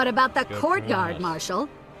 What about the Good courtyard, for us. Marshal?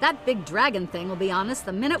 That big dragon thing will be on us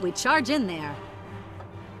the minute we charge in there.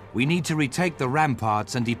 We need to retake the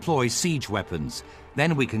ramparts and deploy siege weapons.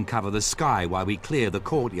 Then we can cover the sky while we clear the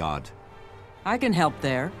courtyard. I can help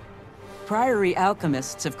there. Priory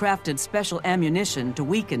alchemists have crafted special ammunition to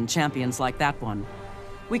weaken champions like that one.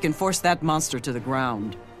 We can force that monster to the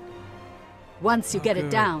ground. Once you get it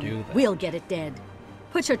down, we'll get it dead.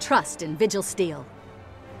 Put your trust in Vigil Steel.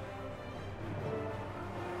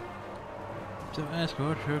 So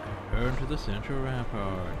escort Charr to the central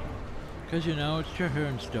rampart. Cause you know it's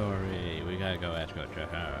Charr's story. We gotta go escort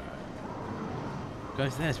Charr.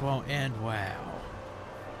 Cause this won't end well.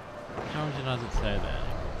 How much doesn't say that?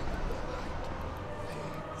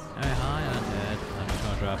 Hey, hi, undead. I'm just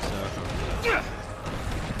gonna drop circles.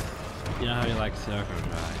 You know how you like circles,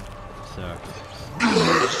 right? Circles.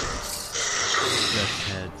 Just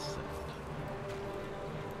heads.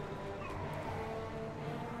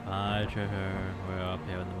 Hi, Charr. We're up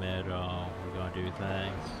here in the middle. We're gonna do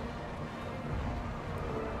things.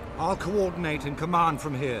 I'll coordinate and command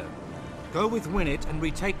from here. Go with Winnet and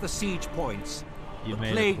retake the siege points. The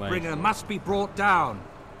Plaguebringer must be brought down.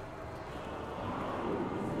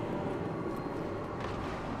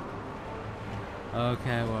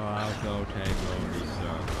 Okay, well, I'll go take over these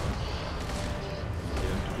circles.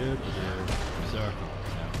 Circle.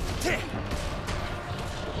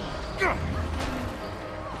 No.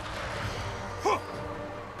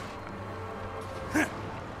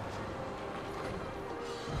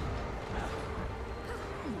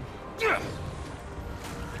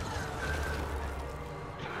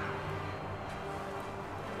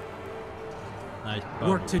 Nice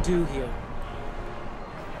work to do here.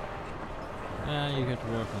 Yeah, you get to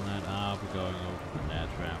work on that. I'll be going over the Net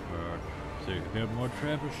rampart so you can build more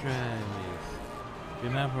trebuchets.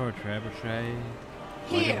 Remember a trebuchet?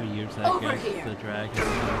 Why did we use that against the dragon?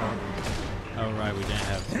 Oh right, we didn't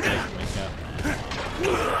have space to make up that.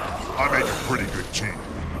 I make a pretty good team.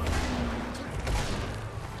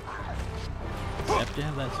 Have to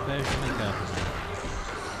have that space to make up.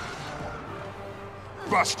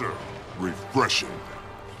 Buster, refreshing.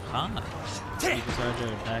 Huh? You decided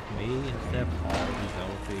to attack me instead of all these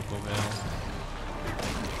old people, Bill?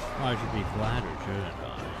 Well, I should be flattered, shouldn't I?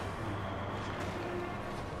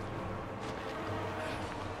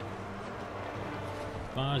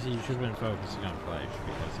 Honestly, you should have been focusing on Flash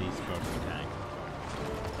because he's supposed to be tank.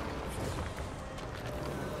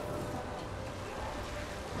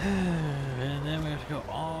 And then we have to go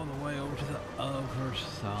all the way over to the other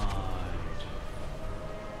side.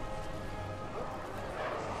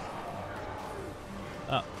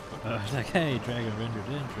 Oh, it's like, hey, dragon rendered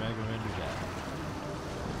in, dragon rendered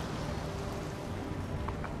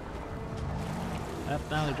out.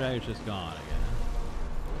 Now the dragon's just gone again.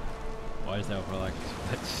 Why is that for like a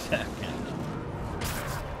split second?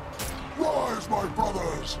 Rise, my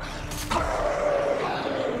brothers!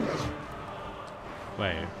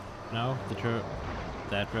 Wait, no?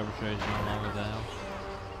 That trebuchet is no longer down?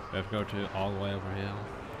 We have to go to all the way over here?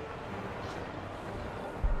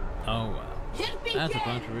 Oh wow. That's a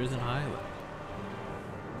bunch of Risen Highland.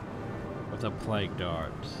 With the plague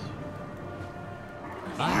darts.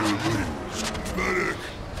 Medic!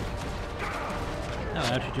 No,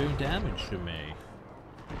 actually doing damage to me.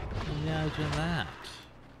 Imagine that.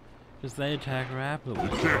 Because they attack rapidly. You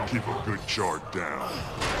can't keep a good Charr down.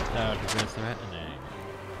 That would be threatening.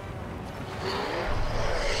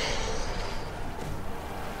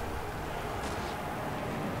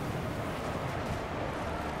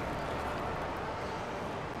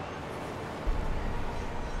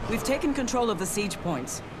 We've taken control of the siege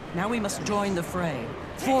points. Now we must join the fray.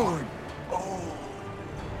 Forward!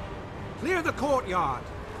 Clear the courtyard!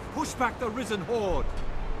 Push back the risen horde!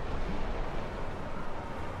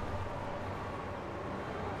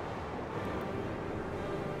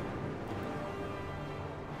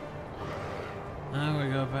 Now we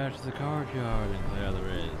go back to the courtyard and clear the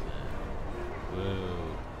risen. Whoa.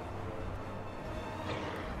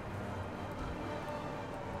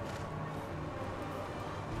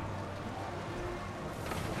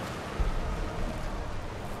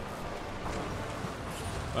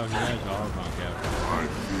 Oh, you guys are bunk out. I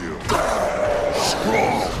feel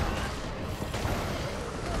strong.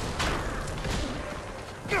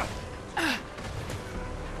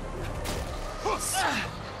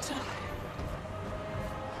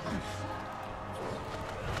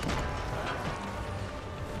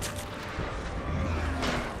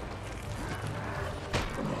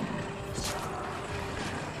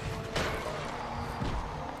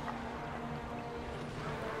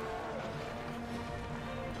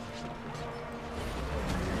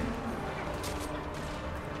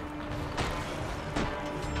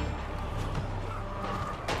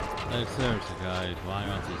 Like seriously guys, why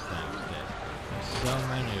aren't these things dead? There's so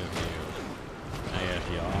many of you. I guess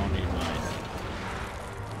you all need money.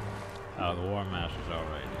 Oh, the War Master's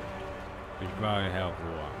already dead. We should probably help the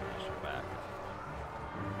War Master back.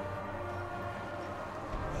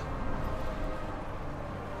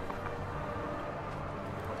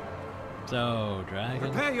 So, dragon?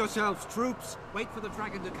 Prepare yourselves, troops. Wait for the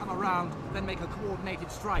dragon to come around, then make a coordinated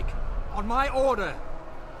strike. On my order.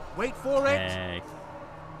 Wait for it. Hey.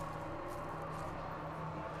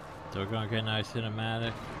 So we're gonna get a nice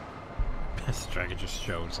cinematic. This dragon just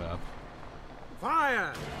shows up.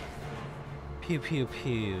 Fire! Pew pew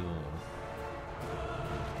pew.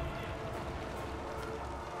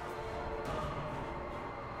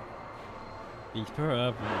 He's put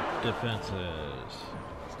up defenses.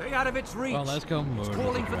 Stay out of its reach. Well, let's go murder it's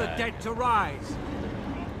calling for the dead to rise.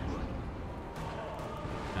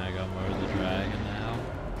 Can I go murder the dragon now?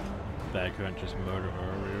 That I couldn't just murder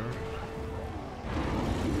earlier.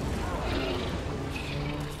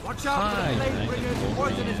 Watch out for the flame bringer's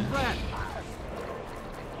poisonous breath.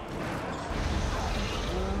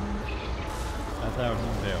 I thought it was a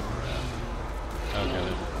bill. Okay,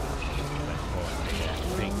 that's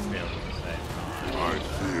pink bill at the same time. I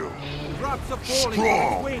feel Drops are falling from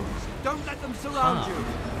its wings. Don't let them surround you.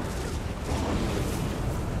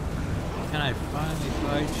 Can I finally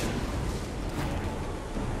fight you?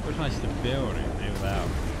 Where's my stability? Maybe without.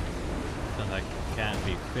 Sounds like it can't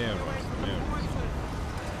be filled with stability.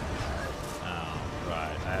 Oh,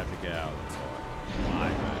 right. I have to get out of the void. My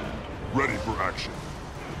bad. ready for action.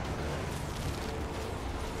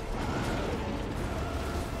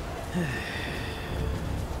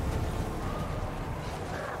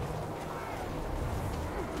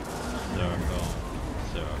 Circle,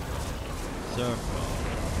 circle, Circle.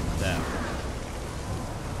 That.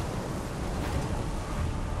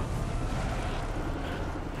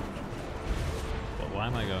 But why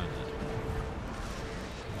am I going this way?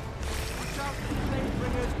 Watch out,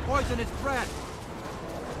 Flamebringer's poisonous breath!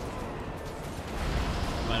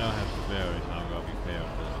 I don't have severity, so I'm gonna be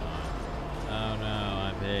failed this time. Oh no,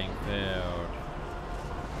 I'm being failed.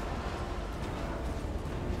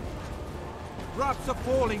 Grubs are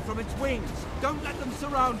falling from its wings. Don't let them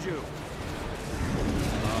surround you.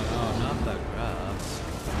 Oh no, not the grubs.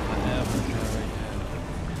 I have a cherry too.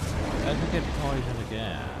 As we get poisoned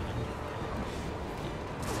again.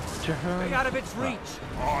 Stay out of its reach.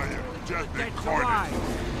 I am death incarnate.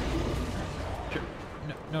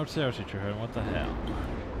 No, seriously, Charr, what the hell?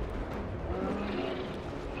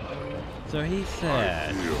 So he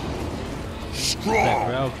said that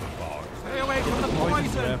grubs were falling. Stay away from the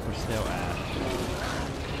poison grubs were still active.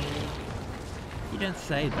 He didn't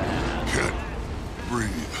say that. Can't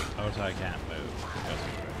breathe. Oh, so I can't move.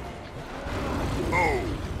 Oh,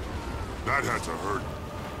 that had to hurt.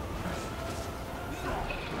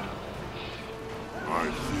 I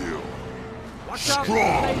feel Watch out,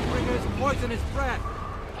 strong. Flamebringer's poisonous breath.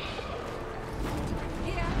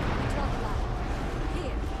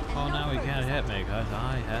 Oh, now he can't hit me because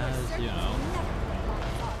I has, you know,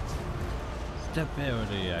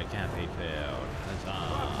 stability. I can't be failed.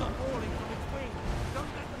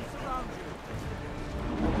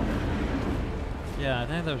 Yeah, I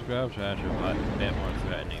think those grubs are actually a bit more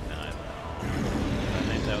threatening than I thought. I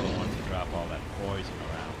think they're the ones that drop all that poison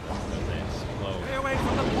around them because they explode. Stay away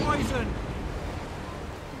from the poison!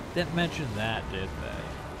 Didn't mention that, did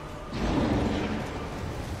they?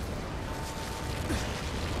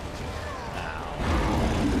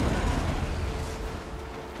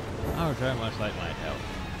 I would very much like my help.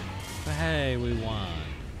 But hey, we won.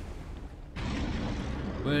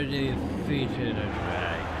 We defeated a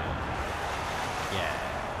dragon. Yeah.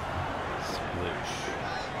 Sploosh.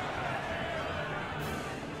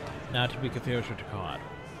 Not to be confused with the card.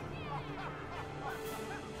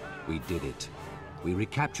 We did it. We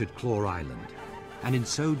recaptured Claw Island. And in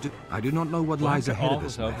so do... I do not know what lies ahead of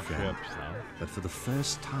us, my friend. But for the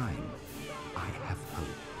first time, I have hope.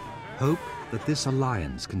 Hope that this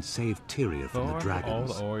alliance can save Tyria from the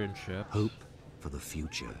dragons. All the Orient ships. Hope for the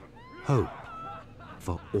future. Hope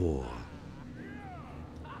for Orr.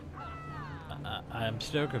 I'm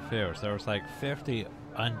still confused. There was like 50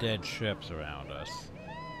 undead ships around us.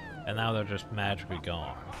 And now they're just magically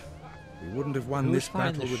gone. We wouldn't have won this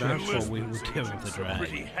battle without you. So we would deal with the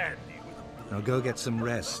dragon. Now go get some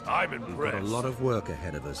rest. I'm impressed. We've got a lot of work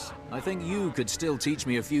ahead of us. I think you could still teach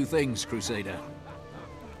me a few things, Crusader.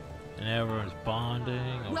 And everyone's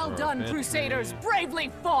bonding. Well done, Crusaders!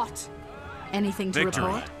 Bravely fought! Anything to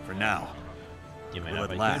report? For now. You may Will not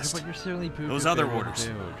it be last? but you're silly Those other orders.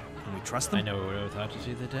 Can we trust them? I know we would have thought to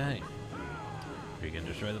see the day. We can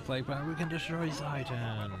destroy the plague power, we can destroy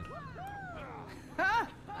Titan.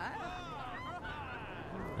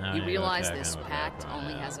 You realize this pact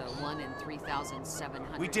only has a 1 in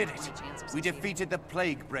 3,700 We did it. chance of We defeated the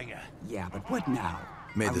Plague Bringer. Yeah, but what now?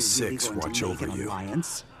 May Are the we Six really going watch to make over an you.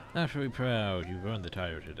 Alliance? Naturally proud, you won the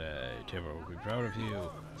title today. Timber will be proud of you.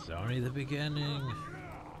 It's only the beginning.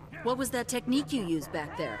 What was that technique you used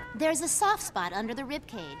back there? There's a soft spot under the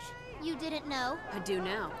ribcage. You didn't know? I do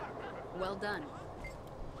now. Well done.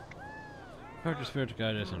 If our spirit to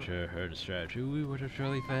guide us and share her strategy, we would have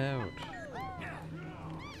surely failed.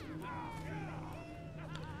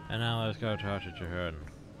 And now let's go talk to Charr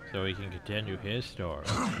so he can continue his story.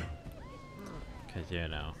 Because, you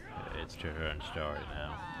know, it's Charr's story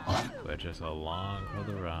now. We're just along for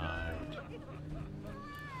the ride.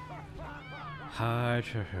 Hi,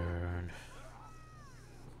 Charr.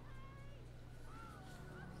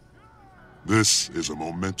 This is a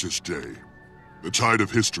momentous day. The tide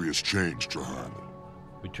of history has changed, Charr.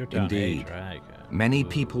 We took down Indeed. a dragon. Many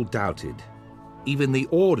people doubted. Even the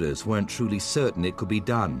Orders weren't truly certain it could be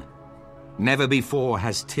done. Never before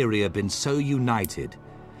has Tyria been so united.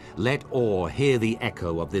 Let Orr hear the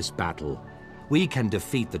echo of this battle. We can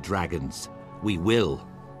defeat the dragons. We will.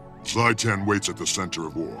 Zhaitan waits at the center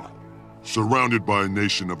of Orr, surrounded by a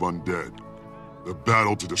nation of undead. The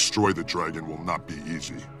battle to destroy the dragon will not be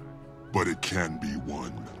easy, but it can be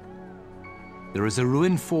won. There is a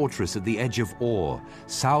ruined fortress at the edge of Orr,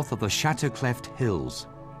 south of the Shattercleft Hills.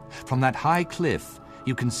 From that high cliff,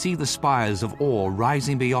 you can see the spires of Orr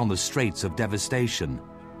rising beyond the Straits of Devastation.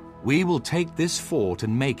 We will take this fort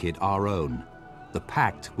and make it our own. The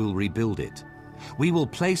Pact will rebuild it. We will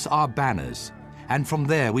place our banners, and from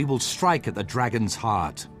there we will strike at the dragon's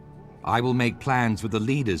heart. I will make plans with the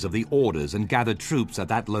leaders of the Orders and gather troops at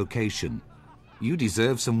that location. You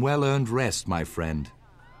deserve some well-earned rest, my friend.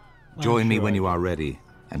 Join me when you are ready,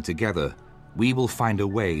 and together, we will find a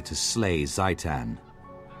way to slay Zaitan.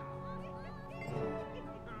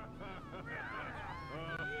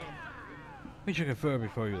 We should confer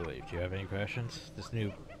before you leave. Do you have any questions? This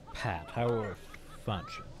new PAT, how will it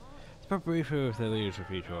function? Spoke briefly with the leaders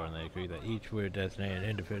of each order, and they agree that each would designate an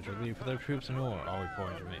individual leader for their troops in war, all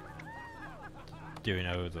reporting to me. Do we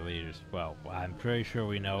know who the leaders? Well, I'm pretty sure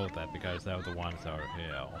we know that because they're the ones that are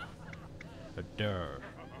here.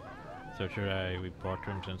 So should I report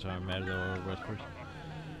to him since I'm met or whispers?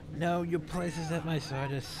 No, your place is at my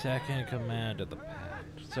side as second in command of the PAT.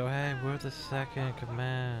 So hey, we're the second in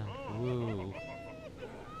command. Woo.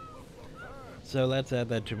 So let's add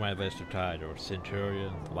that to my list of titles.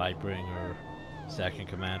 Centurion, Lightbringer, second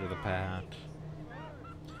command of the PAT.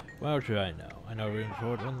 Well, should I know? I know we're in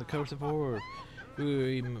fort on the coast of Horror.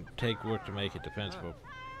 We take work to make it defensible.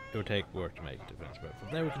 It will take work to make it defensible.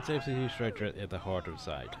 From there we can safely strike at the heart of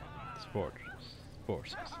Zaitan's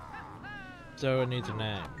forces. So it needs a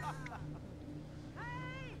name.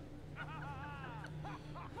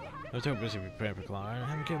 I was so busy preparing for Claw, I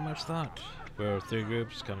haven't given much thought. We're 3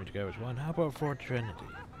 groups coming together as one. How about Fort Trinity?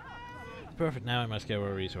 Perfect, now I must get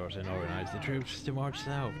our resources and organize the troops to march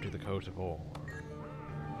south to the coast of Horror.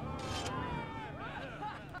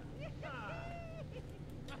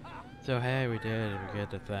 So hey, we did it, we get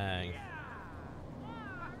the thing.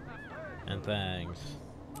 And thanks.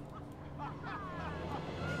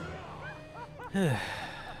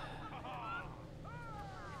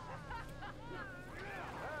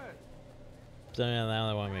 So yeah, now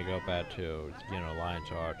they want me to go back to,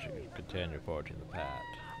 Lion's Arch and continue forging the PAT.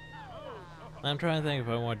 I'm trying to think if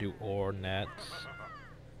I want to do ArenaNet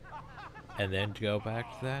and then go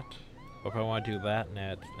back to that, or if I want to do that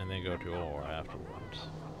net and then go to Ore afterwards.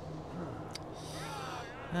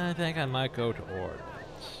 I think I might go to Ore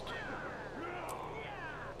next.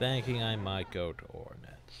 Thinking I might go to Ore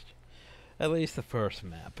next. At least the first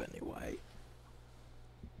map anyway.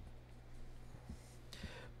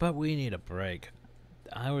 But we need a break.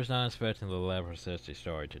 I was not expecting the level 60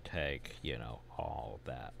 story to take, all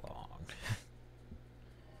that long.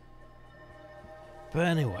 But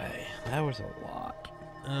anyway, that was a lot.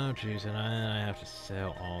 Oh jeez, and I have to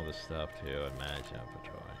sell all this stuff too and manage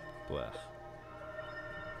inventory. Blech.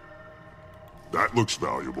 That looks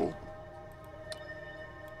valuable.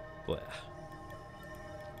 Blech.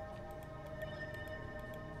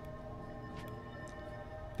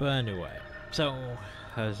 But anyway, so,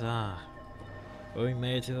 huzzah. We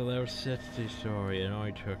made it to the level 60 story. It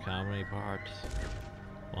only took how many parts?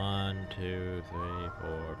 1, 2, 3,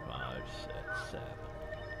 4, 5, 6, 7.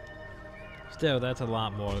 Still, that's a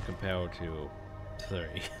lot more compared to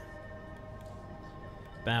 3.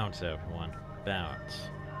 Bounce, everyone. Bounce.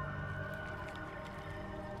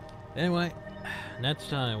 Anyway, next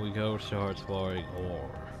time we go start exploring Ore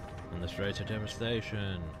and the Straits of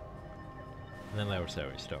Devastation. And then level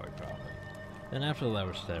 70 story, probably. Then after the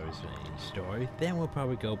level 70 story, then we'll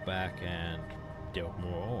probably go back and deal with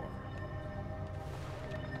more Ore.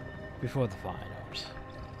 Before the finals.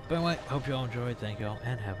 But anyway, hope you all enjoyed, thank you all,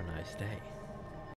 and have a nice day.